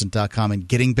BitInstant.com and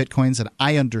getting Bitcoins. And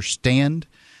I understand.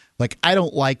 I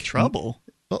don't like trouble.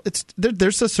 Well,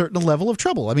 there's a certain level of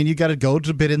trouble. I mean, you got to go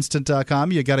to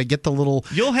BitInstant.com. You got to get the little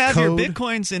You'll have code. your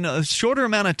Bitcoins in a shorter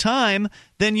amount of time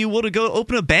than you would to go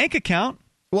open a bank account.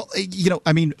 Well,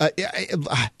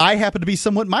 I happen to be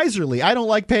somewhat miserly. I don't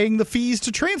like paying the fees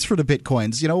to transfer to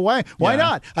Bitcoins. Why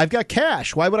not? I've got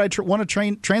cash. Why would I want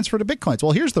to transfer to Bitcoins?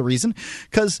 Well, here's the reason.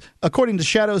 Because according to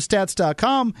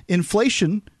shadowstats.com,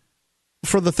 inflation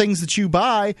for the things that you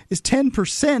buy is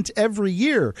 10% every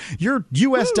year. Your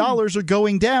U.S. dollars are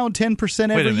going down 10%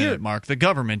 every year. Wait a minute, Mark. The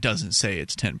government doesn't say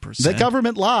it's 10%. The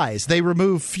government lies. They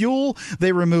remove fuel,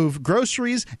 they remove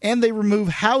groceries, and they remove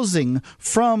housing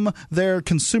from their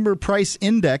consumer price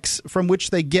index from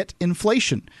which they get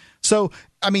inflation. So,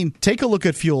 take a look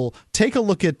at fuel, take a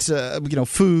look at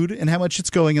food and how much it's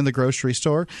going in the grocery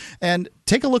store, and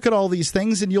take a look at all these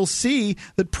things, and you'll see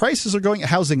that prices are going.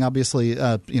 Housing, obviously,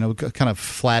 kind of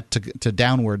flat to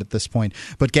downward at this point,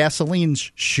 but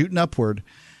gasoline's shooting upward.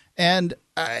 And,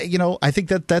 I think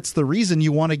that's the reason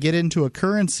you want to get into a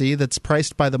currency that's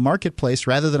priced by the marketplace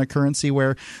rather than a currency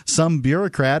where some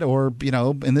bureaucrat or,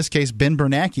 in this case, Ben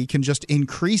Bernanke can just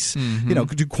increase,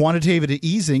 do quantitative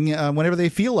easing whenever they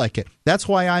feel like it. That's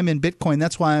why I'm in Bitcoin.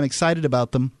 That's why I'm excited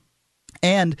about them.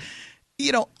 And,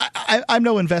 I'm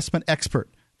no investment expert.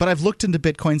 But I've looked into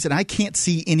Bitcoins, and I can't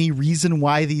see any reason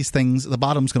why the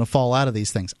bottom's going to fall out of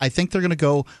these things. I think they're going to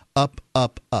go up,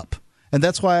 up, up. And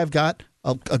that's why I've got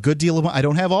a good deal of money. I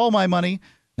don't have all my money.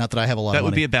 Not that I have a lot of money. That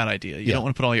would be a bad idea. You don't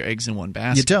want to put all your eggs in one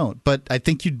basket. You don't, but I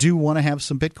think you do want to have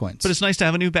some Bitcoins. But it's nice to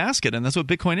have a new basket, and that's what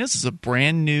Bitcoin is. It's a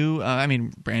brand new,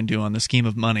 brand new on the scheme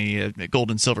of money.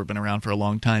 Gold and silver have been around for a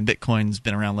long time. Bitcoin's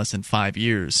been around less than 5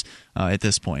 years at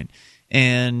this point.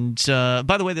 And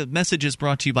by the way, the message is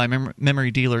brought to you by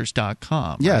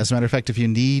MemoryDealers.com. Right? Yeah, as a matter of fact, if you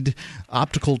need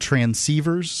optical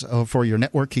transceivers for your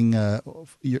networking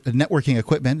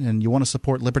equipment and you want to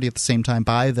support Liberty at the same time,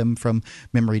 buy them from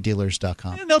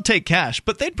MemoryDealers.com. And they'll take cash,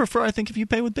 but they'd prefer, I think, if you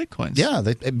pay with Bitcoins. Yeah,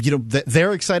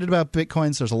 they're excited about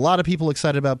Bitcoins. There's a lot of people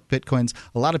excited about Bitcoins.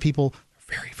 A lot of people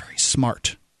are very, very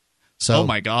smart. So, oh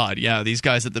my God, yeah, these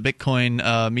guys at the Bitcoin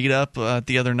meetup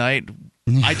the other night,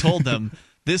 I told them,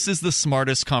 this is the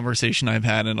smartest conversation I've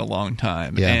had in a long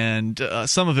time. Yeah. And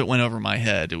some of it went over my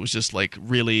head. It was just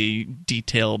really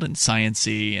detailed and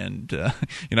sciencey, and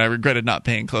I regretted not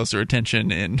paying closer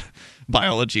attention in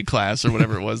biology class or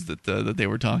whatever it was that they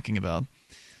were talking about.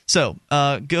 So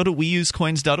go to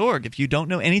weusecoins.org. If you don't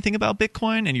know anything about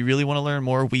Bitcoin and you really want to learn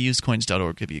more, weusecoins.org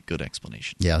will give you a good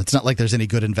explanation. Yeah, it's not like there's any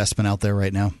good investment out there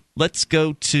right now. Let's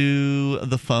go to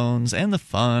the phones and the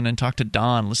fun and talk to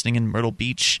Don, listening in Myrtle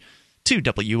Beach to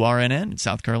WRNN in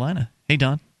South Carolina. Hey,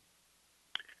 Don.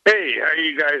 Hey, how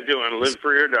you guys doing? Live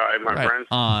free or die, my friends.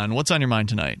 What's on your mind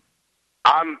tonight?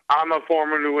 I'm a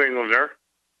former New Englander,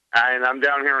 and I'm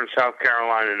down here in South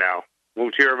Carolina now.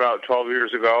 Moved here about 12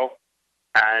 years ago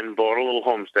and bought a little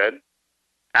homestead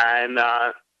and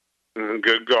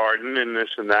good garden and this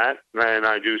and that. And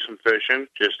I do some fishing,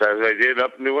 just as I did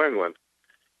up in New England.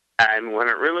 And when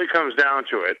it really comes down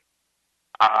to it,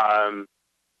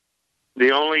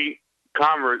 the only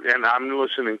and I'm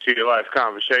listening to your last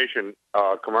conversation,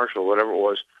 commercial, whatever it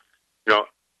was,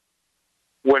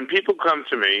 when people come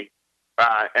to me,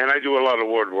 and I do a lot of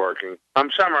woodworking. I'm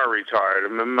semi-retired.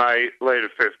 I'm in my later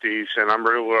 50s, and I'm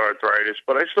riddled with arthritis,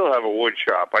 but I still have a wood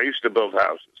shop. I used to build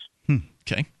houses.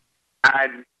 Okay.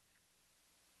 And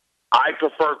I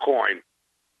prefer coin,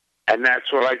 and that's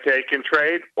what I take in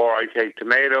trade, or I take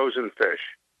tomatoes and fish.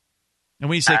 And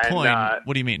when you say coin,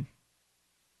 what do you mean?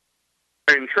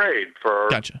 In trade for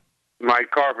my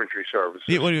carpentry services.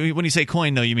 When you say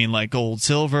coin, though, you mean like gold,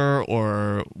 silver,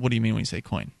 or what do you mean when you say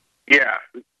coin? Yeah,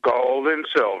 gold and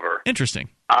silver. Interesting.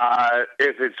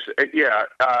 If it's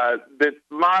the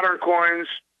modern coins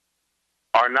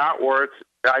are not worth.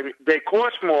 They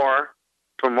cost more,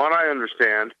 from what I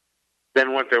understand,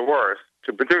 than what they're worth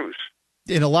to produce.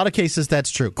 In a lot of cases,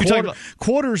 that's true.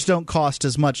 Quarters don't cost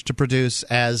as much to produce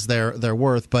as they're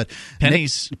worth, but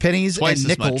pennies and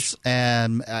nickels,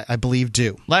 and I believe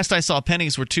do. Last I saw,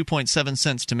 pennies were 2.7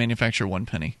 cents to manufacture 1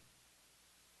 penny.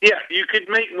 Yeah, you could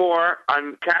make more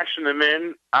on cashing them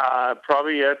in,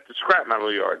 probably at the scrap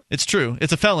metal yard. It's true.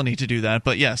 It's a felony to do that,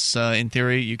 but yes, in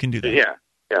theory, you can do that. Yeah.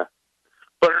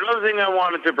 But another thing I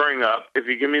wanted to bring up, if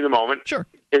you give me the moment, sure,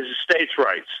 is states'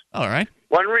 rights. All right.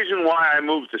 One reason why I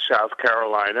moved to South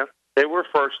Carolina, they were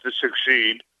first to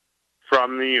succeed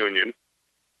from the Union,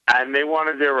 and they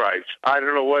wanted their rights. I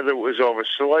don't know whether it was over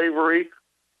slavery,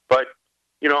 but,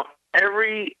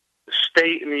 every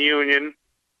state in the Union,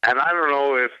 and I don't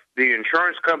know if the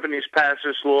insurance companies pass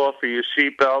this law for your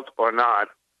seatbelt or not,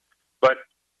 but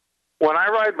when I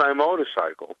ride my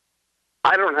motorcycle,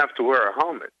 I don't have to wear a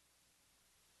helmet.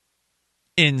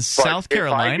 In South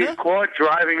Carolina? If I get caught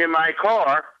driving in my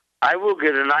car, I will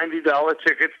get a $90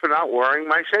 ticket for not wearing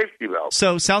my safety belt.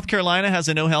 So South Carolina has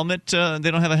a no helmet, they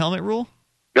don't have a helmet rule?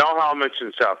 No helmets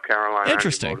in South Carolina.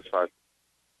 Interesting.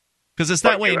 Because it's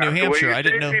that way in New Hampshire. I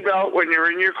didn't know. Safety belt when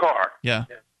you're in your car. Yeah.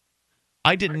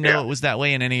 I didn't know it was that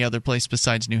way in any other place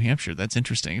besides New Hampshire. That's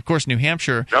interesting. Of course, New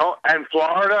Hampshire. No, and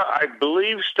Florida, I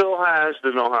believe, still has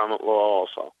the no helmet law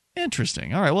also.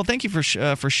 Interesting. All right. Well, thank you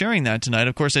for sharing that tonight.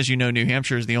 Of course, as you know, New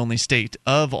Hampshire is the only state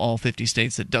of all 50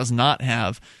 states that does not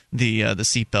have the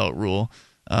seatbelt rule.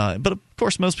 But of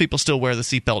course, most people still wear the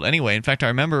seatbelt anyway. In fact, I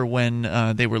remember when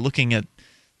they were looking at,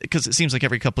 because it seems like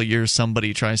every couple of years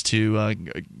somebody tries to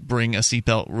bring a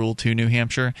seatbelt rule to New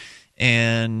Hampshire.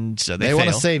 And they want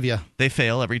to save you. They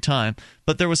fail every time.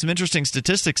 But there was some interesting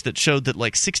statistics that showed that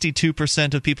like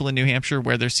 62% of people in New Hampshire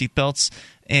wear their seatbelts,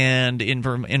 and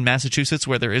in Massachusetts,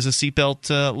 where there is a seatbelt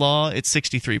law, it's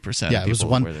 63%. Yeah, of people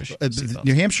wear their seatbelts.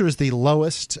 New Hampshire is the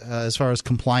lowest as far as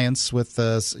compliance with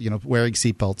wearing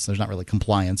seatbelts. There's not really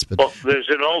compliance, but there's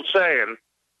an old saying: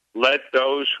 "Let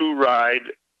those who ride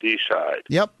decide."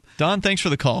 Yep. Don, thanks for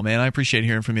the call, man. I appreciate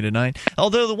hearing from you tonight.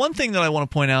 Although the one thing that I want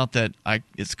to point out that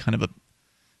it's kind of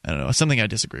something I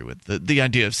disagree with, the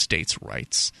idea of states'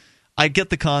 rights. I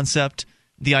get the concept.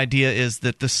 The idea is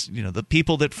that the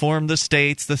people that form the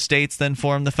states then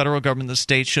form the federal government. The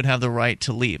states should have the right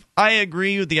to leave. I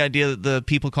agree with the idea that the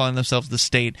people calling themselves the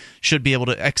state should be able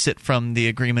to exit from the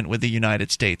agreement with the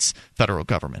United States federal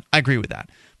government. I agree with that.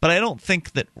 But I don't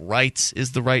think that rights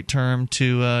is the right term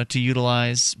to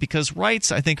utilize, because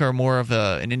rights, I think, are more of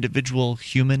an individual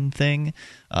human thing.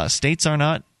 States are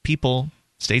not people.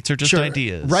 States are just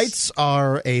ideas. Rights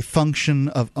are a function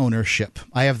of ownership.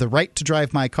 I have the right to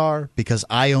drive my car because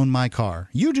I own my car.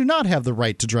 You do not have the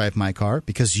right to drive my car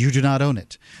because you do not own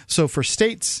it. So for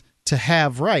states to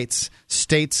have rights,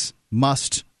 states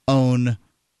must own,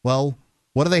 well,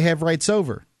 what do they have rights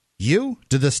over? You?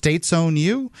 Do the states own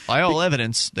you? By all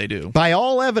evidence, they do. By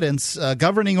all evidence,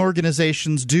 governing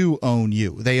organizations do own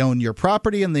you. They own your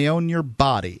property and they own your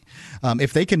body.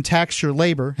 If they can tax your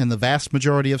labor, and the vast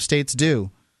majority of states do,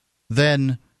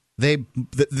 then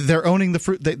they're owning the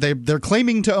fruit. They're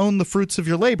claiming to own the fruits of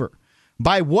your labor.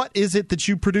 By what is it that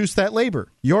you produce that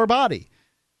labor? Your body.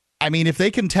 I mean, if they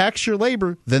can tax your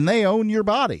labor, then they own your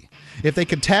body. If they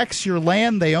can tax your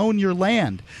land, they own your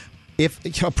land.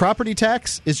 If a property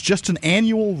tax is just an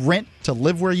annual rent to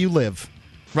live where you live.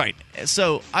 Right.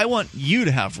 So I want you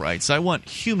to have rights. I want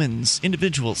humans,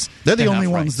 individuals. They're the only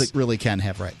ones that really can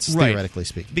have rights, theoretically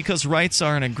speaking. Because rights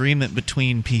are an agreement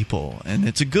between people, and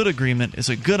it's a good agreement. It's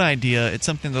a good idea. It's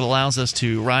something that allows us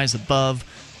to rise above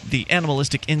the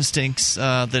animalistic instincts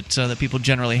that people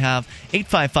generally have.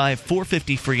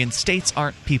 855-450-FREE, and states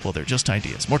aren't people. They're just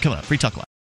ideas. More coming up. Free Talk Live.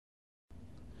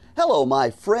 Hello,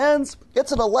 my friends.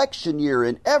 It's an election year,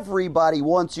 and everybody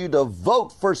wants you to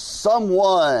vote for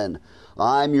someone.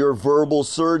 I'm your verbal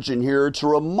surgeon here to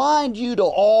remind you to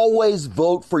always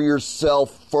vote for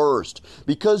yourself first,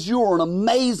 because you are an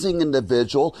amazing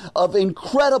individual of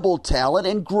incredible talent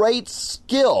and great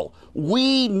skill.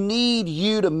 We need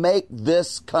you to make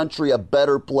this country a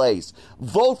better place.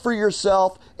 Vote for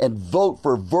yourself and vote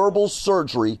for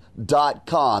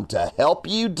verbalsurgery.com to help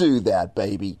you do that,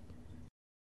 baby.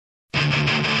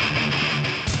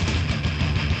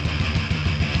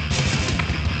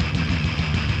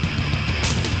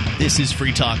 This is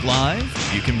Free Talk Live.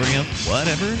 You can bring up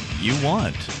whatever you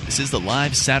want. This is the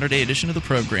live Saturday edition of the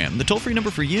program. The toll-free number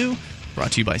for you,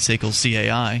 brought to you by SACL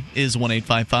CAI, is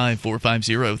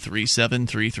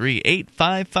 1-855-450-3733,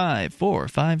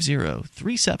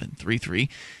 855-450-3733.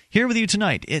 Here with you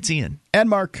tonight, it's Ian. And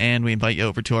Mark. And we invite you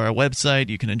over to our website.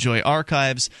 You can enjoy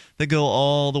archives that go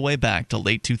all the way back to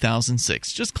late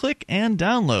 2006. Just click and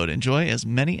download. Enjoy as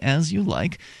many as you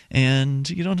like. And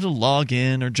you don't have to log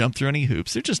in or jump through any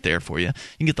hoops. They're just there for you.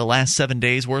 You can get the last 7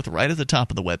 days worth right at the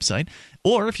top of the website.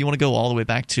 Or if you want to go all the way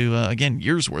back to, again,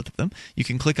 years worth of them, you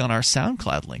can click on our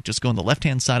SoundCloud link. Just go on the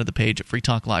left-hand side of the page at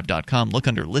freetalklive.com. Look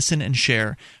under Listen and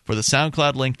Share for the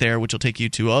SoundCloud link there, which will take you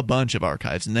to a bunch of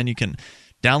archives. And then you can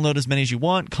download as many as you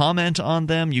want, comment on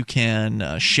them. You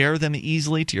can share them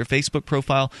easily to your Facebook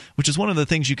profile, which is one of the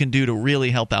things you can do to really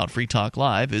help out Free Talk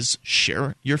Live is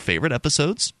share your favorite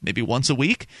episodes, maybe once a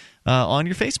week, on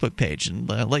your Facebook page and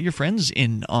let your friends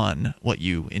in on what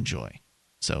you enjoy.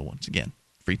 So once again,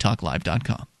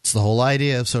 freetalklive.com. It's the whole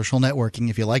idea of social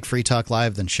networking. If you like Free Talk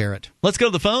Live, then share it. Let's go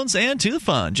to the phones and to the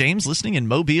fun. James listening in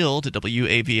Mobile to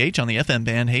WAVH on the FM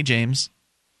band. Hey, James.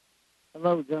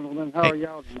 Hello, gentlemen. How are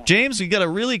y'all tonight? James, we got a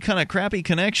really kind of crappy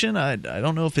connection. I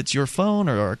don't know if it's your phone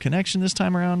or our connection this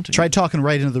time around. Try talking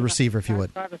right into the receiver, if you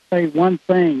would. Try to say one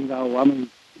thing, though. I mean,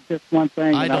 just one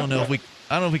thing. I don't know if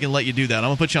we can let you do that. I'm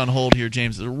going to put you on hold here,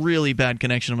 James. It's a really bad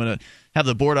connection. I'm going to have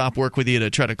the board op work with you to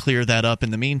try to clear that up.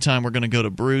 In the meantime, we're going to go to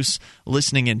Bruce,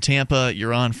 listening in Tampa.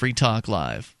 You're on Free Talk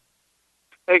Live.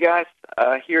 Hey, guys.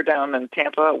 Here down in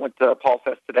Tampa, went to Paul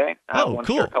Fest today. I want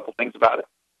to share a couple things about it.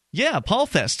 Yeah, Paul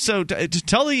Fest. So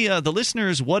tell the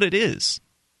listeners what it is.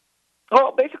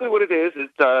 Well, basically what it is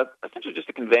essentially just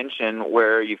a convention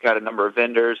where you've got a number of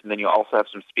vendors, and then you also have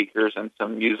some speakers and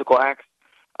some musical acts.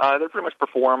 They pretty much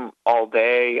perform all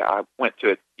day. I went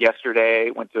to it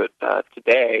yesterday, went to it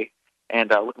today, and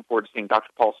looking forward to seeing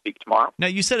Dr. Paul speak tomorrow. Now,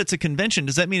 you said it's a convention.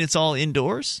 Does that mean it's all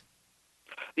indoors?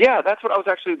 Yeah, that's what I was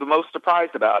actually the most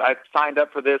surprised about. I signed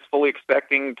up for this fully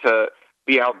expecting to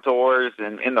be outdoors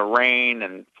and in the rain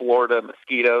and Florida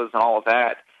mosquitoes and all of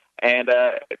that. And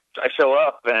I show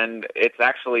up, and it's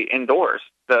actually indoors.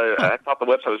 I thought the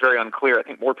website was very unclear. I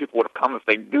think more people would have come if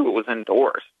they knew it was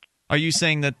indoors. Are you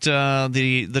saying that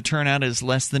the turnout is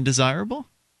less than desirable?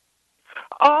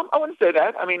 I wouldn't say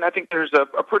that. I mean, I think there's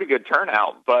a pretty good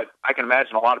turnout, but I can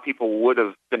imagine a lot of people would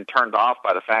have been turned off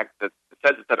by the fact that it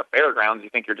says it's at a fairgrounds.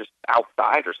 You think you're just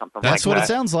outside or something like that. That's what it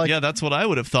sounds like. Yeah, that's what I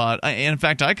would have thought. In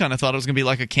fact, I kind of thought it was going to be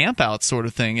like a camp out sort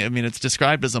of thing. I mean, it's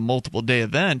described as a multiple-day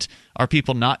event. Are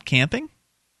people not camping?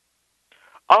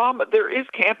 There is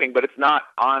camping, but it's not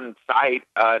on site,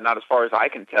 not as far as I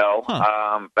can tell.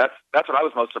 Huh. That's what I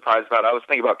was most surprised about. I was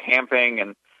thinking about camping,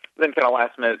 and then kind of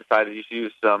last minute decided to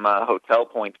use some hotel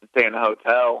points and stay in a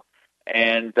hotel.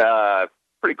 And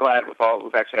pretty glad with all.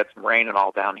 We've actually had some rain and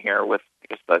all down here with, I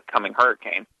guess, the coming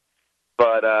hurricane.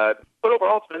 But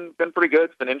overall, it's been pretty good.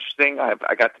 It's been interesting.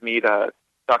 I got to meet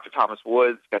Dr. Thomas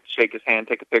Woods, got to shake his hand,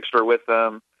 take a picture with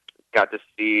him. Got to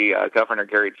see Governor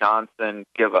Gary Johnson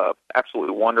give a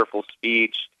absolutely wonderful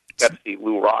speech. Got to see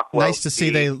Lou Rockwell. Nice to see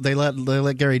they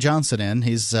let Gary Johnson in.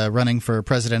 He's running for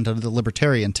president under the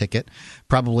Libertarian ticket.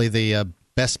 Probably the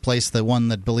best place that one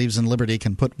that believes in liberty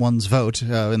can put one's vote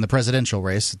in the presidential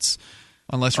race. It's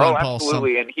unless Ron Paul.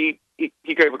 Absolutely, and he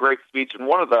gave a great speech. And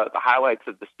one of the highlights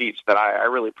of the speech that I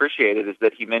really appreciated is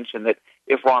that he mentioned that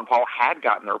if Ron Paul had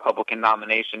gotten the Republican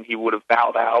nomination, he would have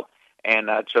bowed out and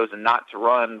chosen not to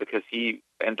run because he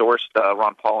endorsed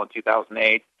Ron Paul in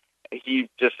 2008. He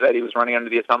just said he was running under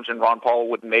the assumption Ron Paul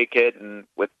would make it, and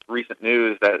with recent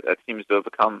news, that seems to have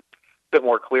become a bit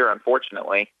more clear,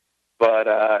 unfortunately. But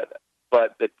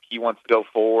that he wants to go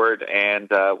forward and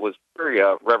was very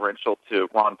reverential to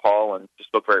Ron Paul and just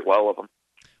spoke very well of him.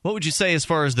 What would you say as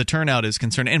far as the turnout is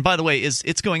concerned? And by the way,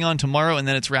 it's going on tomorrow and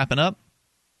then it's wrapping up?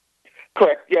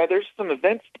 Correct. Yeah, there's some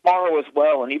events tomorrow as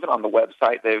well, and even on the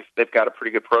website they've got a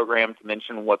pretty good program to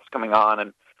mention what's coming on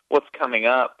and what's coming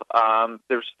up.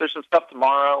 There's some stuff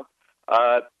tomorrow. It's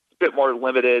a bit more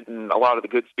limited, and a lot of the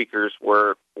good speakers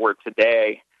were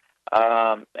today.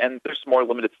 And there's some more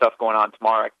limited stuff going on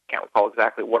tomorrow. I can't recall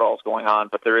exactly what all's going on,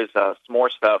 but there is some more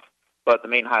stuff. But the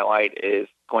main highlight is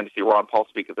going to see Ron Paul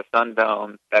speak at the Sun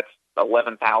Dome. That's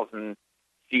 11,000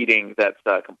 seating that's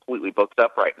completely booked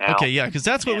up right now. Okay, yeah, because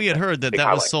that's what we had heard, that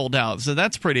was sold out. So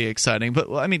that's pretty exciting.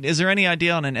 But, I mean, is there any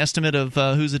idea on an estimate of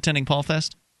who's attending Paul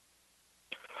Fest?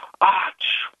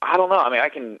 I don't know. I mean,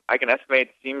 I can estimate.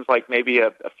 It seems like maybe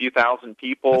a few thousand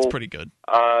people. That's pretty good.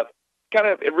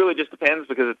 It really just depends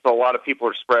because it's a lot of people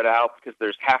are spread out because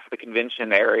there's half of the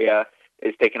convention area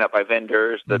is taken up by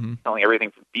vendors that's selling everything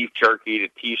from beef jerky to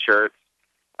T-shirts,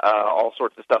 all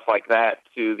sorts of stuff like that,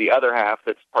 to the other half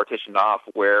that's partitioned off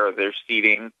where there's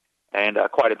seating and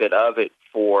quite a bit of it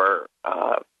for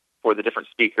the different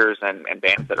speakers and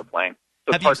bands that are playing.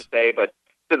 So it's hard to say, but it's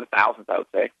in the thousands, I would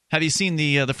say. Have you seen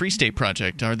the Free State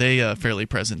Project? Are they fairly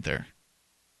present there?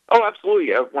 Oh,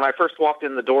 absolutely. When I first walked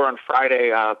in the door on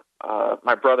Friday,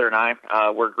 my brother and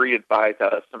I were greeted by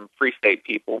some Free State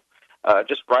people.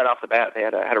 Just right off the bat, they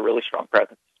had a really strong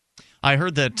presence. I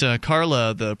heard that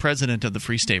Carla, the president of the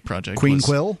Free State Project,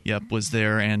 Quill? Yep, was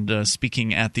there and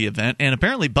speaking at the event. And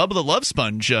apparently Bubba the Love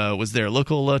Sponge was there,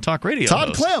 local talk radio Todd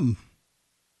host. Clem.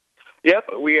 Yep,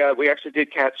 we actually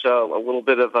did catch a little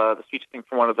bit of the speech thing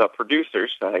from one of the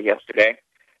producers yesterday.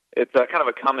 It's kind of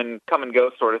a come and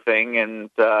go sort of thing, and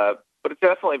but it's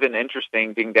definitely been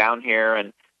interesting being down here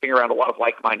and being around a lot of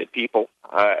like-minded people.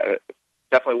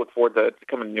 Definitely look forward to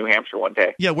coming to New Hampshire one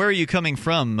day. Yeah, where are you coming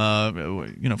from?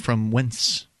 From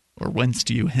whence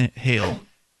do you hail?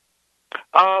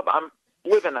 I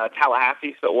live in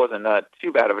Tallahassee, so it wasn't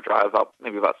too bad of a drive.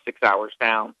 Maybe about 6 hours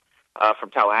down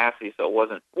from Tallahassee, so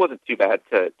it wasn't too bad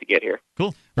to get here.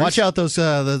 Cool. Watch out, those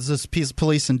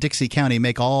police in Dixie County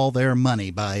make all their money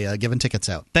by giving tickets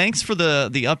out. Thanks for the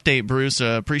update, Bruce.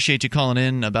 Appreciate you calling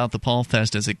in about the Paul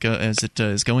Fest as it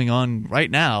is going on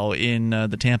right now in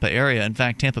the Tampa area. In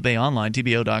fact, Tampa Bay Online,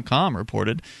 TBO.com,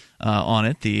 reported on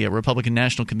it. The Republican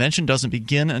National Convention doesn't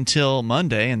begin until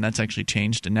Monday, and that's actually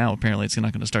changed. And now apparently it's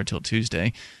not going to start till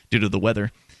Tuesday due to the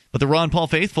weather. But the Ron Paul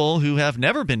faithful, who have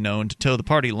never been known to toe the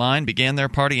party line, began their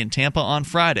party in Tampa on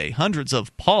Friday. Hundreds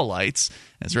of Paulites,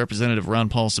 as Representative Ron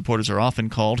Paul supporters are often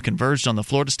called, converged on the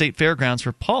Florida State Fairgrounds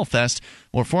for Paul Fest,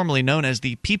 more formally known as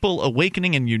the People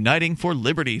Awakening and Uniting for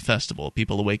Liberty Festival.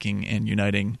 People Awakening and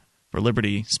Uniting for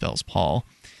Liberty spells Paul.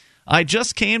 I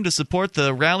just came to support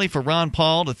the rally for Ron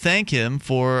Paul, to thank him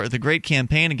for the great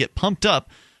campaign and get pumped up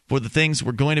for the things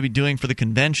we're going to be doing for the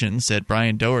convention, said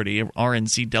Brian Doherty,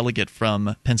 RNC delegate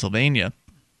from Pennsylvania.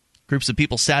 Groups of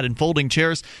people sat in folding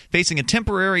chairs facing a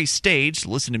temporary stage to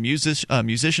listen to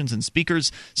musicians and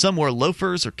speakers. Some wore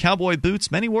loafers or cowboy boots.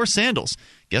 Many wore sandals.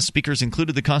 Guest speakers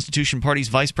included the Constitution Party's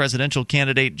vice presidential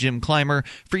candidate Jim Clymer,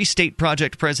 Free State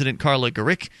Project President Carla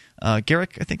Gericke, I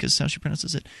think is how she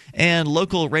pronounces it, and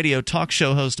local radio talk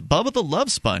show host Bubba the Love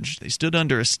Sponge. They stood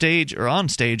on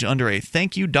stage under a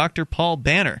 "Thank You, Dr. Paul"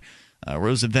 banner.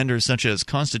 Rows of vendors such as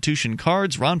Constitution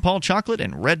cards, Ron Paul chocolate,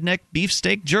 and redneck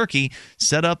beefsteak jerky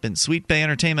set up in Sweet Bay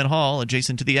Entertainment Hall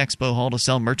adjacent to the expo hall to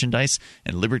sell merchandise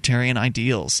and libertarian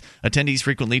ideals. Attendees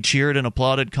frequently cheered and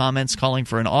applauded comments calling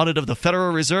for an audit of the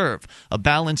Federal Reserve, a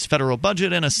balanced federal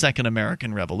budget, and a second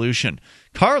American Revolution.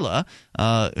 Carla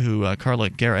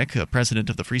Gericke, president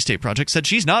of the Free State Project, said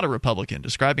she's not a Republican,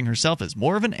 describing herself as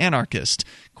more of an anarchist.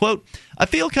 Quote, I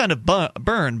feel kind of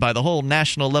burned by the whole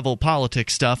national level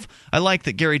politics stuff. I like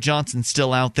that Gary Johnson's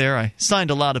still out there. I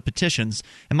signed a lot of petitions.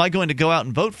 Am I going to go out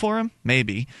and vote for him?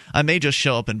 Maybe. I may just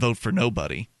show up and vote for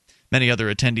nobody. Many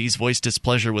other attendees voiced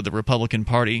displeasure with the Republican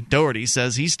Party. Doherty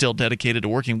says he's still dedicated to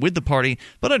working with the party,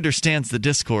 but understands the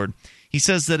discord. He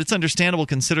says that it's understandable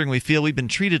considering we feel we've been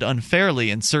treated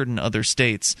unfairly in certain other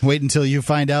states. Wait until you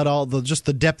find out just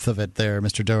the depth of it there,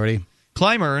 Mr. Doherty.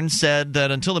 Clymer said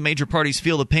that until the major parties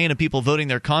feel the pain of people voting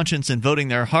their conscience and voting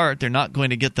their heart, they're not going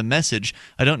to get the message.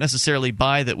 I don't necessarily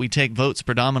buy that we take votes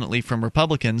predominantly from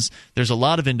Republicans. There's a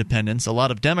lot of independents, a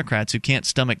lot of Democrats who can't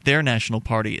stomach their national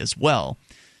party as well.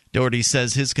 Doherty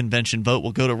says his convention vote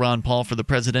will go to Ron Paul for the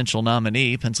presidential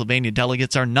nominee. Pennsylvania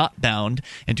delegates are not bound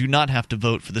and do not have to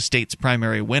vote for the state's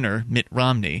primary winner, Mitt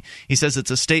Romney. He says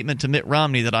it's a statement to Mitt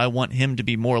Romney that I want him to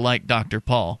be more like Dr.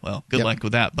 Paul. Well, good luck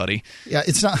with that, buddy. Yeah,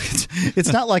 it's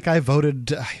not like I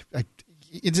voted.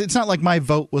 It's not like my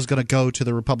vote was going to go to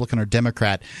the Republican or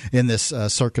Democrat in this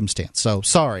circumstance. So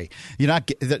sorry,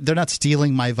 they're not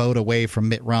stealing my vote away from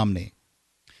Mitt Romney.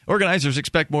 Organizers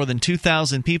expect more than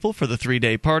 2,000 people for the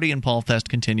three-day party, and Paul Fest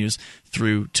continues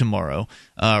through tomorrow.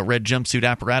 Red Jumpsuit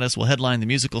Apparatus will headline the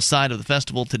musical side of the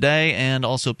festival today, and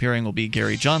also appearing will be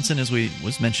Gary Johnson, as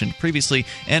was mentioned previously.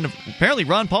 And apparently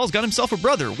Ron Paul's got himself a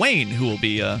brother, Wayne, who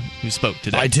spoke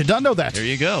today. I did not know that. There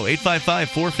you go.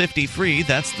 855-450-FREE.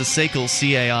 That's the SACL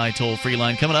CAI toll-free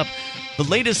line. Coming up, the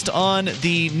latest on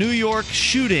the New York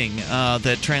shooting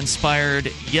that transpired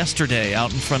yesterday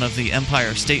out in front of the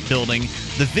Empire State Building.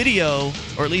 The video,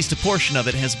 or at least a portion of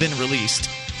it, has been released,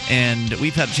 and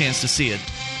we've had a chance to see it,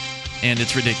 and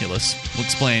it's ridiculous. We'll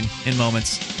explain in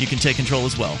moments. You can take control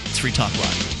as well. It's Free Talk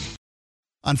Live.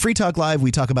 On Free Talk Live, we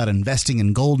talk about investing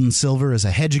in gold and silver as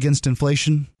a hedge against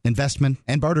inflation, investment,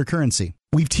 and barter currency.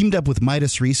 We've teamed up with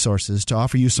Midas Resources to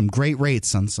offer you some great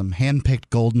rates on some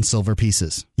hand-picked gold and silver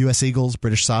pieces. U.S. Eagles,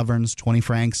 British Sovereigns, 20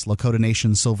 francs, Lakota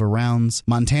Nation silver rounds,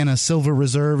 Montana silver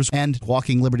reserves, and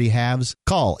Walking Liberty halves.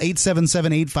 Call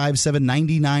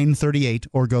 877-857-9938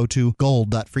 or go to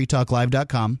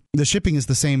gold.freetalklive.com. The shipping is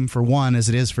the same for 1 as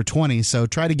it is for 20, so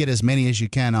try to get as many as you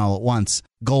can all at once.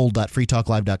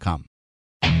 Gold.freetalklive.com.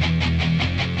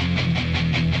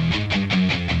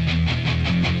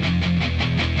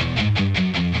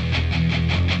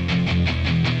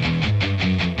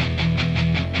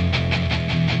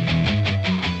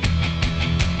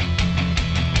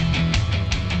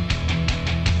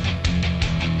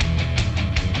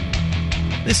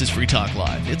 This is Free Talk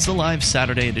Live. It's the live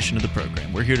Saturday edition of the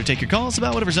program. We're here to take your calls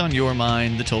about whatever's on your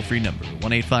mind. The toll-free number,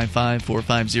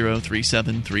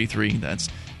 1-855-450-3733. That's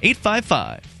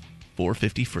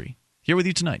 855-450-FREE. Here with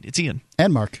you tonight, it's Ian.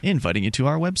 And Mark. Inviting you to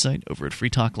our website over at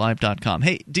freetalklive.com.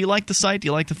 Hey, do you like the site? Do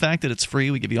you like the fact that it's free?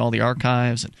 We give you all the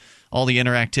archives and all the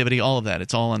interactivity, all of that.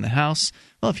 It's all in the house.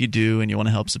 Well, if you do and you want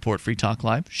to help support Free Talk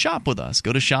Live, shop with us.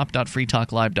 Go to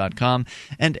shop.freetalklive.com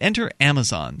and enter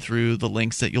Amazon through the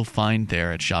links that you'll find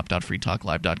there at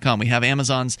shop.freetalklive.com. We have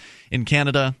Amazons in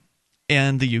Canada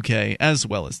and the UK as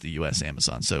well as the US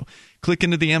Amazon. So click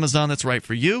into the Amazon that's right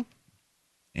for you.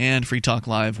 And Free Talk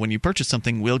Live, when you purchase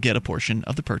something, will get a portion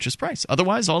of the purchase price.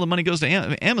 Otherwise, all the money goes to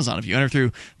Amazon. If you enter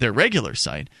through their regular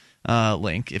site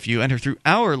link, if you enter through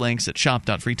our links at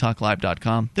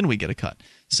shop.freetalklive.com, then we get a cut.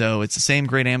 So it's the same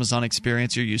great Amazon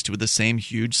experience you're used to with the same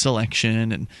huge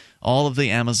selection and all of the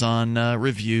Amazon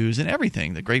reviews and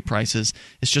everything, the great prices.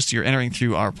 It's just you're entering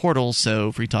through our portal,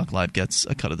 so Free Talk Live gets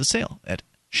a cut of the sale at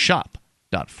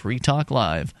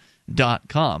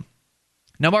shop.freetalklive.com.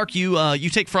 Now, Mark, you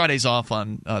take Fridays off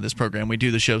on this program. We do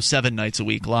the show 7 nights a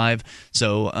week live.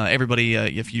 So everybody,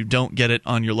 if you don't get it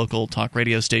on your local talk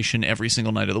radio station every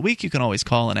single night of the week, you can always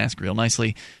call and ask real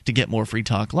nicely to get more Free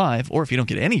Talk Live. Or if you don't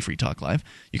get any Free Talk Live,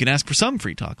 you can ask for some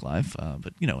Free Talk Live.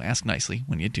 But, ask nicely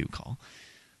when you do call.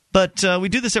 But we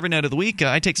do this every night of the week.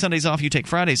 I take Sundays off, you take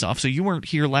Fridays off. So you weren't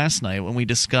here last night when we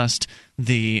discussed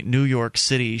the New York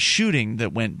City shooting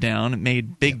that went down. It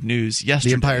made big news yesterday.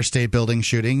 The Empire State Building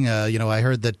shooting. I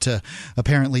heard that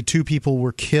apparently 2 people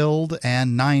were killed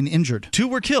and 9 injured. 2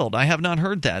 were killed. I have not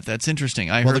heard that. That's interesting.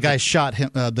 The guy shot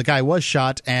him. The guy was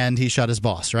shot, and he shot his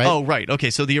boss, right? Oh, right. Okay,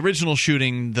 so the original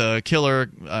shooting, the killer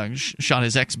shot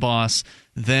his ex-boss,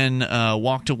 then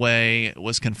walked away,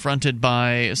 was confronted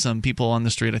by some people on the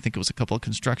street. I think it was a couple of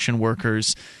construction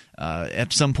workers.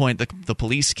 At some point, the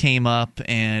police came up,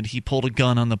 and he pulled a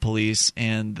gun on the police,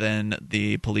 and then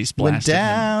the police blasted him. Went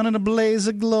down in a blaze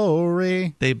of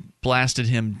glory. They blasted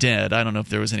him dead. I don't know if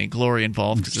there was any glory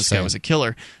involved because this guy was a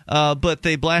killer. But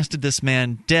they blasted this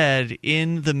man dead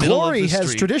in the middle of the street. Glory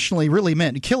has traditionally really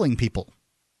meant killing people.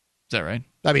 Is that right?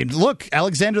 I mean, look,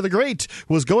 Alexander the Great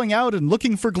was going out and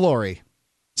looking for glory.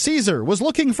 Caesar was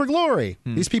looking for glory.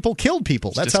 These people killed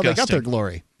people. That's how they got their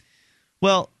glory.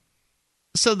 Well,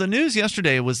 so the news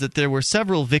yesterday was that there were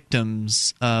several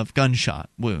victims of gunshot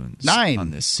wounds 9,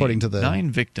 on this scene. according to the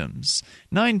 9 victims.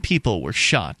 9 people were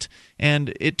shot.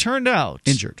 And it turned out...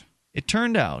 Injured. It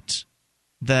turned out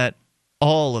that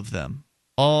all of them,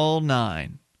 all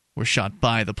 9, were shot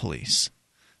by the police.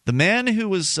 The man who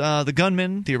was the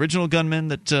gunman, the original gunman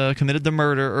that committed the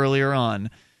murder earlier on,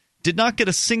 did not get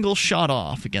a single shot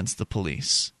off against the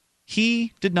police.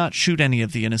 He did not shoot any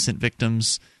of the innocent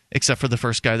victims except for the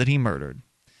first guy that he murdered.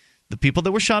 The people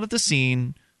that were shot at the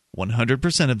scene,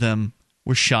 100% of them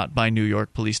were shot by New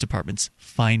York Police Department's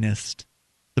finest,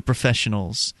 the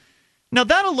professionals. Now,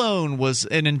 that alone was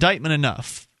an indictment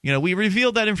enough. We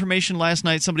revealed that information last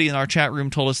night. Somebody in our chat room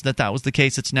told us that was the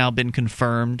case. It's now been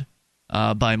confirmed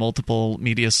by multiple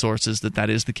media sources that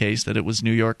is the case, that it was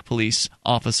New York police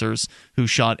officers who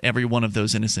shot every one of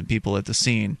those innocent people at the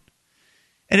scene.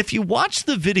 And if you watch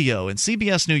the video, and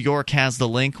CBS New York has the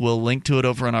link, we'll link to it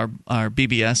over on our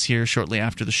BBS here shortly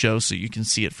after the show so you can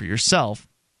see it for yourself.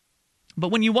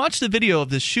 But when you watch the video of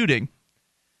this shooting,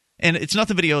 and it's not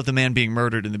the video of the man being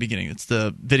murdered in the beginning, it's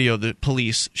the video of the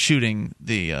police shooting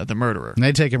the murderer. And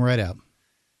they take him right out.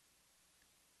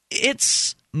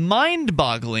 It's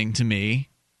mind-boggling to me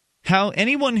how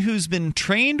anyone who's been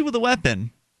trained with a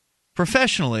weapon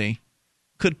professionally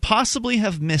could possibly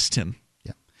have missed him.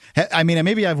 I mean,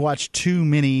 maybe I've watched too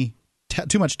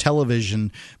much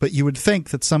television, but you would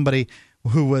think that somebody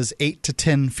who was 8 to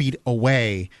 10 feet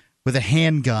away with a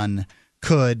handgun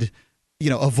could,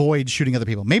 avoid shooting other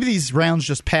people. Maybe these rounds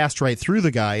just passed right through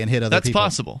the guy and hit other people. That's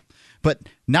possible. But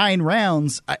 9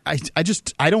 rounds,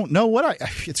 I don't know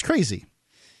it's crazy.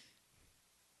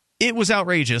 It was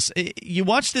outrageous. You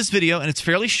watch this video, and it's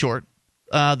fairly short.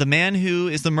 The man who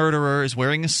is the murderer is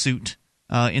wearing a suit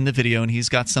in the video, and he's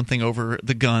got something over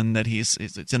the gun that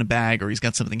it's in a bag, or he's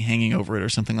got something hanging over it or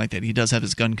something like that. He does have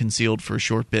his gun concealed for a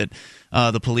short bit.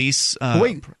 The police...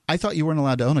 Wait, I thought you weren't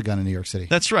allowed to own a gun in New York City.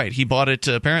 That's right. He bought it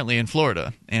apparently in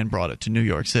Florida and brought it to New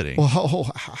York City.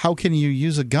 Well, how can you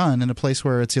use a gun in a place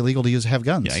where it's illegal to have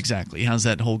guns? Yeah, exactly. How's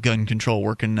that whole gun control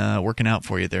working out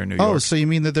for you there in New York? Oh, so you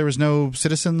mean that there was no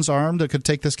citizens armed that could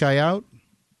take this guy out?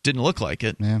 Didn't look like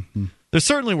it. Yeah. There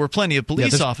certainly were plenty of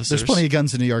police officers. There's plenty of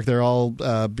guns in New York. They're all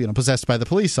possessed by the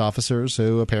police officers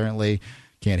who apparently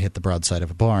can't hit the broadside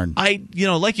of a barn.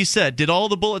 Like you said, did all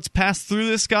the bullets pass through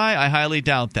this guy? I highly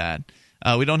doubt that.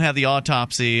 We don't have the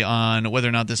autopsy on whether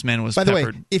or not this man was By the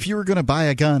peppered. way, if you were going to buy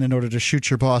a gun in order to shoot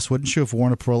your boss, wouldn't you have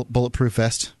worn a bulletproof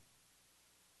vest?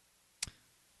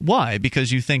 Why?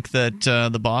 Because you think that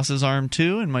the boss is armed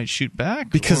too and might shoot back?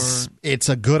 Because it's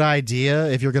a good idea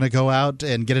if you're going to go out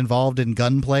and get involved in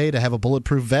gunplay to have a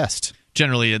bulletproof vest.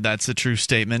 Generally, that's a true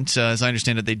statement. As I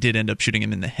understand it, they did end up shooting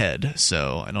him in the head,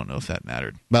 so I don't know if that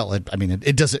mattered. Well, it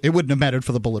wouldn't have mattered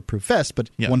for the bulletproof vest, but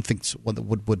one thinks one that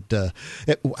would.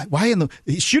 Why in the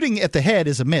shooting at the head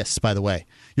is a miss? By the way,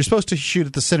 you're supposed to shoot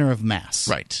at the center of mass,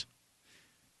 right?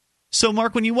 So,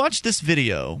 Mark, when you watch this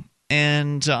video,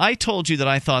 and I told you that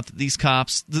I thought that these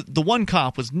cops, the one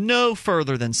cop was no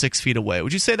further than 6 feet away.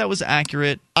 Would you say that was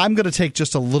accurate? I'm going to take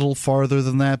just a little farther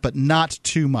than that, but not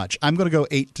too much. I'm going to go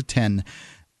 8 to 10,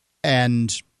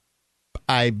 and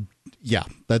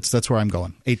that's where I'm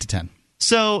going. 8 to 10.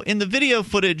 So in the video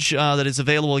footage that is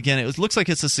available, again, it looks like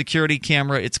it's a security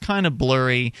camera. It's kind of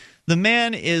blurry. The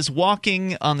man is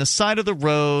walking on the side of the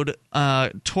road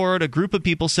toward a group of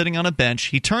people sitting on a bench.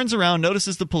 He turns around,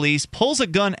 notices the police, pulls a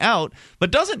gun out, but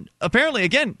doesn't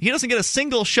get a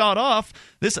single shot off.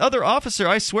 This other officer,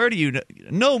 I swear to you,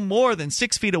 no more than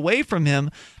 6 feet away from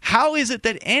him. How is it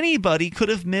that anybody could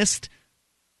have missed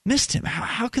him?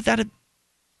 How could that have...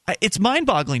 It's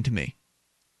mind-boggling to me.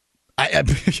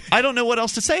 I don't know what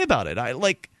else to say about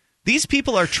it. These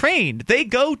people are trained. They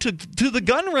go to the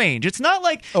gun range. It's not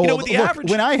like with the average.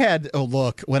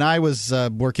 When I was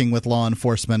working with law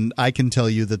enforcement, I can tell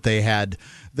you that they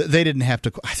didn't have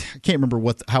to. I can't remember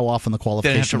how often the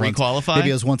qualification. They didn't have to requalify.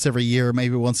 Maybe it was once every year,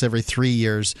 maybe once every 3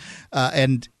 years,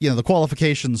 and the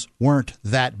qualifications weren't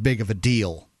that big of a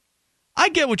deal. I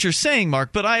get what you're saying,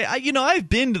 Mark, but I've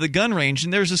been to the gun range,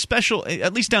 and there's a special,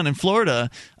 at least down in Florida,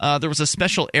 there was a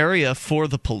special area for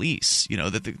the police.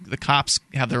 That the cops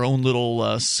have their own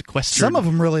little sequestered. Some of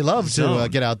them really love zone. to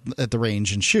get out at the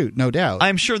range and shoot, no doubt.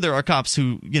 I'm sure there are cops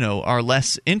who are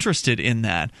less interested in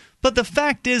that, but the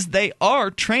fact is they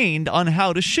are trained on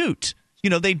how to shoot.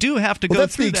 They do have to go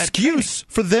through that. That's the excuse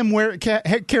for them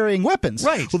carrying weapons.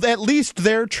 Right. Well, at least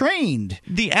they're trained.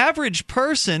 The average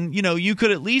person, you could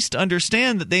at least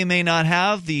understand that they may not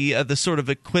have the sort of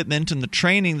equipment and the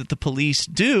training that the police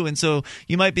do, and so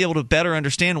you might be able to better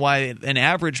understand why an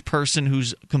average person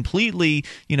who's completely,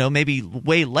 maybe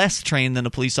way less trained than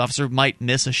a police officer might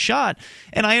miss a shot.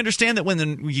 And I understand that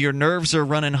when your nerves are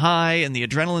running high and the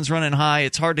adrenaline's running high,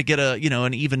 it's hard to get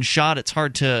an even shot. It's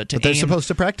hard to But they're aim. supposed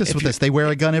to practice with this. They wear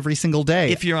a gun every single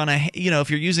day. If you're on if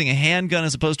you're using a handgun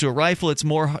as opposed to a rifle, it's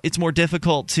more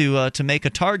difficult to make a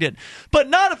target. But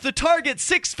not if the target's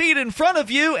 6 feet in front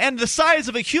of you and the size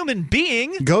of a human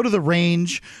being. Go to the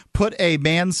range, put a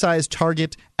man-sized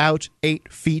target out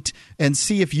 8 feet, and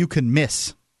see if you can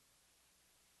miss.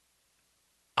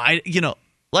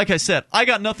 Like I said, I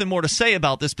got nothing more to say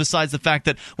about this besides the fact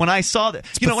that when I saw that,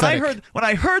 when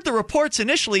I heard the reports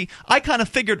initially, I kind of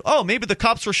figured, maybe the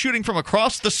cops were shooting from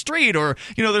across the street, or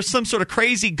there's some sort of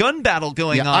crazy gun battle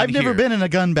going on. I've never here. been in a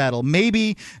gun battle.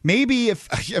 Maybe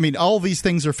all these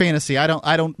things are fantasy. I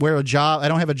don't wear a job. I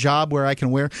don't have a job where I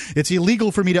can wear. It's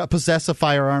illegal for me to possess a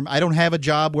firearm. I don't have a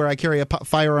job where I carry a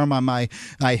firearm on my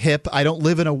hip. I don't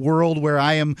live in a world where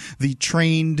I am the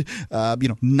trained,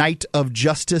 knight of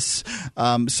justice.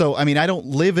 So, I don't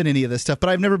live in any of this stuff, but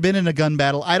I've never been in a gun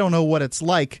battle. I don't know what it's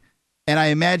like, and I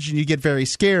imagine you get very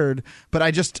scared, but I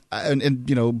just,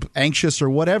 anxious or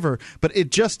whatever, but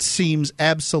it just seems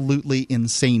absolutely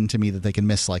insane to me that they can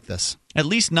miss like this. At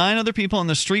least 9 other people on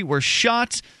the street were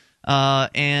shot,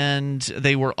 and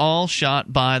they were all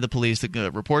shot by the police.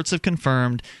 The reports have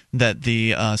confirmed that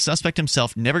the suspect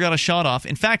himself never got a shot off.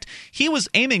 In fact, he was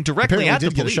aiming directly at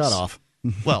the police. Get a shot off.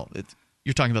 Well,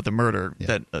 you're talking about the murder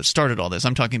that started all this.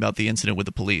 I'm talking about the incident with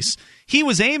the police. He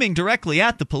was aiming directly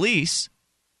at the police,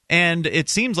 and it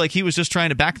seems like he was just trying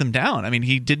to back them down.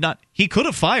 He could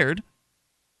have fired.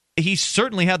 He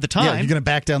certainly had the time. Yeah, you're going to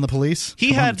back down the police?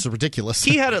 It's ridiculous.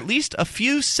 He had at least a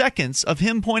few seconds of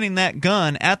him pointing that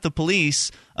gun at the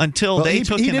police until they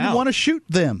took him out. He didn't want to shoot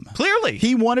them. Clearly.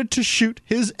 He wanted to shoot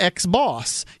his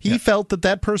ex-boss. He felt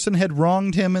that person had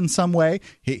wronged him in some way.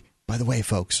 By the way,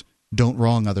 folks, don't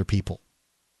wrong other people.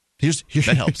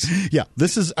 That helps. Yeah,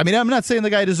 this is. I'm not saying the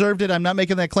guy deserved it. I'm not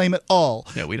making that claim at all.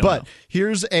 Yeah, we don't. But know.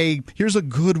 here's a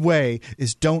good way: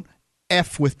 is don't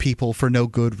F with people for no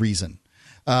good reason.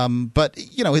 But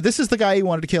this is the guy he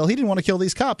wanted to kill. He didn't want to kill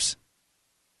these cops.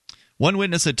 One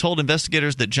witness had told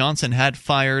investigators that Johnson had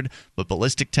fired, but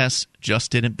ballistic tests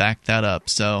just didn't back that up.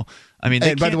 So,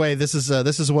 and by the way, this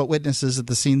is what witnesses at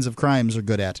the scenes of crimes are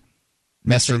good at: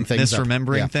 messing things up.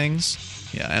 Misremembering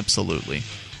things. Yeah, absolutely.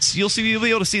 So you'll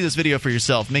be able to see this video for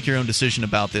yourself. Make your own decision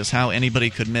about this. How anybody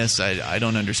could miss, I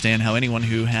don't understand. How anyone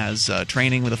who has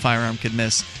training with a firearm could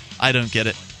miss, I don't get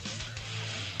it.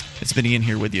 It's been Ian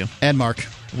here with you. And Mark.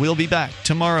 We'll be back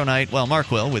tomorrow night. Well, Mark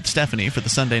will, with Stephanie for the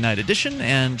Sunday night edition.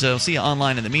 And we'll see you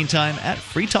online in the meantime at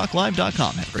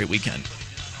freetalklive.com. Have a great weekend.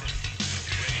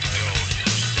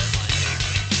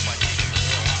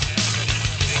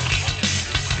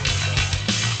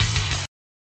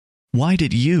 Why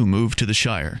did you move to the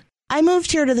Shire? I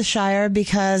moved here to the Shire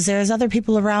because there's other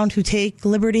people around who take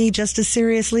liberty just as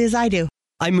seriously as I do.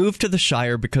 I moved to the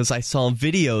Shire because I saw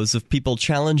videos of people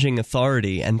challenging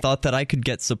authority and thought that I could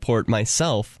get support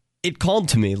myself. It called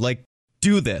to me, like,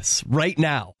 do this, right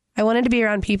now. I wanted to be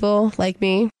around people like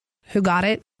me who got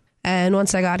it, and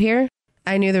once I got here,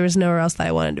 I knew there was nowhere else that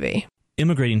I wanted to be.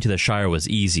 Immigrating to the Shire was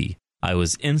easy. I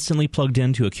was instantly plugged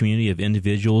into a community of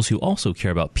individuals who also care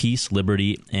about peace,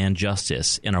 liberty, and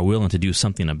justice, and are willing to do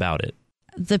something about it.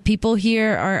 The people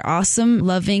here are awesome,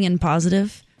 loving, and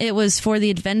positive. It was for the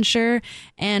adventure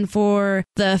and for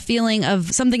the feeling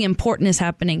of something important is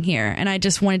happening here, and I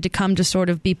just wanted to come to sort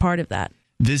of be part of that.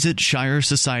 Visit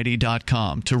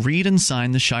ShireSociety.com to read and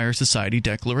sign the Shire Society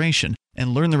Declaration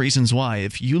and learn the reasons why,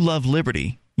 if you love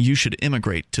liberty, you should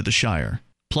immigrate to the Shire.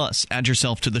 Plus, add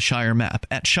yourself to the Shire map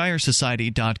at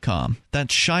ShireSociety.com.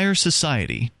 That's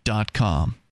ShireSociety.com.